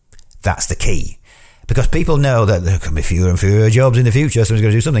 That's the key. Because people know that there can be fewer and fewer jobs in the future, someone's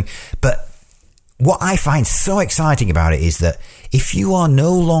going to do something. But what I find so exciting about it is that if you are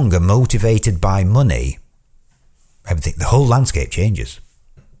no longer motivated by money, everything, the whole landscape changes.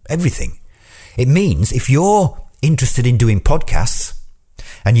 Everything. It means if you're interested in doing podcasts,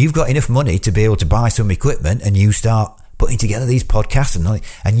 and you've got enough money to be able to buy some equipment and you start putting together these podcasts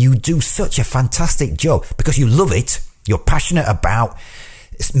and you do such a fantastic job because you love it, you're passionate about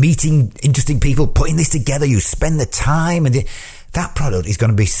meeting interesting people, putting this together, you spend the time, and that product is going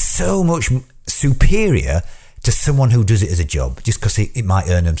to be so much superior to someone who does it as a job just because it might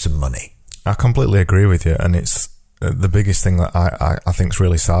earn them some money. I completely agree with you, and it's the biggest thing that I think is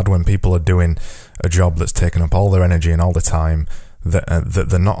really sad when people are doing a job that's taken up all their energy and all the time that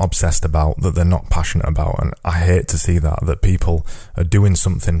they're not obsessed about, that they're not passionate about. And I hate to see that people are doing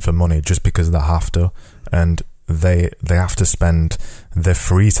something for money just because they have to, and they have to spend their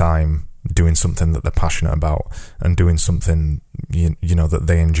free time doing something that they're passionate about and doing something that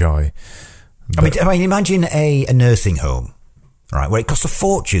they enjoy. But, I mean, imagine a nursing home, right, where it costs a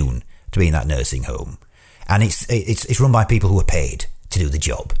fortune to be in that nursing home, and it's run by people who are paid to do the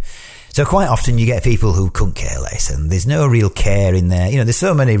job. So quite often you get people who couldn't care less, and there's no real care in there. There's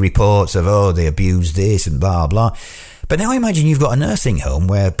so many reports of, they abused this and blah, blah. But now imagine you've got a nursing home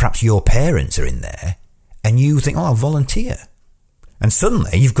where perhaps your parents are in there, and you think, I'll volunteer. And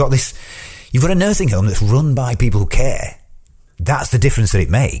suddenly you've got a nursing home that's run by people who care. That's the difference that it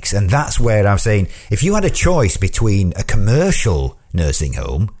makes. And that's where I'm saying, if you had a choice between a commercial nursing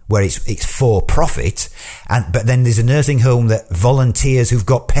home where it's for profit, but then there's a nursing home that volunteers who've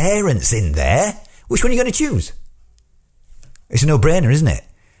got parents in there, which one are you going to choose? It's a no-brainer, isn't it?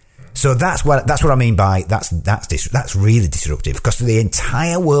 So that's what I mean by that's really disruptive, because the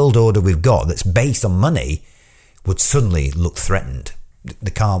entire world order we've got that's based on money would suddenly look threatened.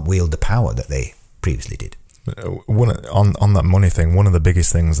 They can't wield the power that they previously did. On that money thing, one of the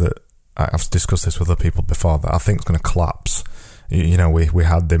biggest things that I've discussed this with other people before that I think is going to collapse. We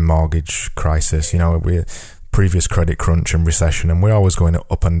had the mortgage crisis, we previous credit crunch and recession, and we're always going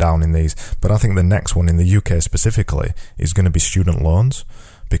up and down in these. But I think the next one in the UK specifically is going to be student loans,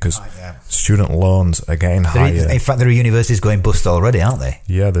 because student loans are getting higher. In fact, there are universities going bust already, aren't they?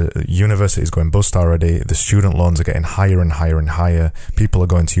 Yeah, the university is going bust already. The student loans are getting higher and higher and higher. People are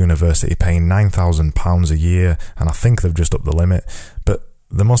going to university paying £9,000 a year, and I think they've just upped the limit. But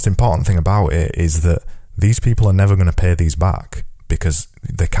the most important thing about it is that these people are never going to pay these back because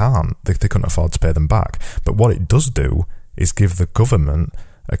they can't. They couldn't afford to pay them back. But what it does do is give the government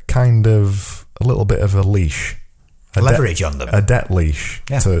a little bit of a leash. Leverage on them. A debt leash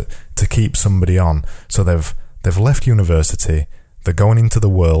to keep somebody on. So they've left university, they're going into the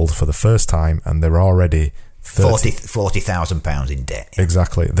world for the first time, and they're already £40,000 in debt.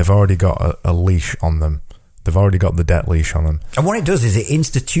 Exactly. They've already got a leash on them. They've already got the debt leash on them. And what it does is it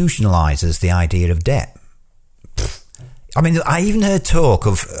institutionalises the idea of debt. I mean, I even heard talk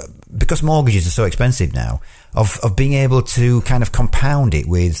of, because mortgages are so expensive now, of being able to kind of compound it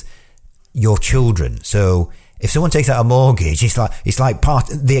with your children. So if someone takes out a mortgage, it's like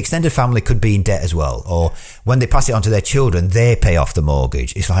the extended family could be in debt as well. Or when they pass it on to their children, they pay off the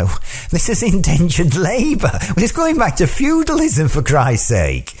mortgage. It's like, this is indentured labour. It's going back to feudalism, for Christ's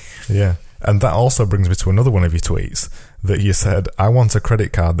sake. Yeah. And that also brings me to another one of your tweets that you said, I want a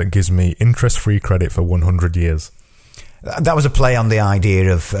credit card that gives me interest-free credit for 100 years. That was a play on the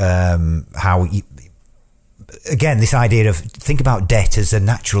idea of how... Again, this idea of think about debt as a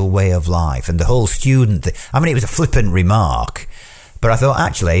natural way of life and the whole student thing. I mean, it was a flippant remark, but I thought,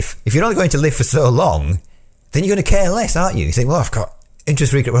 actually, if you're only going to live for so long, then you're going to care less, aren't you? You think, well, I've got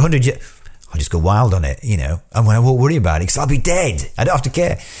interest-free credit for 100 years. I'll just go wild on it, and I won't worry about it because I'll be dead. I don't have to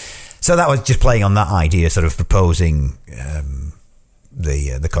care. So that was just playing on that idea, sort of proposing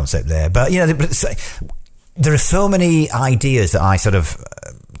the concept there. But, there are so many ideas that I sort of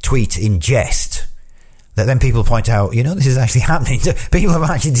tweet in jest that then people point out, this is actually happening. People have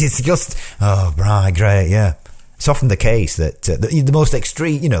actually discussed, oh, right, great, yeah. It's often the case that the most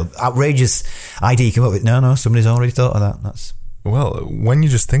extreme, outrageous idea you come up with, no, somebody's already thought of that. That's... Well, when you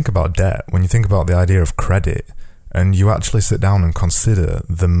just think about debt, when you think about the idea of credit, and you actually sit down and consider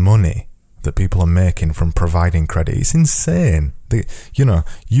the money that people are making from providing credit, it's insane.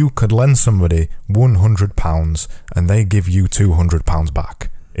 You could lend somebody £100 and they give you £200 back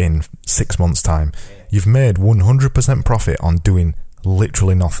in 6 months' time. You've made 100% profit on doing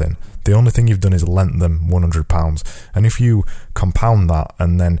literally nothing. The only thing you've done is lent them £100. And if you compound that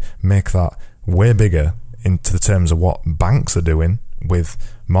and then make that way bigger into the terms of what banks are doing with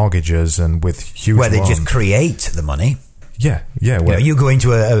mortgages and with huge where they loans, just create the money. Yeah. You go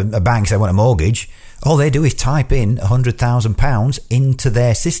into a bank, say, I want a mortgage. All they do is type in £100,000 into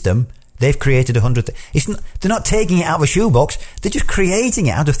their system. They've created 100. They're not taking it out of a shoebox. They're just creating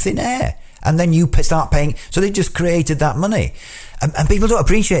it out of thin air. And then you start paying. So they just created that money. And people don't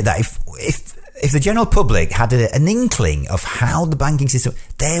appreciate that. If the general public had an inkling of how the banking system,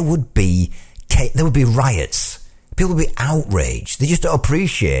 there would be riots. People would be outraged. They just don't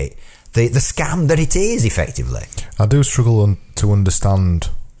appreciate the scam that it is, effectively. I do struggle to understand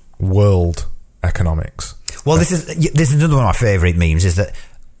world economics. Well, this is another one of my favourite memes, is that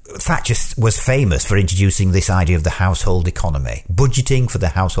Thatcher was famous for introducing this idea of the household economy, budgeting for the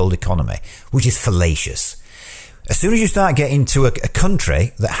household economy, which is fallacious. As soon as you start getting to a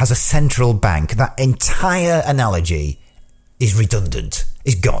country that has a central bank, that entire analogy is redundant,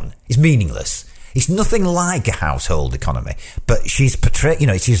 is gone, is meaningless. It's nothing like a household economy. But she's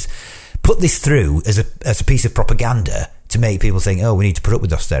she's put this through as a piece of propaganda to make people think, oh, we need to put up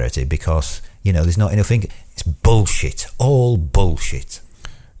with austerity because, there's not enough income. It's bullshit. All bullshit.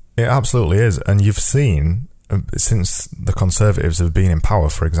 It absolutely is. And you've seen, since the Conservatives have been in power,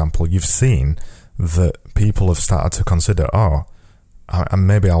 for example, you've seen that people have started to consider,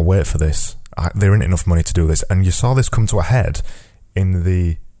 maybe I'll wait for this. There isn't enough money to do this. And you saw this come to a head in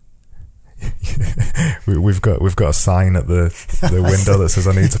the... we've got a sign at the window that says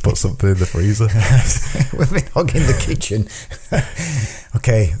I need to put something in the freezer. We've been hogging the kitchen.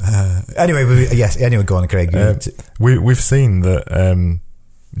 Okay. Anyway, go on, Craig. We've seen that.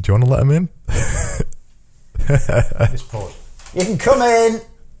 Do you want to let him in? Just pause. You can come in.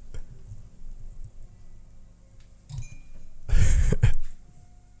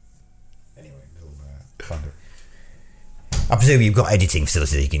 Anyway, we'll find it. I presume you've got editing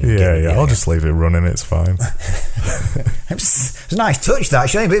facilities. You can. Yeah. I'll just leave it running. It's fine. It's a nice touch, that.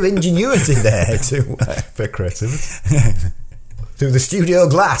 Showing a bit of ingenuity there too. Bit of creativity through the studio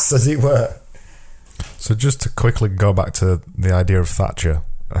glass, as it were. So just to quickly go back to the idea of Thatcher,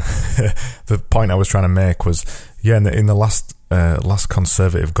 the point I was trying to make was, in the last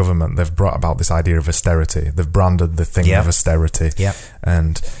Conservative government, they've brought about this idea of austerity. They've branded the thing of austerity,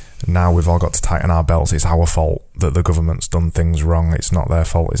 and now we've all got to tighten our belts. It's our fault that the government's done things wrong. It's not their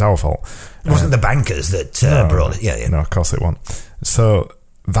fault. It's our fault. It wasn't the bankers that brought it. Yeah. No, of course it wasn't. So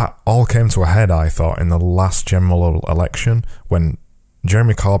that all came to a head, I thought, in the last general election when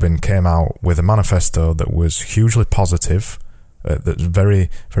Jeremy Corbyn came out with a manifesto that was hugely positive, that's very,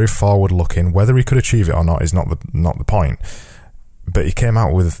 very forward-looking. Whether he could achieve it or not is not the point. But he came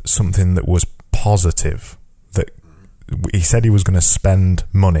out with something that was positive. That he said he was going to spend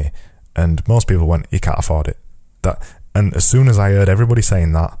money, and most people went, "He can't afford it." And as soon as I heard everybody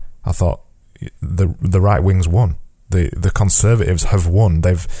saying that, I thought the right wing's won. The Conservatives have won.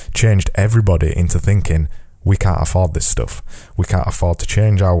 They've changed everybody into thinking, we can't afford this stuff. We can't afford to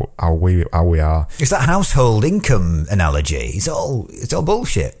change how we are. It's that household income analogy. It's all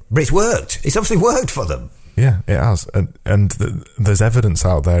bullshit. But it's worked. It's obviously worked for them. Yeah, it has. And there's evidence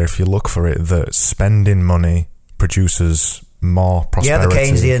out there, if you look for it, that spending money produces more prosperity. Yeah,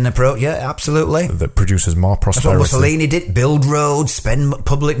 the Keynesian approach. Yeah, absolutely. That produces more prosperity. That's what Mussolini did. Build roads, spend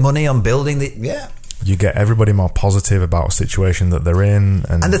public money on building the... Yeah. You get everybody more positive about a situation that they're in.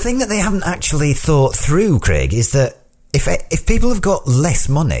 And the thing that they haven't actually thought through, Craig, is that if people have got less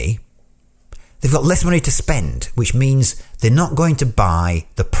money, they've got less money to spend, which means they're not going to buy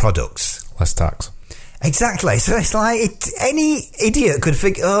the products. Less tax. Exactly. So it's like any idiot could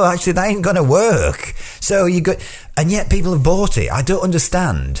think, oh, actually, that ain't going to work. So you got... And yet people have bought it. I don't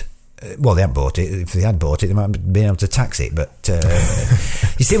understand. Well, they haven't bought it. If they had bought it, they might have been able to tax it. But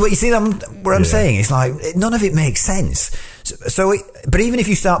you see what I'm saying? It's like none of it makes sense. But even if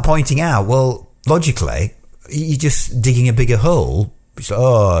you start pointing out, well, logically, you're just digging a bigger hole. It's like,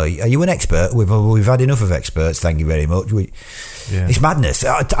 oh, are you an expert? We've had enough of experts. Thank you very much. It's madness.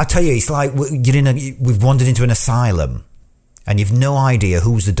 I tell you, it's like we've wandered into an asylum, and you've no idea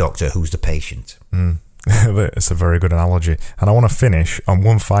who's the doctor, who's the patient. Mm. It's a very good analogy. And I want to finish on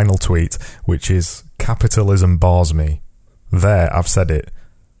one final tweet, which is capitalism bores me. There, I've said it.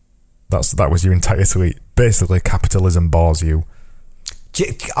 That was your entire tweet. Basically, capitalism bores you.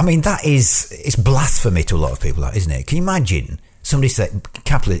 I mean, it's blasphemy to a lot of people, isn't it? Can you imagine somebody said,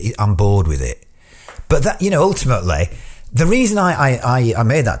 capitalism, I'm bored with it. But that, ultimately, the reason I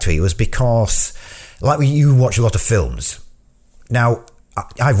made that tweet was because, like, you watch a lot of films. Now,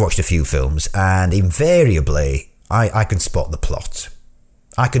 I've watched a few films, and invariably I can spot the plot.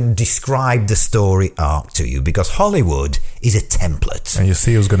 I can describe the story arc to you because Hollywood is a template, and you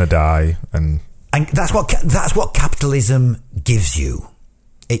see who's going to die, and that's what capitalism gives you.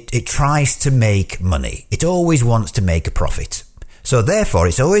 It tries to make money. It always wants to make a profit. So therefore,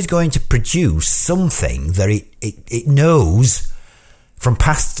 it's always going to produce something that it knows from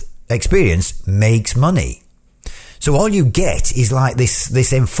past experience makes money. So all you get is like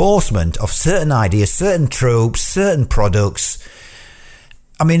this enforcement of certain ideas, certain tropes, certain products.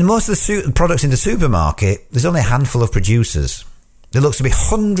 I mean, most of the products in the supermarket, there's only a handful of producers. There looks to be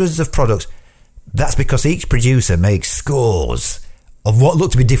hundreds of products. That's because each producer makes scores of what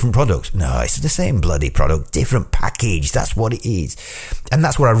look to be different products. No, it's the same bloody product, different package. That's what it is. And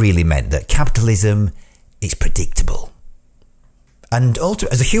that's what I really meant, that capitalism is predictable. And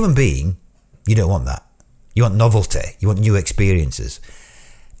as a human being, you don't want that. You want novelty. You want new experiences.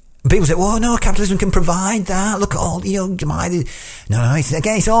 And people say, well, no, capitalism can provide that. Look at all, No,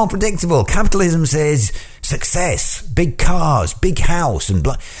 it's all predictable. Capitalism says success, big cars, big house, and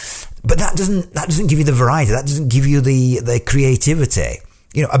blah. But that doesn't give you the variety. That doesn't give you the creativity.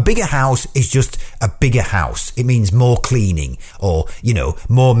 A bigger house is just a bigger house. It means more cleaning or,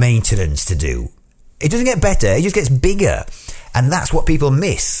 more maintenance to do. It doesn't get better. It just gets bigger. And that's what people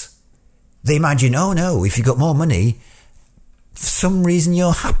miss. They imagine, oh no, if you've got more money, for some reason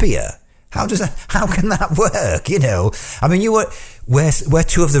you're happier. How can that work? I mean, we're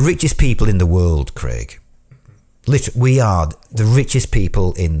two of the richest people in the world, Craig. Literally, we are the richest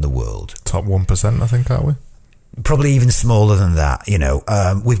people in the world. Top 1%, I think, aren't we? Probably even smaller than that.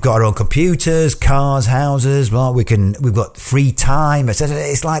 We've got our own computers, cars, houses. Well, we've got free time, etc.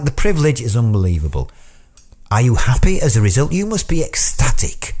 It's like the privilege is unbelievable. Are you happy as a result? You must be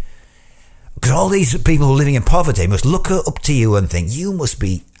ecstatic. Because all these people who are living in poverty must look up to you and think, you must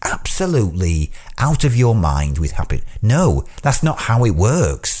be absolutely out of your mind with happiness. No, that's not how it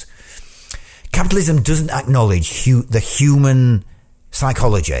works. Capitalism doesn't acknowledge the human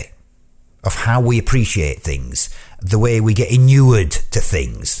psychology of how we appreciate things, the way we get inured to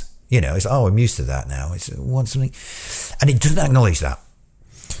things. It's, I'm used to that now. It's want something. And it doesn't acknowledge that.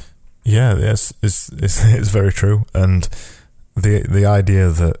 Yeah, yes, it's very true. And the idea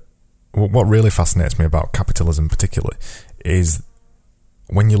that what really fascinates me about capitalism particularly is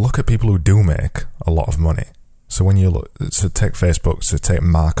when you look at people who do make a lot of money. So when you look, so take Facebook, so take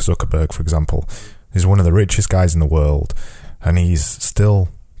Mark Zuckerberg, for example. He's one of the richest guys in the world, and he's still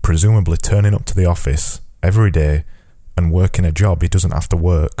presumably turning up to the office every day and working a job he doesn't have to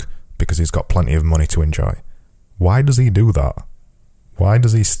work because he's got plenty of money to enjoy. Why does he do that? Why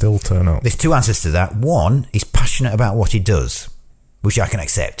does he still turn up? There's two answers to that. One, he's passionate about what he does, which I can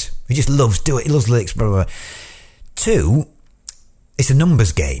accept. He just loves doing it. He loves lyrics, blah, blah, blah. Two, it's a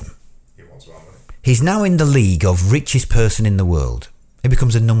numbers game. He wants more money. He's now in the league of richest person in the world. It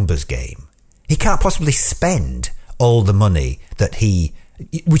becomes a numbers game. He can't possibly spend all the money that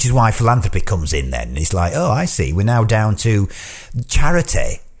which is why philanthropy comes in then. It's like, oh, I see. We're now down to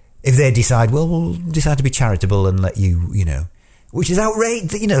charity. If they decide, well, we'll decide to be charitable and let you, which is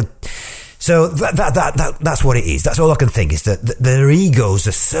outrageous, So that's what it is. That's all I can think is that their egos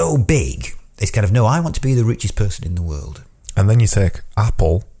are so big. It's kind of, no, I want to be the richest person in the world. And then you take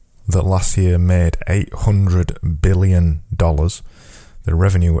Apple, that last year made $800 billion. The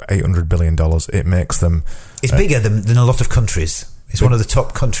revenue, $800 billion. It makes them... It's bigger than a lot of countries. It's one of the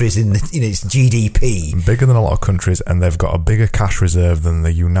top countries in its GDP. Bigger than a lot of countries, and they've got a bigger cash reserve than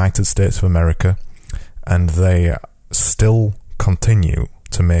the United States of America, and they still continue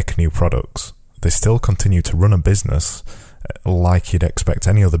to make new products. They still continue to run a business like you'd expect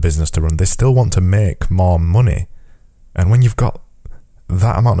any other business to run. They still want to make more money. And when you've got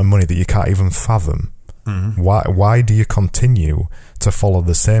that amount of money that you can't even fathom, why do you continue to follow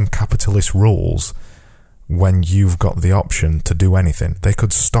the same capitalist rules when you've got the option to do anything? They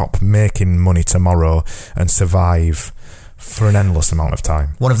could stop making money tomorrow and survive for an endless amount of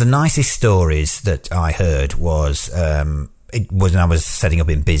time. One of the nicest stories that I heard was it was when I was setting up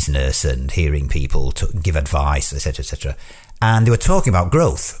in business and hearing people give advice, etc., etc., and they were talking about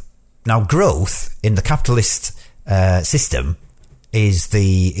growth. Now, growth in the capitalist system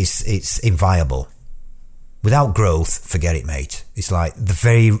it's inviable. Without growth, forget it, mate. It's like the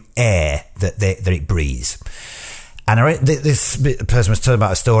very air that it breathes. And this person was telling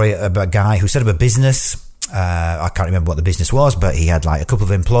about a story about a guy who set up a business. I can't remember what the business was, but he had like a couple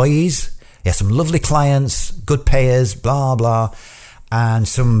of employees. He had some lovely clients, good payers, blah, blah. And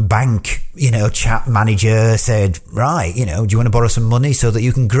some bank, chap manager said, right, do you want to borrow some money so that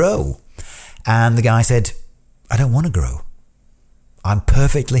you can grow? And the guy said, I don't want to grow. I'm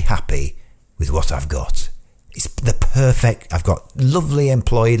perfectly happy with what I've got. It's the perfect, I've got lovely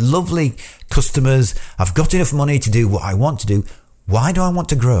employees, lovely customers. I've got enough money to do what I want to do. Why do I want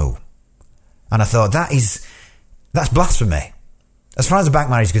to grow? And I thought that's blasphemy. As far as the bank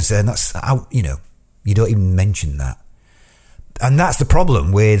manager is concerned, that's out, you don't even mention that. And that's the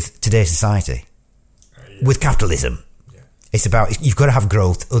problem with today's society, with capitalism. Yeah. It's about, you've got to have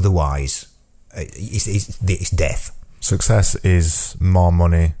growth, otherwise it's death. Success is more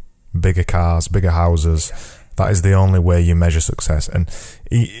money, bigger cars, bigger houses. That is the only way you measure success. And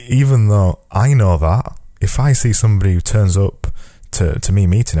even though I know that, if I see somebody who turns up to me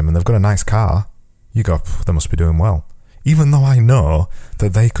meeting them and they've got a nice car, you go, they must be doing well. Even though I know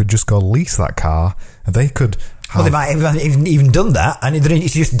that they could just go lease that car, and they could have... Well, they might have even done that, and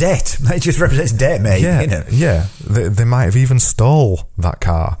it's just debt. It just represents debt, mate. Yeah, yeah. They might have even stole that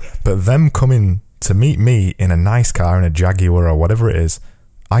car. But them coming to meet me in a nice car, in a Jaguar or whatever it is,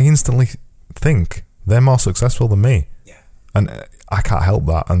 I instantly think they're more successful than me. Yeah. And I can't help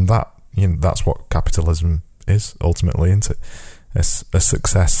that. And that's what capitalism is, ultimately, isn't it? It's a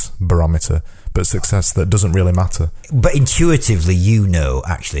success barometer, but success that doesn't really matter. But intuitively,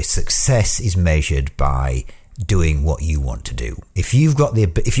 actually, success is measured by doing what you want to do. If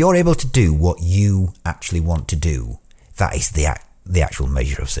you're able to do what you actually want to do, that is the actual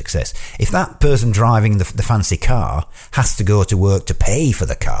measure of success. If that person driving the fancy car has to go to work to pay for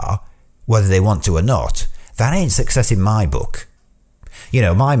the car, whether they want to or not, that ain't success in my book.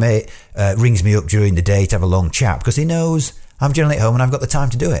 My mate rings me up during the day to have a long chat because he knows I'm generally at home and I've got the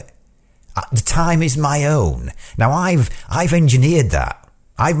time to do it. The time is my own. Now, I've engineered that.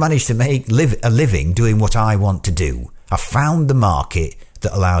 I've managed to make a living doing what I want to do. I've found the market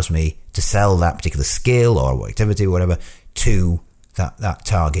that allows me to sell that particular skill or activity or whatever to that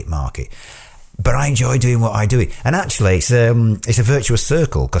target market. But I enjoy doing what I do. And actually, it's a virtuous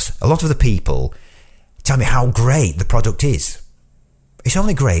circle because a lot of the people tell me how great the product is. It's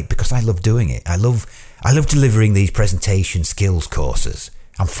only great because I love doing it. I love delivering these presentation skills courses.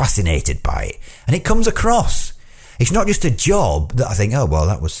 I'm fascinated by it. And it comes across. It's not just a job that I think, oh, well,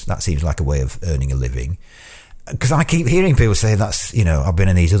 that seems like a way of earning a living. Because I keep hearing people say I've been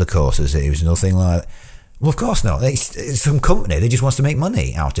in these other courses. It was nothing like, well, of course not. It's some company that just wants to make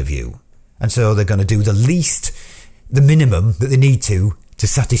money out of you. And so they're going to do the minimum that they need to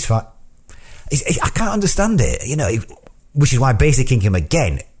satisfy. I can't understand it, which is why basic income,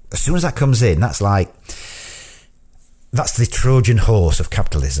 again, as soon as that comes in, that's the Trojan horse of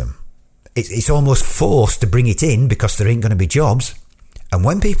capitalism. It's almost forced to bring it in because there ain't going to be jobs. And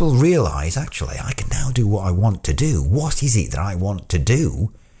when people realise, actually, I can now do what I want to do. What is it that I want to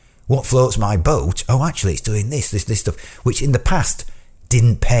do? What floats my boat? Oh, actually, it's doing this stuff, which in the past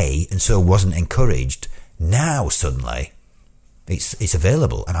didn't pay and so wasn't encouraged. Now, suddenly, it's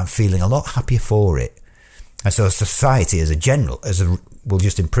available and I'm feeling a lot happier for it. And so society will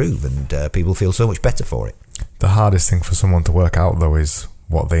just improve and people feel so much better for it. The hardest thing for someone to work out, though, is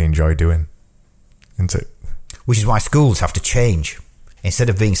what they enjoy doing, isn't it? Which is why schools have to change. Instead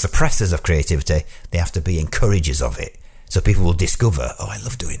of being suppressors of creativity, they have to be encouragers of it. So people will discover, oh, I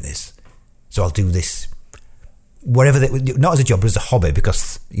love doing this, so I'll do this. whatever not as a job but as a hobby,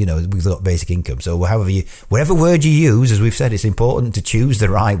 because we've got basic income. So whatever word you use, as we've said, it's important to choose the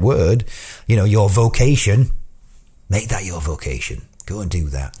right word. Your vocation, make that your vocation. Go and do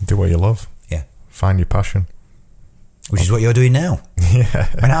that. Do what you love. Yeah. Find your passion. Which is what you're doing now. Yeah.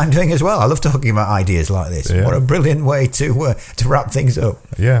 And I'm doing as well. I love talking about ideas like this. Yeah. What a brilliant way to wrap things up.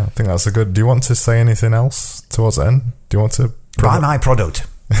 Yeah, I think that's a good... Do you want to say anything else towards the end? Do you want to... Buy my product.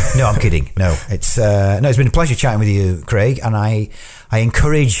 No, I'm kidding. No, it's been a pleasure chatting with you, Craig, and I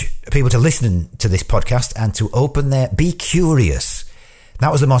encourage people to listen to this podcast and to be curious.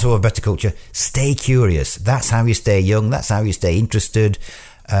 That was the motto of Better Culture. Stay curious. That's how you stay young. That's how you stay interested.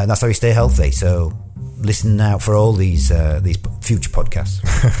 That's how you stay healthy. So listen out for all these future podcasts.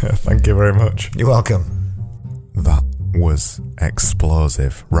 Thank you very much. You're welcome. That was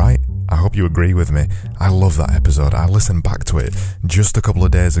explosive, right? I hope you agree with me. I love that episode. I listened back to it just a couple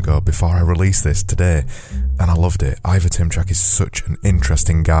of days ago before I released this today, and I loved it. Ivor Tymczak is such an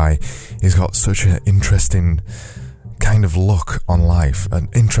interesting guy. He's got such an interesting kind of look on life, an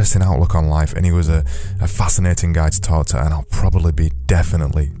interesting outlook on life, and he was a fascinating guy to talk to, and I'll probably be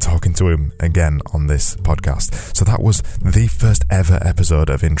definitely talking to him again on this podcast. So that was the first ever episode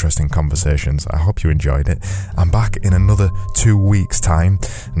of Interesting Conversations. I hope you enjoyed it. I'm back in another 2 weeks' time.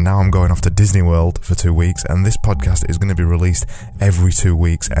 Now I'm going off to Disney World for 2 weeks, and this podcast is going to be released every 2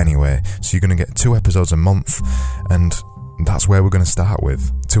 weeks anyway. So you're going to get 2 episodes a month, and that's where we're going to start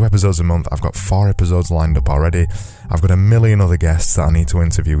with. 2 episodes a month. I've got 4 episodes lined up already. I've got a million other guests that I need to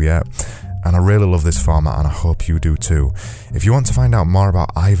interview yet. And I really love this format, and I hope you do too. If you want to find out more about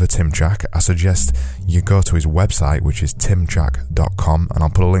Ivor Tymczak, I suggest you go to his website, which is tymczak.com, and I'll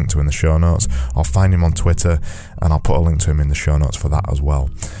put a link to it in the show notes. I'll find him on Twitter, and I'll put a link to him in the show notes for that as well.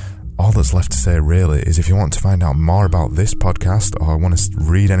 All that's left to say really is if you want to find out more about this podcast or want to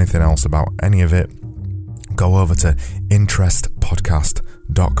read anything else about any of it, go over to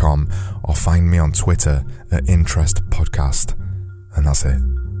interestpodcast.com or find me on Twitter at interestpodcast. And that's it.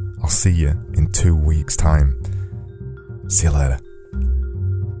 I'll see you in 2 weeks' time. See you later.